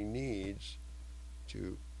corroborating needs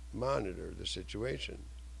to monitor the situation.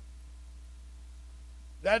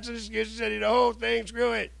 That's an excuse to say the whole thing,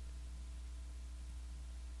 screw it.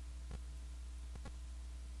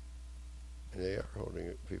 And they are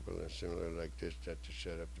holding people in similar like this, not to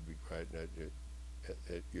shut up, to be quiet, not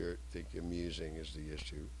that you think amusing is the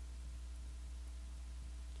issue.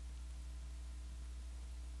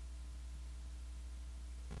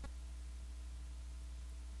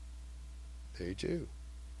 They too.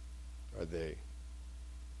 Are they?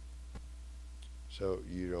 So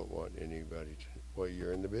you don't want anybody to, well,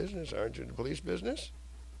 you're in the business, aren't you, the police business?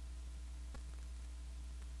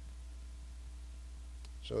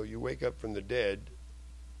 So you wake up from the dead,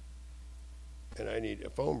 and I need a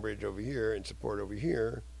phone bridge over here and support over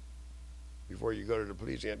here before you go to the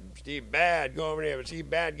police. And Steve, bad, go over there. Steve,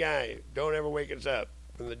 bad guy. Don't ever wake us up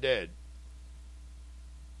from the dead.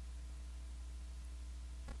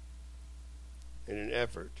 In an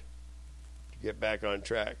effort to get back on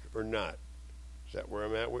track or not. Is that where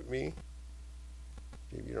I'm at with me?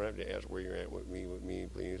 Steve, you don't have to ask where you're at with me,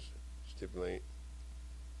 please. Stipulate.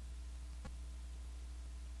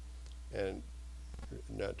 And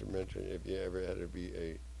not to mention, if you ever had to be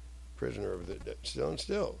a prisoner of the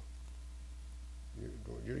still,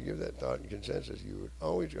 you give that thought and consensus, you would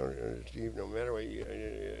always go to Steve, no matter what you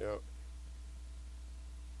know,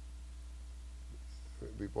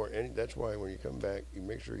 report any. That's why when you come back, you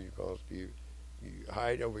make sure you call Steve. You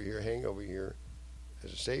hide over here, hang over here,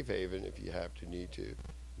 as a safe haven if you have to, need to.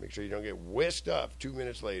 Make sure you don't get whisked off 2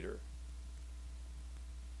 minutes later.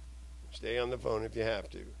 Stay on the phone if you have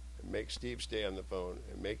to. And make Steve stay on the phone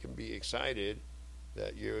and make him be excited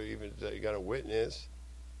that you got a witness,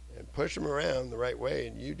 and push him around the right way,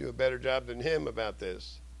 and you do a better job than him about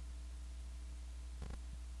this.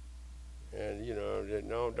 And you know,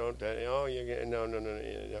 no, don't. Oh, you get no.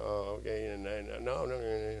 Oh, okay,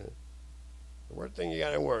 no. The worst thing you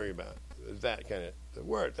got to worry about is that kind of the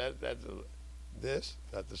worst. This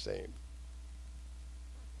not the same.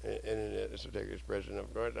 And it's to take expression.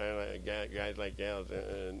 Of course, I like guys like gals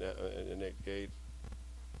and Nick Gates,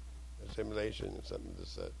 assimilation and something to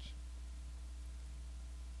such.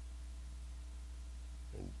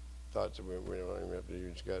 And thoughts that we don't even have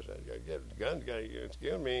to discuss. I got to get guns. Got to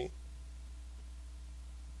excuse me.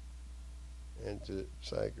 And to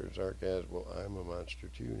psych or sarcasm, well, I'm a monster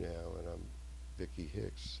too now, and I'm Vicky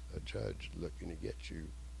Hicks, a judge looking to get you.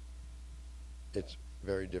 It's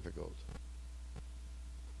very difficult,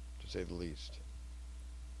 to say the least.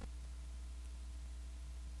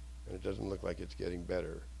 And it doesn't look like it's getting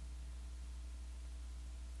better.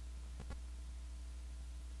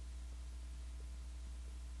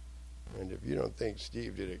 And if you don't think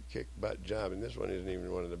Steve did a kick-butt job, and this one isn't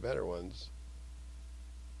even one of the better ones,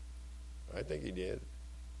 I think he did.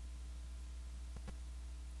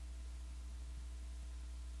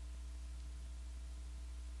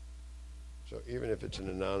 So even if it's an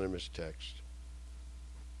anonymous text,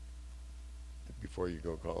 before you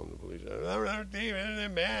go calling the police, I'm Steve, isn't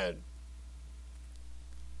it bad?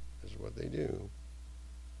 This is what they do.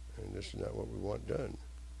 And this is not what we want done.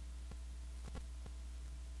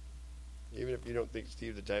 Even if you don't think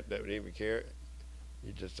Steve's the type that would even care,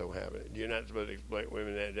 you just don't have it. You're not supposed to exploit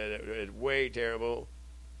women. It's way terrible.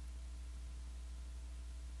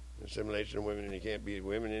 Assimilation of women, and you can't be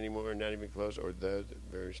women anymore, not even close, or the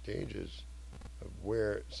various stages of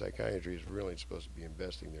where psychiatry is really supposed to be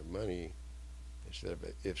investing their money, instead of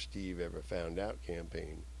a if Steve ever found out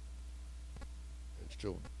campaign. And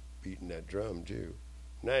still beating that drum too.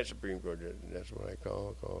 Nice Supreme Court judge, that's what I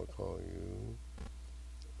call you.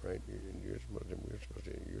 Right, you're supposed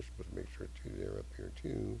to make sure too they're up here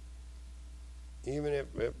too. Even if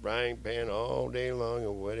Brian Pan all day long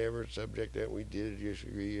or whatever subject that we did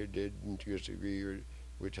disagree or didn't disagree or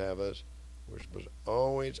which have us, we're supposed to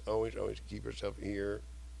always keep ourselves here,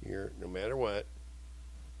 no matter what.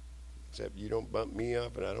 Except you don't bump me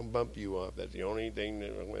off and I don't bump you off. That's the only thing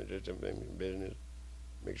that just in business.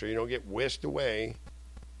 Make sure you don't get whisked away.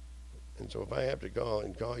 And so if I have to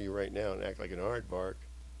call you right now and act like an aardvark,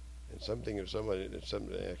 and something if somebody that's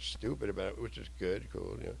something to act stupid about, which is good,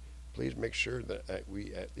 cool, you know, please make sure that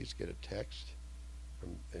we at least get a text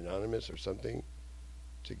from anonymous or something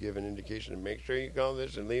to give an indication, and make sure you call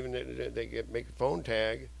this and leaving it. They make a phone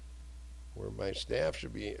tag where my staff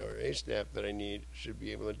should be, or a staff that I need should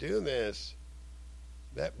be able to do this.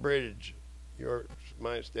 That bridge,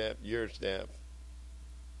 my staff, your staff.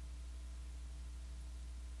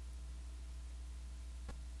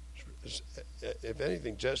 If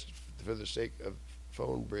anything, just for the sake of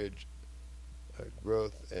phone bridge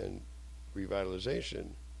growth and revitalization,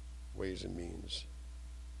 ways and means.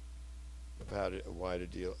 of how to, why to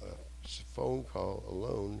deal. A phone call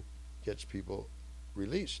alone gets people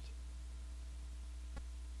released.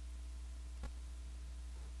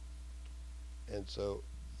 And so,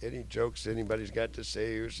 any jokes anybody's got to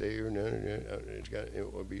say or no,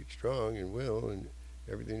 it will be strong and will and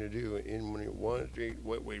everything to do. And when it wants to,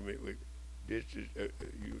 wait a minute, this is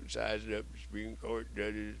you size it up. The Supreme Court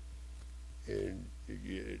does it, and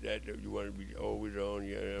that you want to be always on.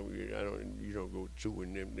 Yeah, I don't. You don't go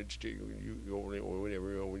suing them. It's you go or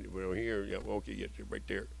whatever. Over here, yeah, okay, yes, right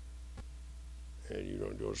there. And you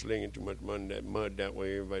don't go slinging too much mud that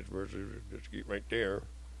way, or vice versa. Just get right there.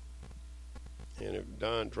 And if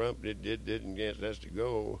Don Trump didn't guess that's to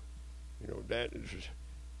go, that is,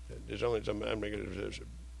 there's only something I'm not going to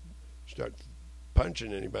start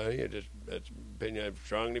punching anybody. That's an opinion I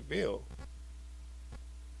strongly feel.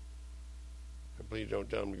 And please don't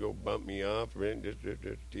tell him to go bump me off. Or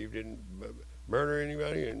anything. Steve didn't murder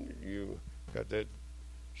anybody, and you got that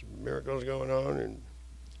some miracles going on, and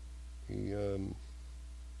he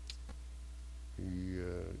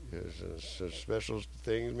has some special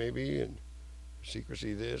things maybe, and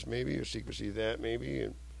secrecy this maybe, or secrecy that maybe,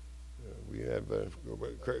 and we have a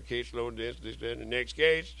caseload this, that, and the next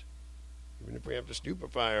case. Even if we have to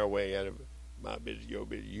stupefy our way out of my business, your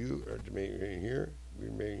business, you are to remain here, we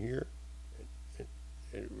remain here,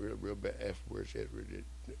 and real bad F words,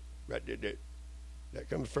 right there, that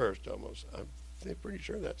comes first almost. I'm pretty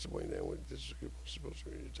sure that's the way that this is supposed to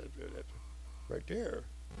be. That's right there.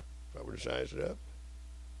 If I were to size it up.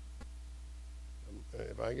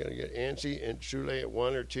 If I gotta get antsy and Shule at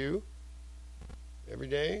 1 or 2 every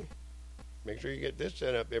day, make sure you get this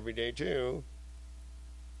set up every day too.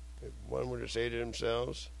 If one were to say to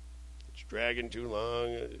themselves, it's dragging too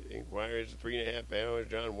long, inquiries 3.5 hours,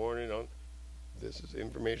 John Warren on, this is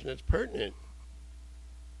information that's pertinent,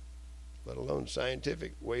 let alone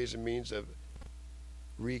scientific ways and means of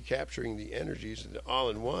recapturing the energies of the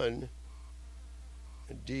all-in-one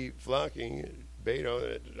and deflocking. Beto,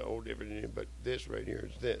 that's a whole different thing, but this right here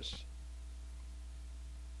is this.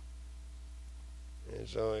 And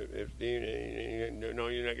so if Steve, no,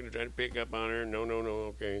 you're not going to try to pick up on her. No,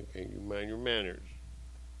 okay, you mind your manners.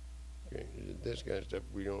 Okay, this kind of stuff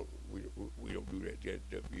we don't do that kind of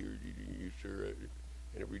stuff here. You sure? And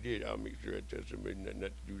if we did, I'll make sure I tell somebody not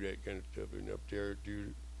to do that kind of stuff. And up there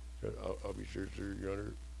too, I'll be sure, Your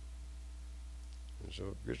Honor. And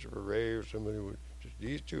so Christopher Ray or somebody would just,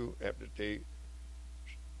 these two have to stay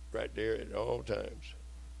right there at all times.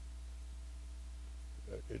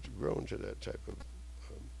 It's grown to that type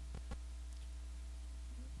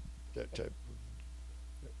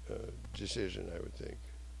of decision, I would think.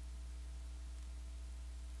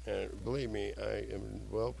 And believe me, I am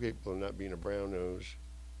well capable of not being a brown nose.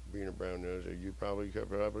 As you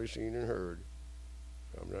probably seen and heard.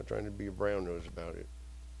 I'm not trying to be a brown nose about it.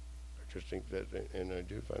 I just think that, and I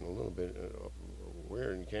do find a little bit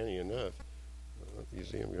weird and canny enough. You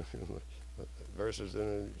see him versus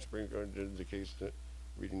in the Supreme Court did the case that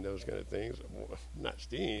reading those kind of things. Well, not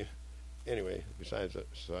Steve. Anyway, besides a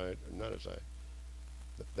side, not a side.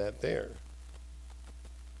 But that there.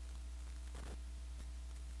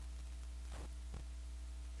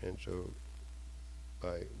 And so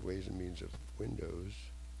by ways and means of Windows,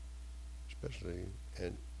 especially,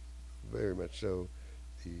 and very much so,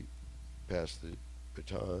 pass the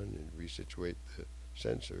baton and resituate the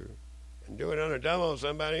censor. And do it on a double,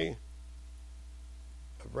 somebody.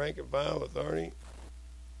 A rank and file authority.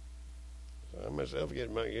 So I myself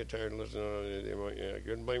get tired of listening on it. I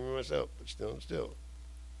couldn't blame me myself, but still,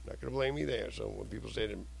 not going to blame me there. So when people say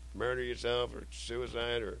to murder yourself or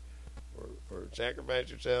suicide or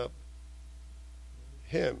sacrifice yourself,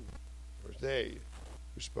 him or they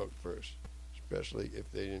who spoke first, especially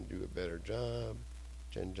if they didn't do a better job,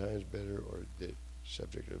 10 times better, or the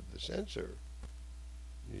subject of the censor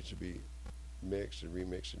needs to be mixed and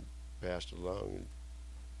remixed and passed along,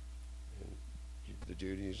 and the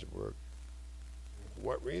duties of work. For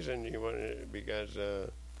what reason you want it? Because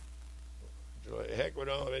heck with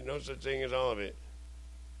all of it, no such thing as all of it.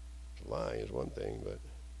 To lie is one thing, but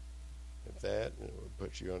if that would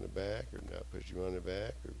put you on the back or not put you on the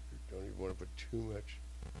back, or don't even want to put too much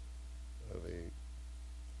of a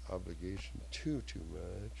obligation too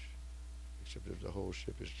much, except if the whole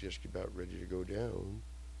ship is just about ready to go down.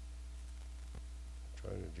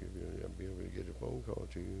 Trying to be able to get a phone call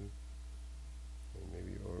to you, and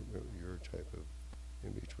maybe your type of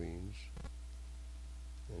in-betweens,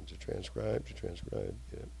 and to transcribe,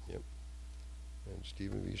 yep. And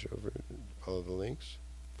Stephen V. Shover, follow the links.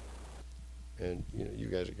 And you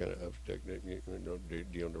guys are kind of upstuck,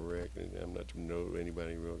 don't deal direct, and I'm not to know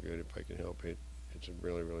anybody real good if I can help it. it's a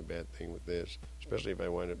really, really bad thing with this, especially if I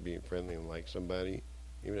wind up being friendly and like somebody,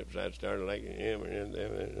 even if I started liking him and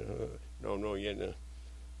no, yeah, no,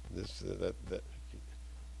 this that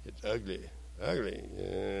it's ugly,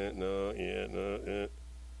 no,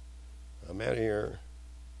 I'm out of here.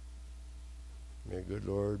 May good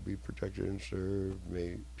Lord be protected and served.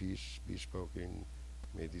 May peace be spoken.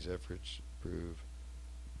 May these efforts prove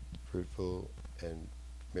fruitful and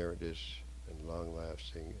meritorious and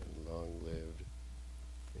long-lasting and long-lived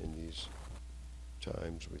in these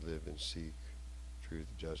times we live and seek truth,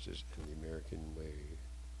 justice, and the American way,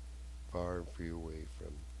 far and free away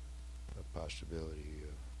from a possibility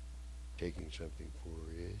of taking something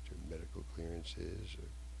for it, or medical clearances, or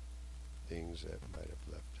things that might have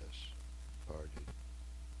left us parted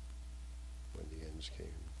when the ends came.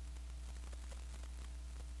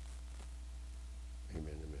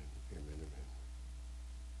 Amen, amen, amen, amen.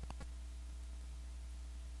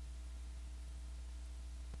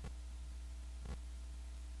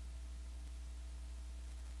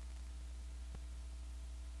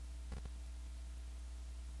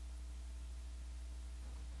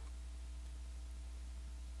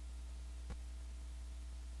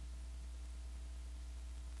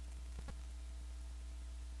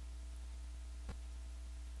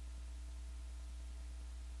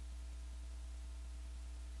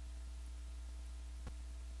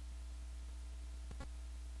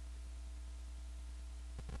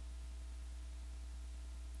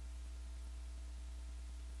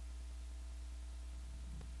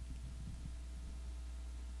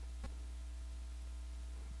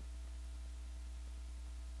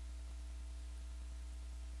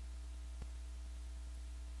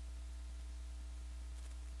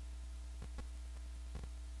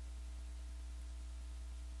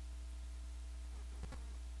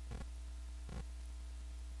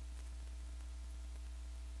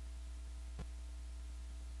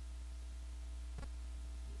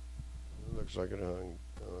 Looks like it hung.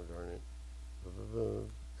 Oh, darn it.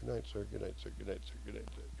 Good night, sir. Good night, sir. Good night, sir. Good night,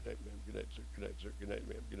 sir. Good night, ma'am. Good night, sir. Good night, sir. Good night,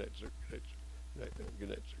 ma'am. Good night, sir. Good night, sir. Good night, ma'am. Good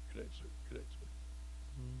night, sir. Good night, sir. Good night, sir.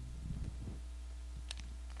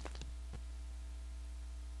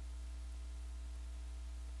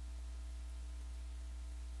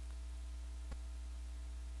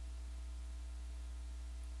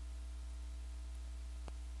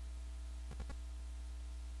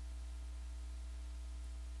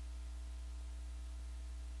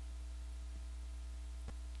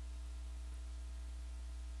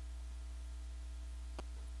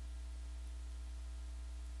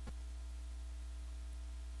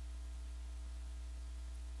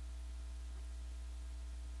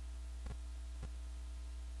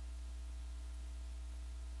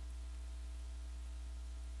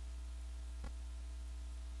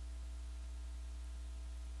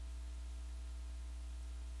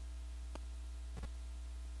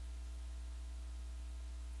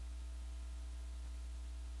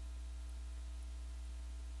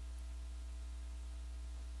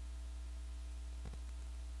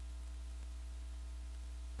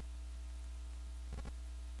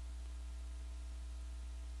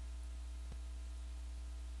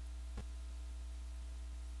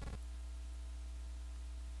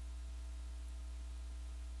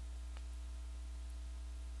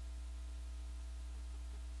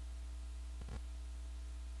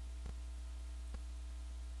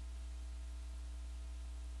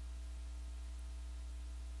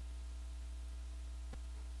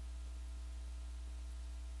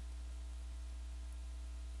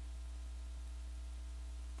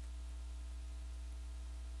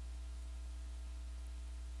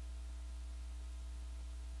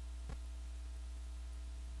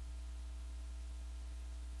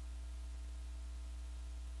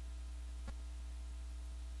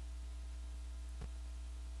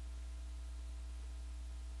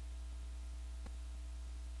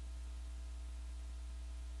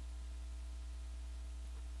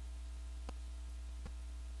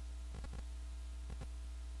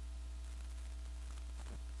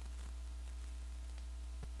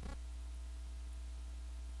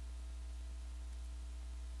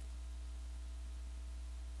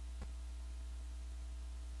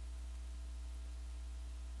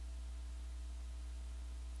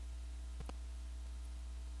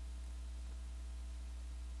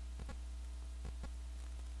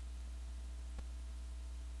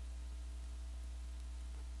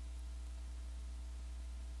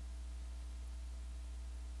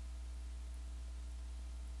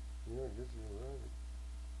 You know, this is